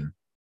education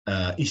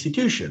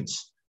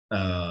institutions.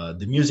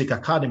 The Music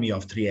Academy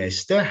of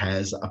Trieste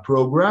has a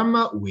program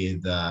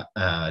with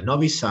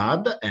Novi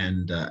Sad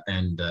and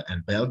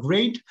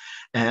Belgrade,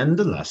 and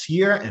last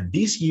year and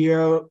this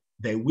year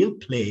they will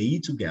play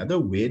together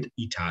with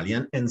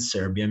Italian and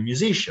Serbian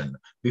musicians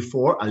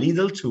before a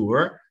little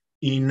tour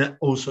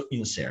also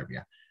in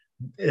Serbia.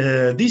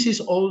 This is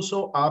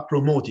also a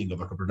promoting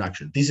of a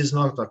co-production. This is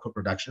not a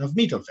co-production of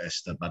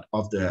Mittelfest, but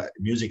of the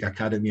Music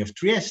Academy of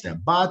Trieste.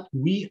 But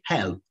we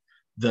help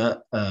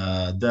the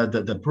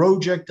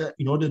project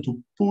in order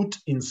to put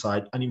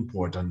inside an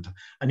important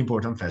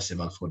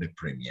festival for the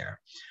premiere.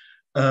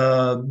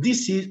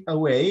 This is a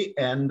way,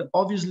 and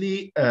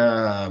obviously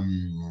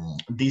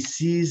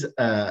this is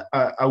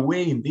a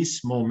way in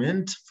this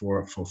moment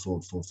for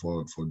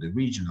the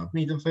region of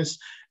Mittelfest,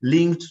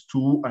 linked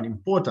to an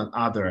important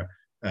other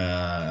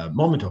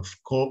moment of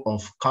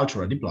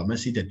cultural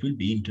diplomacy that will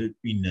be in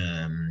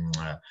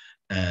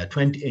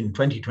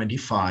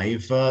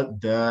 2025,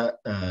 the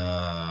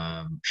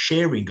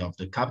sharing of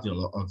the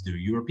capital of the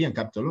European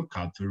capital of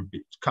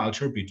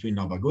culture between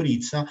Nova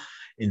Gorica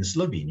in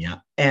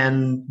Slovenia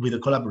and with the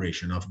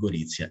collaboration of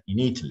Gorizia in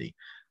Italy.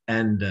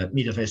 And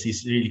Mittelfest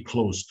is really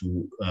close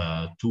to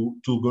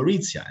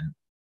Gorizia. And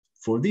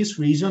for this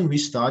reason, we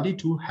started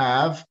to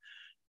have,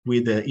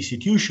 with the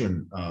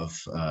institution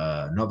of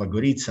Nova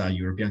Gorica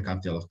European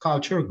Capital of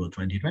Culture, Go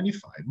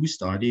 2025, we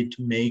started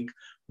to make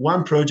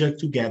one project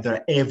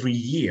together every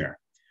year.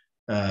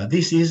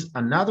 This is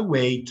another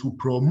way to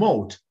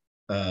promote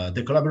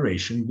the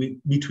collaboration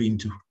between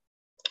two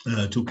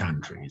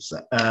countries.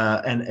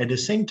 And at the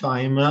same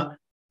time,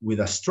 with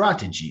a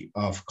strategy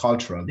of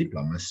cultural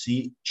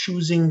diplomacy,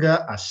 choosing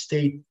a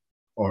state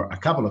or a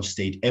couple of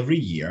states every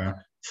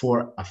year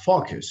for a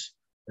focus.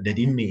 That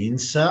it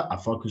means a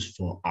focus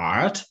for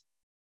art,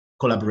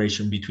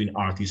 collaboration between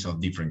artists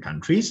of different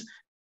countries,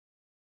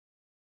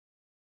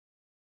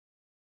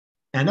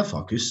 and a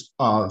focus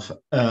of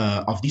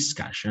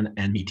discussion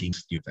and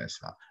meetings to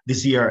festival.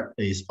 This year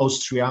is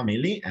Austria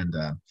mainly, and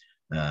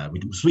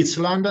with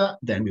Switzerland.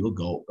 Then we will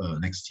go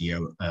next year.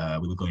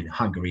 We will go in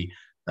Hungary,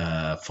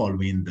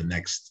 following the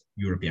next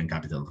European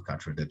Capital of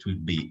Culture that will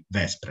be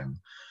Veszprém.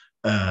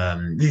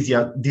 This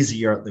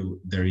year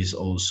there is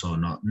also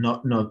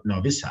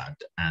Novi Sad,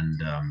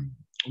 and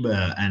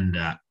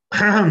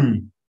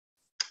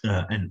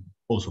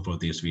also for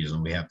this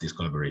reason we have this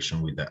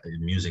collaboration with the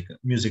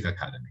Music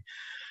Academy.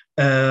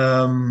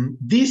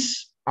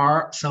 These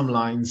are some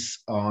lines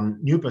on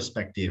new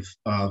perspective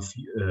of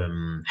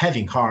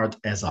having art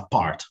as a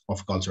part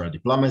of cultural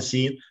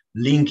diplomacy,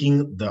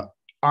 linking the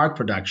art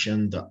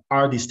production, the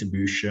art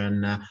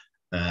distribution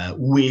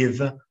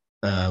with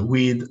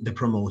the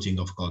promoting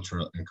of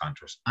cultural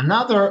encounters.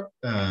 Another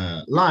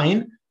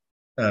line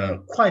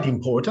quite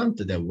important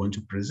that I want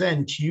to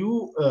present to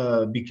you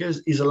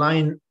because is a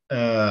line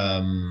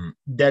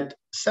that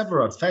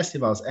several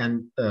festivals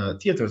and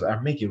theaters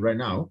are making right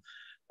now.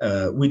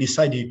 We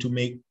decided to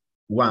make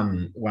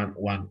one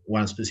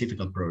specific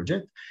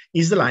project,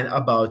 is the line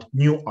about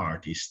new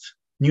artists,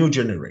 new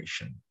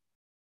generation.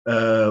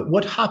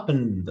 What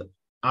happened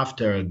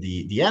after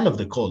the end of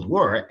the Cold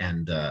War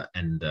and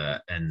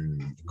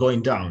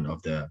going down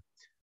of the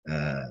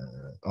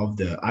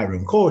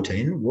Iron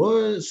Curtain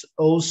was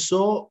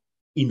also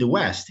in the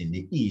West, in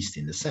the East,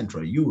 in the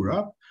Central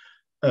Europe,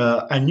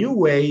 a new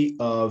way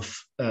of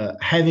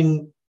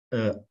having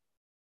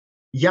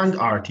young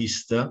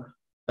artists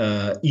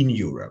in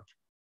Europe.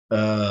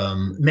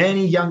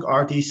 Many young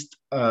artists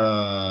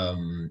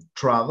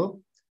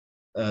travel.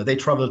 They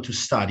travel to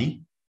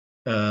study.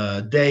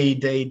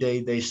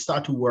 They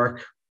start to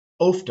work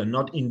often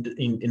not in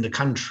the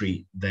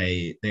country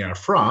they are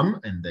from,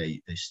 and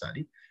they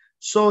study.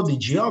 So the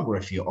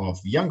geography of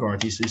young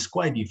artists is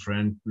quite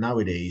different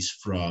nowadays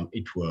from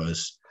it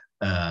was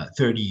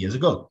 30 years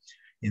ago.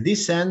 In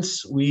this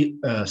sense, we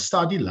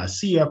started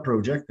last year a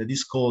project that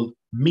is called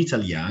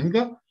Mittel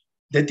Young,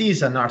 that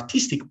is an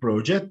artistic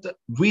project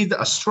with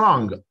a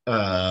strong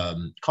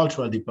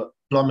cultural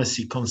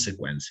diplomacy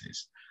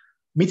consequences.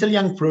 Mittel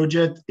Young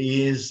project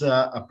is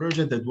a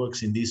project that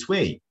works in this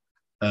way.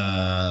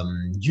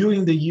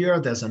 During the year,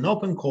 there's an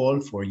open call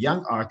for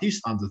young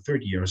artists under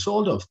 30 years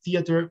old of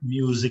theater,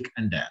 music,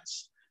 and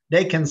dance.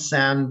 They can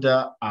send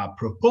a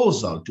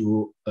proposal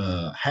to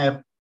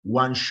have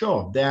one show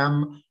of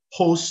them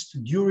host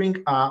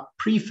during a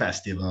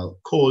pre-festival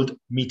called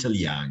Mittel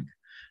Young.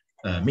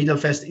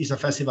 Mittelfest is a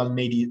festival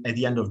made at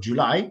the end of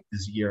July.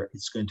 This year,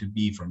 it's going to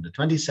be from the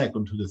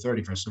 22nd to the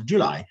 31st of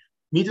July.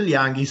 Mittel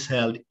Young is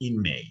held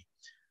in May.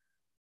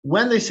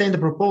 When they send a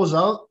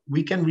proposal,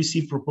 we can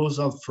receive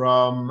proposal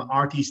from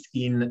artists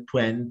in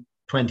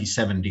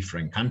 27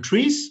 different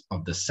countries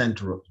of the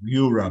Central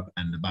Europe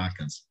and the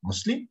Balkans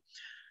mostly.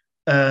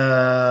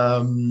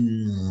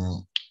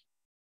 And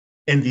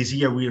this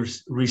year we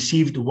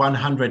received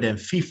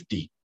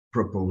 150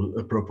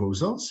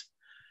 proposals.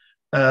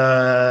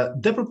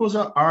 The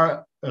proposals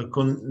are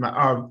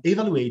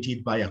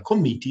evaluated by a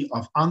committee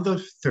of under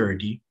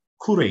 30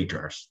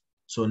 curators.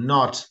 So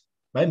not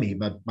by me,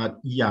 but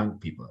young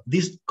people.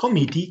 This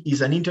committee is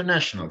an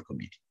international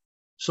committee.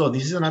 So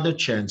this is another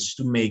chance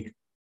to make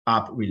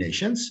up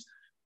relations.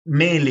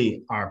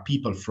 Mainly are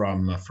people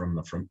from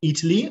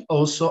Italy,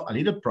 also a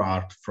little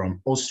part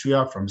from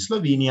Austria, from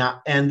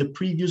Slovenia, and the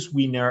previous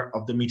winner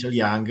of the Mittel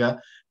Young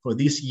for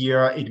this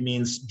year, it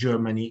means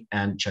Germany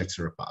and Czech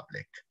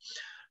Republic.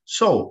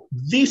 So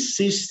this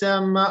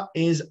system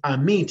is a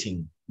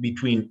meeting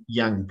between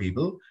young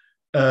people,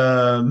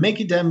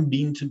 making them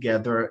being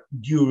together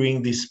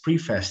during this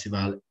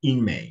pre-festival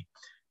in May,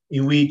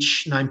 in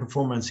which 9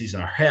 performances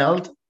are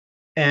held,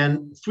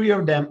 and 3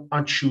 of them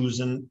are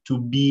chosen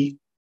to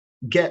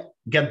get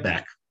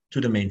back to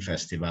the main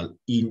festival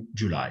in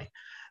July.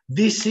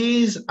 This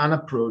is an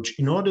approach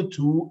in order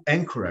to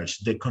encourage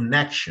the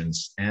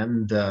connections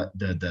and the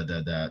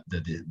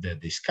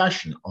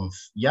discussion of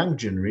young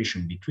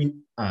generation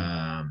between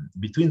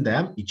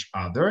them, each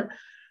other,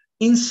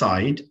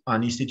 inside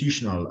an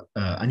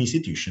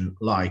institution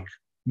like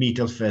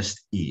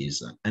Mittelfest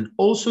is, and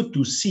also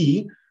to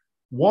see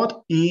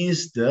what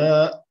is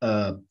the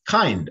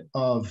kind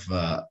of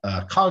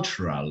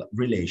cultural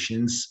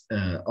relations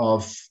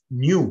of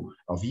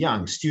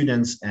young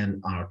students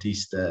and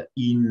artists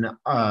in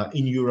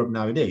Europe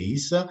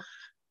nowadays,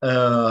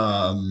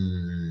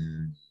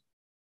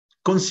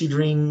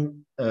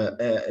 considering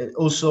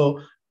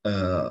also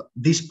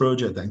this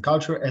project and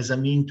culture as a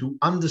means to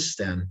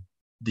understand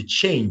the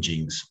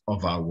changings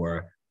of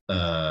our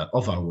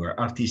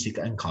artistic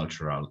and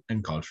cultural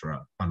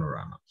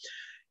panorama.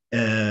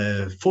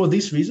 For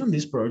this reason,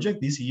 this project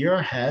this year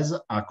has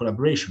a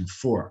collaboration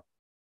for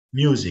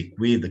music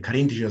with the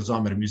Karintischer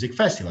Sommer Music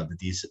Festival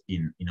that is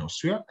in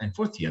Austria, and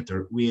for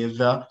theater with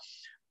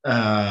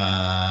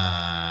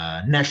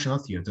National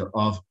Theater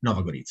of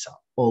Nova Gorica,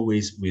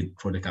 always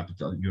for the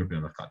capital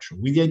European of culture,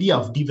 with the idea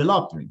of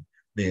developing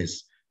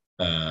this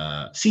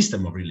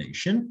system of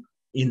relation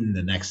in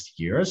the next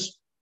years,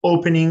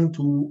 opening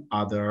to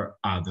other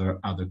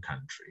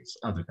countries.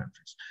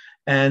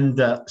 And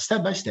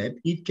step by step,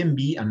 it can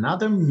be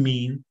another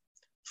mean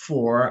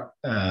for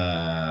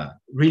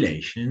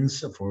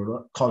relations,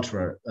 for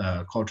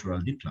cultural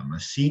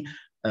diplomacy,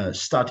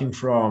 starting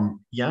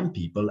from young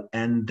people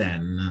and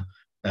then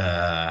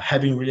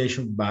having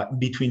relations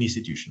between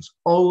institutions.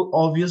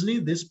 Obviously,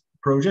 this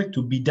project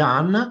to be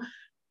done,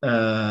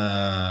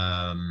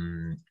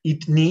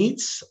 it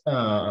needs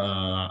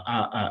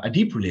a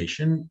deep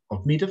relation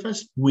of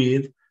Mittelfest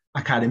with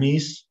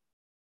academies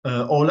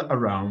all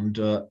around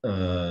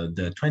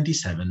the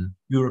 27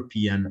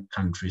 European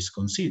countries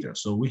considered.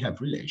 So we have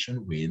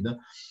relation with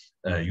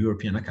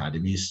European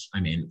academies,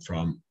 I mean,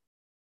 from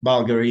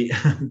Bulgaria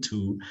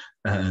to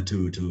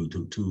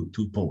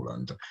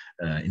Poland,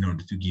 in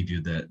order to give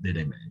you the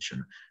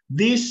dimension.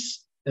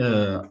 This,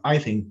 I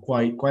think,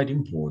 quite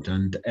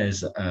important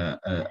as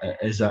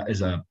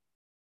a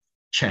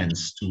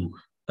chance to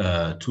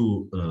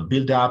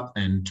build up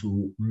and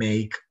to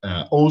make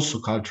also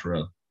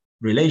cultural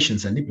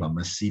relations and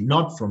diplomacy,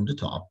 not from the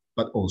top,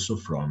 but also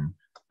from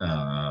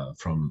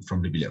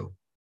the below.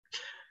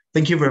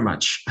 Thank you very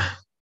much.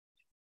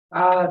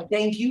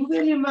 Thank you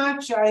very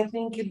much. I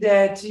think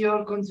that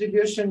your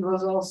contribution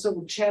was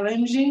also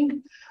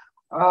challenging.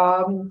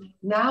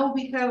 Now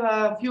we have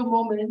a few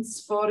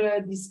moments for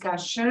a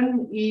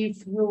discussion.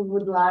 If you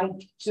would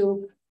like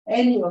to,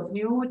 any of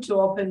you, to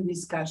open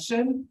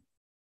discussion.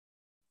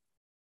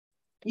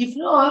 If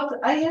not,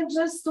 I have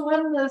just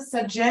one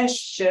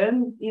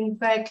suggestion. In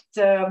fact,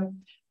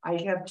 I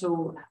have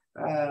to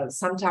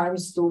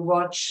sometimes to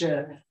watch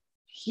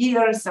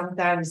here,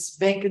 sometimes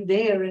back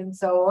there, and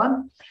so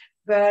on.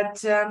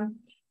 But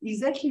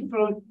exactly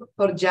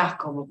for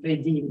Giacomo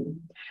Pedini.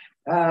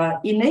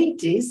 In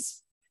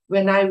 80s,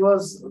 when I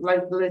was,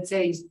 like, let's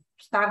say,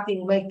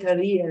 starting my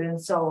career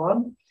and so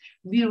on,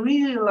 we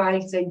really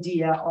liked the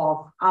idea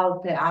of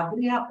Alpe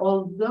Adria,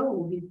 although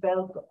we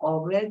felt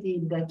already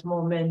in that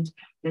moment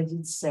that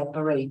it's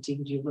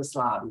separating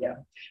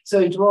Yugoslavia. So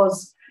it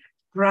was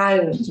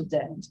prior to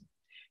that.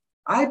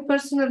 I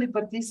personally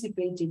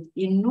participated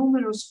in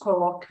numerous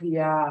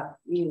colloquia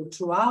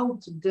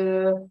throughout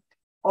the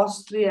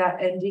Austria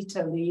and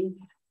Italy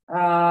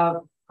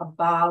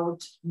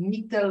about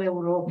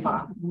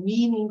Mitteleuropa,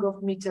 meaning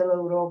of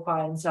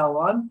Mitteleuropa and so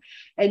on.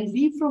 And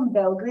we from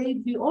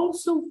Belgrade, we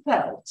also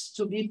felt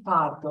to be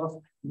part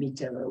of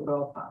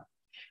Mitteleuropa.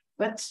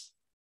 But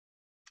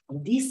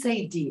this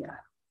idea,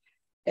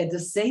 at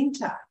the same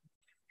time,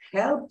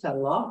 helped a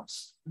lot.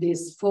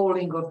 This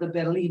falling of the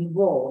Berlin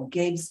Wall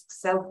gave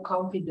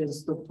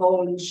self-confidence to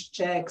Polish,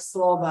 Czech,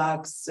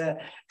 Slovaks,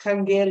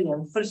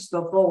 Hungarian, first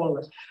of all,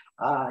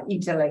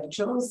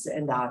 intellectuals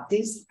and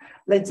artists,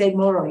 let's say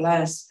more or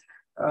less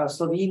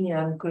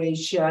Slovenian,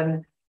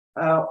 Croatian,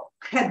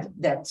 had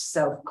that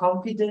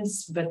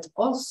self-confidence, but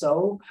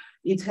also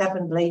it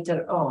happened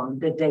later on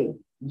that they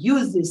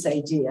used this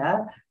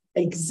idea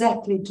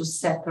exactly to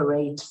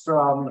separate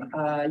from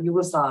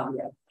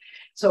Yugoslavia.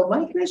 So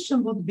my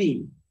question would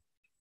be,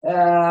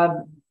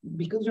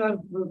 because you are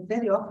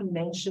very often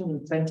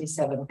mentioning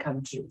 27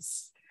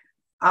 countries,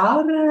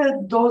 are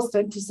those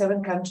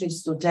 27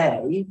 countries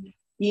today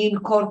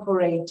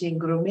incorporating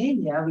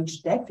Romania,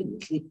 which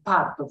definitely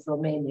part of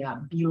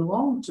Romania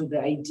belong to the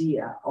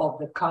idea of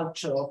the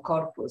cultural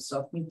corpus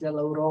of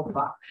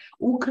Mitteleuropa,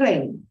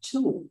 Ukraine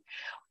too,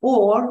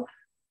 or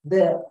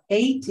the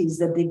 80s,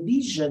 the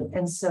division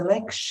and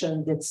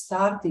selection that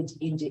started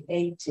in the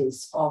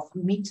 80s of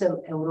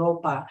Middle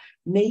Europa,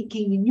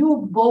 making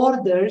new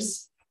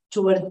borders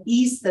toward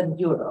Eastern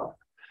Europe,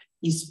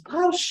 is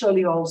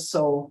partially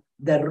also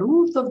the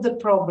root of the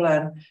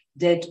problem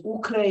that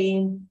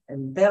Ukraine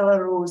and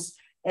Belarus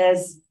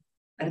has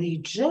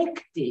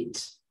rejected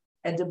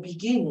at the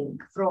beginning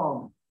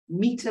from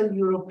Middle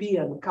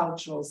European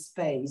cultural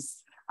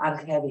space are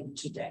having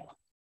today.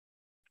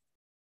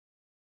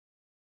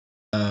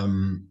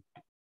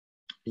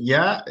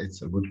 Yeah,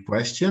 it's a good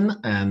question.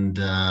 And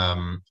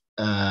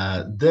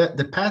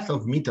the path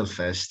of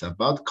Mittelfest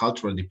about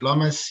cultural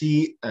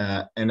diplomacy,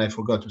 and I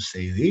forgot to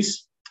say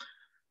this,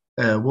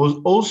 was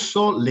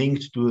also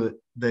linked to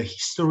the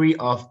history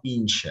of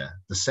INCE,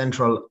 the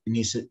Central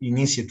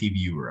Initiative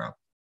Europe.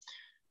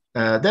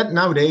 That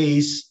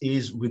nowadays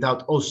is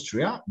without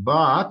Austria,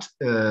 but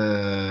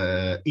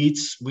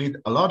it's with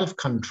a lot of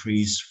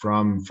countries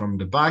from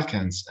the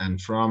Balkans and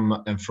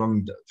from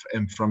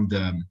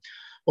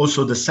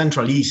also the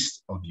Central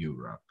East of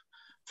Europe.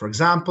 For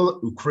example,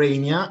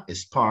 Ukraine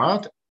is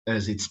part,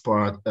 as it's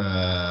part,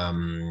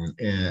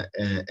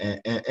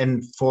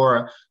 and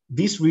for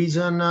this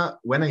reason,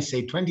 when I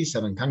say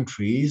 27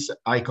 countries,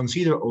 I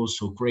consider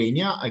also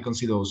Ukraine, I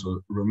consider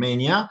also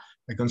Romania,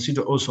 I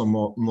consider also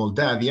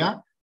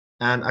Moldavia,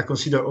 and I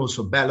consider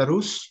also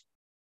Belarus,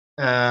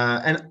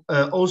 and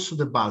also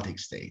the Baltic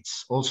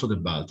states,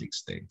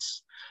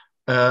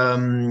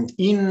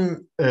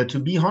 To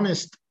be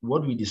honest,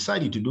 what we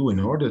decided to do in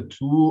order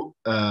to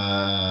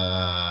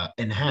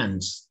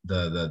enhance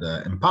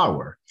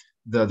empower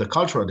the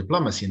cultural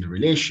diplomacy in the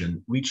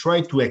relation, we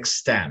tried to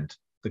extend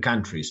the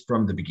countries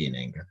from the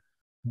beginning,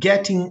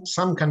 getting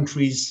some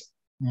countries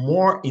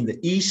more in the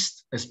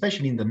east,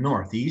 especially in the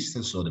northeast,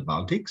 and so the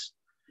Baltics,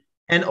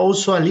 and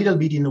also a little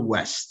bit in the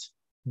west,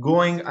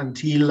 going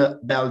until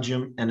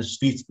Belgium and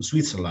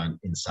Switzerland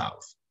in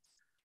south.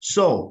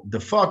 So the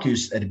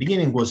focus at the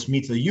beginning was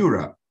Middle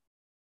Europe.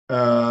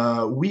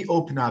 We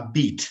opened a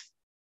bit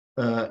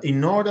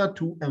in order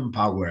to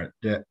empower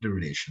the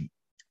relation,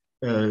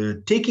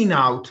 taking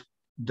out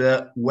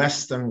the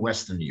Western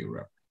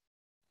Europe.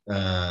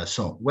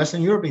 So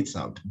Western Europe it's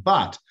out,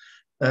 but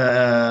the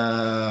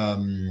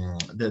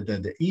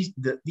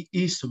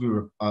East of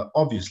Europe,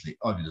 obviously.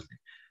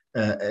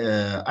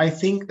 I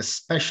think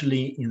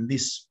especially in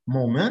this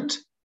moment,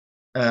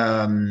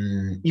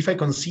 if I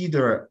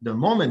consider the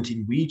moment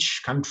in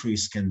which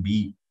countries can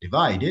be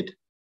divided,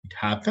 it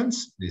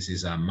happens. This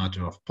is a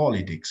matter of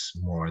politics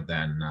more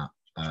than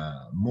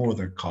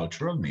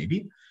cultural,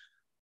 maybe.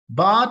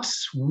 But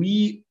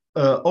we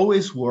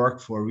always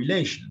work for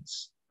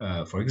relations.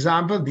 For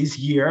example, this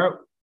year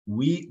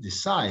we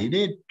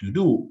decided to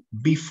do,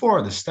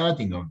 before the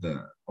starting of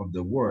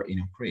the war in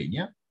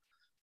Ukraine,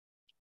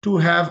 to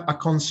have a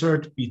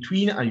concert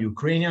between a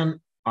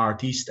Ukrainian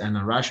artist and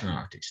a Russian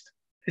artist.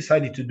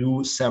 Decided to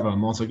do several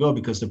months ago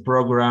because the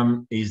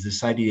program is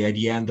decided at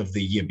the end of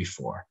the year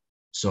before.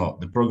 So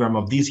the program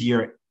of this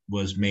year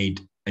was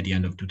made at the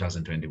end of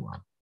 2021.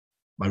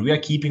 But we are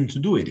keeping to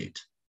do it.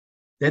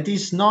 That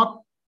is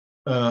not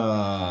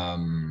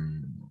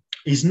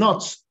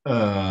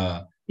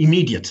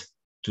immediate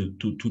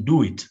to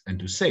do it and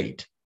to say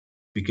it,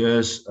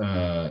 because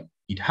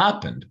it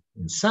happened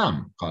in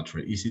some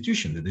cultural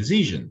institutions, the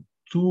decision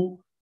to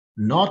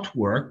not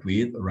work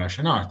with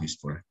Russian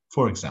artists,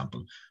 for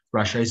example.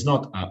 Russia is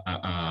not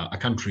a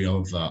country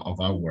of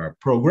our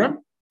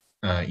program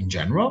in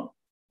general,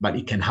 but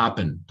it can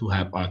happen to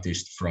have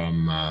artists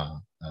from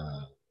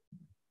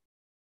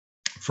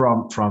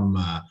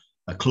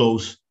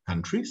close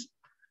countries.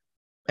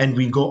 And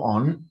we go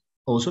on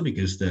also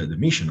because the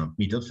mission of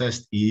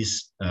Mittelfest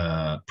is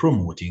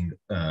promoting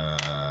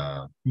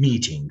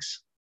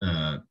meetings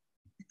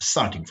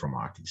starting from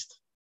artists.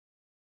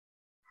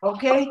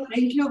 Okay,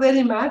 thank you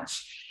very much.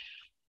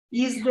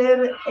 Is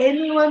there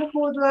anyone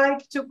who would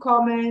like to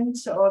comment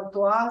or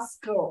to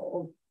ask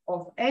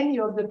of any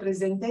of the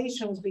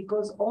presentations,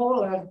 because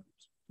all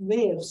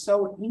were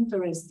so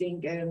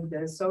interesting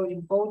and so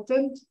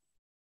important?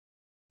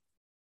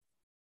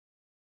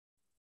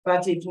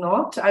 But if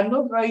not, I'm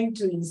not going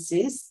to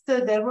insist.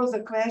 There was a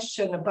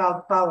question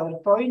about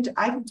PowerPoint.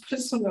 I would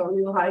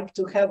personally like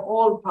to have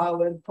all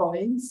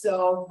PowerPoints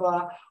of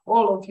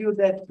all of you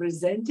that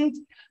presented.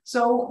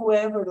 So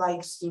whoever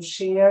likes to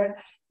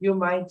share, you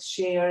might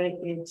share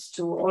it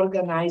to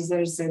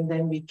organizers and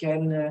then we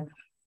can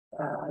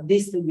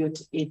distribute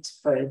it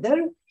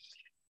further.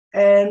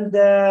 And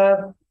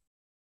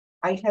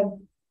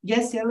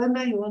yes,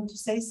 Jelena, you want to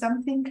say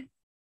something?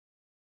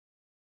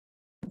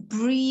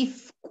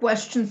 Brief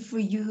question for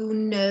you.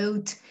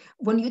 Note,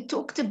 when you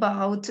talked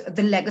about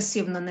the legacy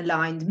of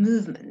non-aligned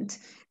movement,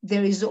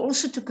 there is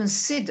also to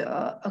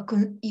consider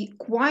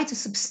quite a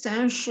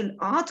substantial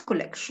art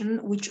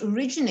collection which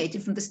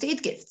originated from the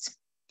state gifts,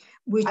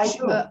 which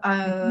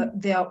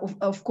they are,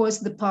 of course,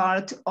 the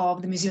part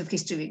of the Museum of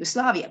History of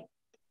Yugoslavia.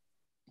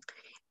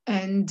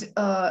 And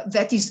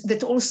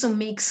that also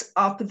makes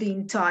up the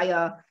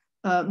entire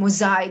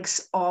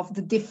mosaics of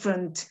the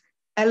different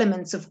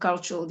elements of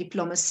cultural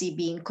diplomacy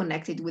being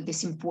connected with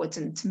this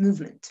important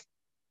movement.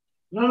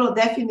 No,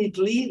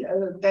 definitely.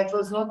 That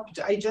was not,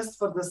 I just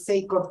for the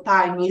sake of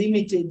time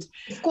limited.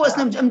 Of course,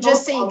 no, I'm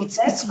just saying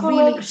it's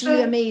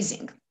really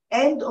amazing.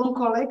 And on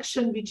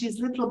collection, which is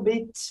a little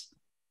bit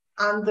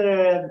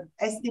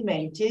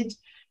underestimated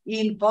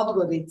in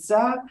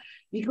Podgorica,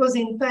 because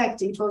in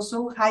fact it was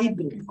so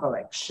hybrid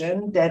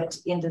collection that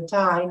in the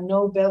time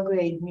no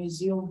Belgrade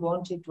museum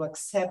wanted to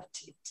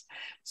accept it.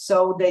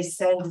 So they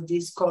sent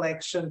this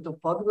collection to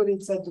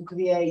Podgorica to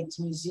create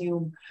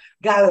museum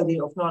gallery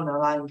of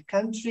non-aligned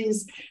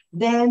countries.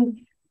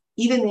 Then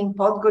even in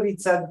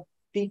Podgorica,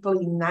 people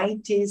in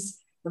 90s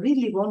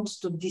really want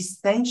to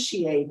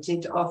distantiate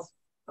it of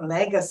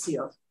legacy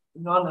of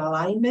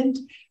non-alignment.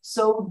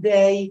 So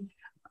they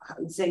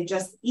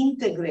just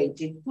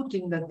integrated, put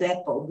in the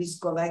depot this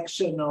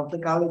collection of the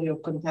Gallery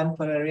of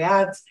Contemporary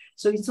Arts.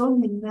 So it's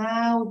only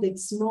now that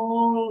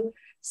small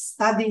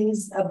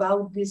studies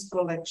about this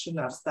collection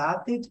are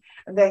started.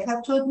 And I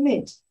have to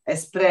admit,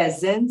 as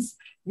presence,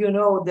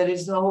 there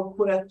is no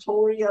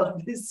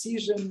curatorial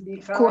decision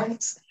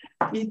behind.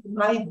 It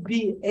might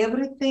be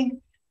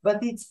everything,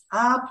 but it's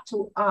up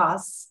to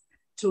us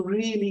to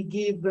really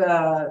give,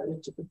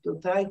 to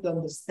try to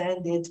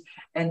understand it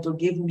and to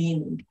give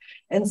meaning.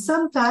 And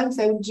sometimes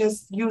I would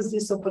just use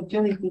this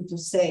opportunity to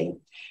say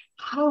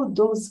how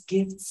those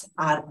gifts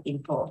are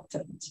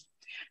important.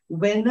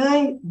 When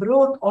I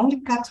brought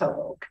only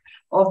catalog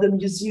of the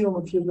Museum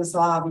of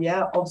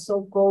Yugoslavia of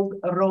so-called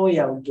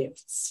royal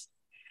gifts,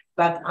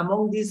 but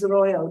among these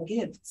royal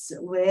gifts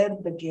were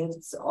the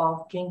gifts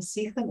of King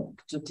Sihanouk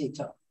to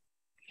Tito.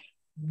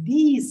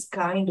 These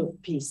kind of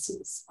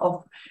pieces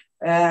of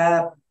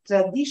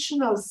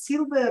traditional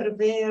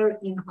silverware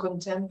in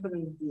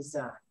contemporary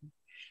design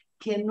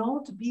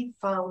cannot be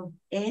found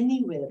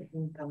anywhere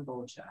in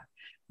Cambodia.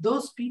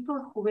 Those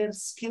people who were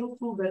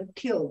skillful were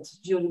killed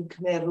during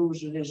Khmer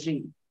Rouge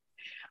regime.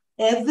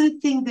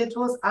 Everything that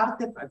was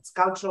artifacts,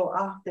 cultural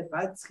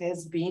artifacts,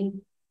 has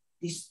been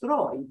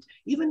destroyed.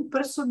 Even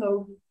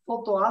personal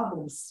photo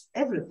albums,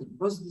 everything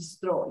was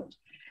destroyed.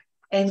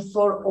 And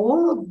for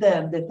all of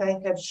them that I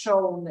have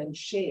shown and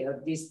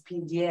shared this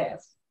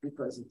PDF,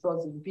 because it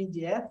was in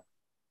PDF,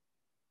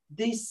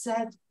 they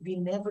said we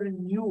never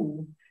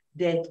knew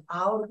that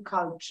our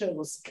culture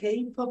was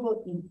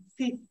capable in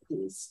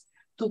 50s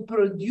to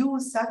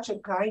produce such a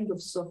kind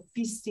of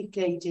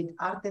sophisticated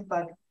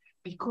artifact,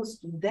 because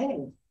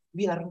today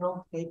we are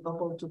not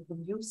capable to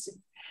produce it.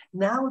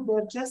 Now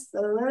they're just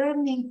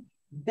learning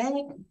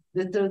back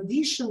the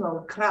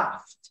traditional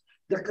craft,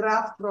 the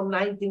craft from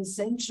 19th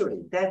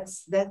century. But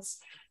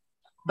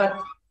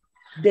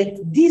that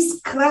this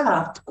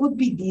craft could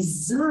be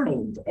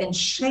designed and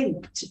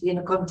shaped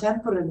in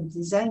contemporary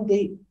design,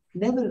 they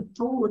never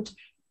thought,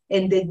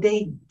 and that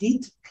they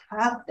did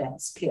have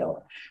that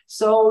skill.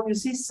 So you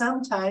see,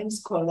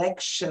 sometimes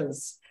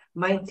collections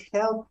might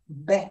help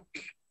back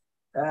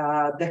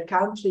the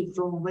country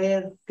from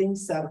where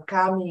things are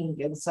coming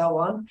and so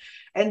on.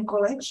 And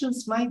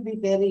collections might be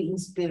very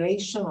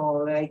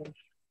inspirational, like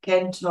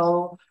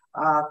Kento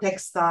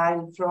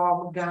textile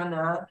from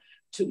Ghana,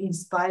 to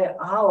inspire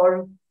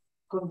our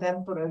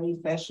contemporary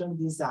fashion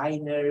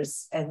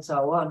designers and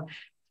so on.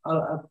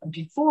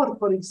 Before,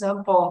 for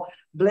example,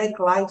 Black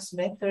Lives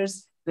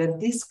Matters, where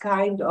this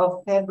kind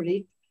of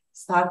fabric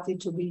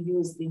started to be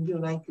used in the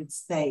United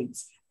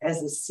States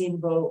as a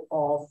symbol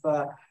of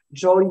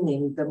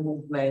joining the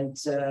movement,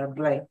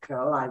 Black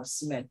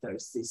Lives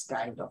Matters, this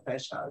kind of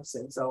fashions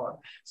and so on.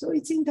 So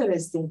it's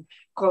interesting.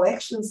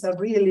 Collections are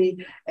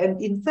really,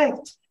 and in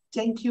fact,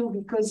 thank you,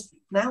 because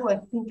now I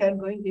think I'm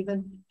going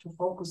even to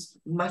focus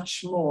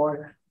much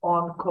more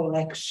on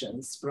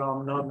collections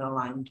from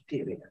non-aligned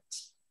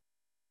periods.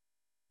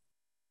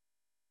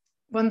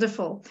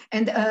 Wonderful.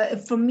 And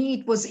for me,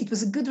 it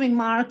was a good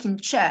remark in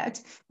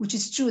chat, which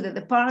is true, that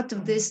the part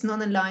of this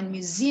non-aligned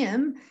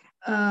museum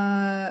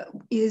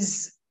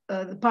is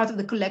part of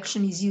the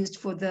collection is used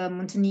for the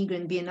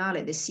Montenegrin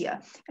Biennale this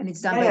year. And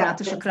it's done by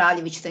Nataša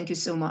Kraljević. Thank you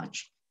so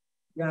much.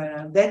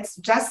 Yeah,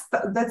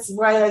 that's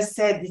why I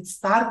said it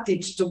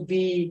started to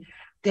be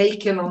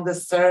taken on the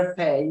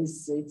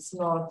surface. It's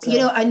not.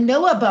 I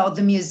know about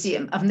the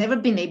museum. I've never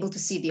been able to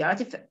see the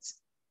artifacts.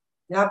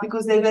 Yeah,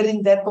 because they were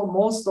in depot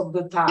most of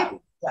the time.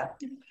 Yeah.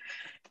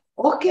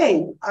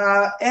 Okay,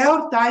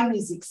 our time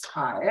is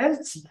expired.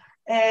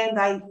 And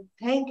I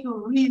thank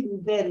you really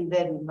very,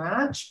 very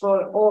much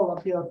for all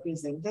of your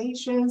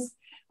presentations.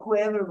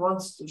 Whoever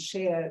wants to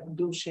share,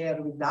 do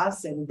share with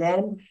us. And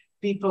then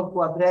people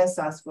who address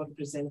us for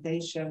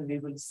presentation, we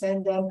will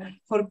send them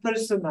for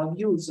personal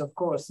use, of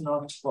course,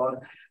 not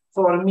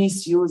for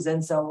misuse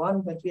and so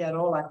on, but we are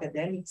all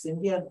academics and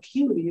we are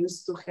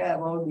curious to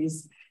have all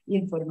these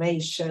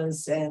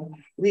informations, and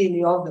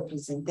really all the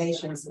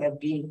presentations have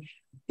been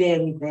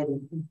very, very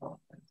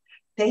important.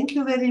 Thank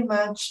you very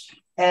much.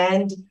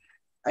 And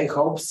I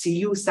hope see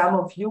you, some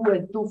of you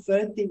at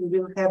 2:30. We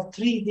will have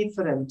 3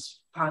 different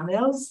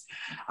panels,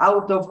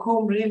 out of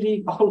whom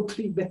really all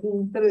 3 very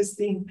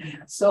interesting.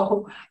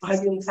 So I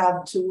will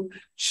have to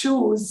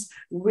choose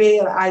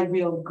where I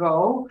will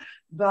go,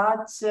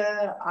 but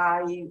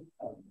I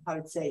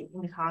would say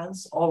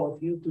enhance all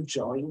of you to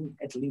join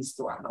at least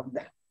one of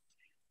them,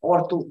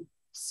 or to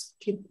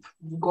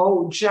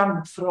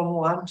jump from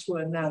one to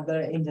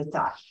another in the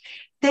time.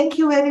 Thank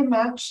you very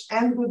much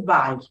and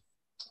goodbye.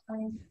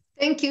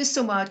 Thank you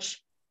so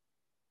much.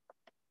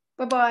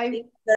 Bye-bye.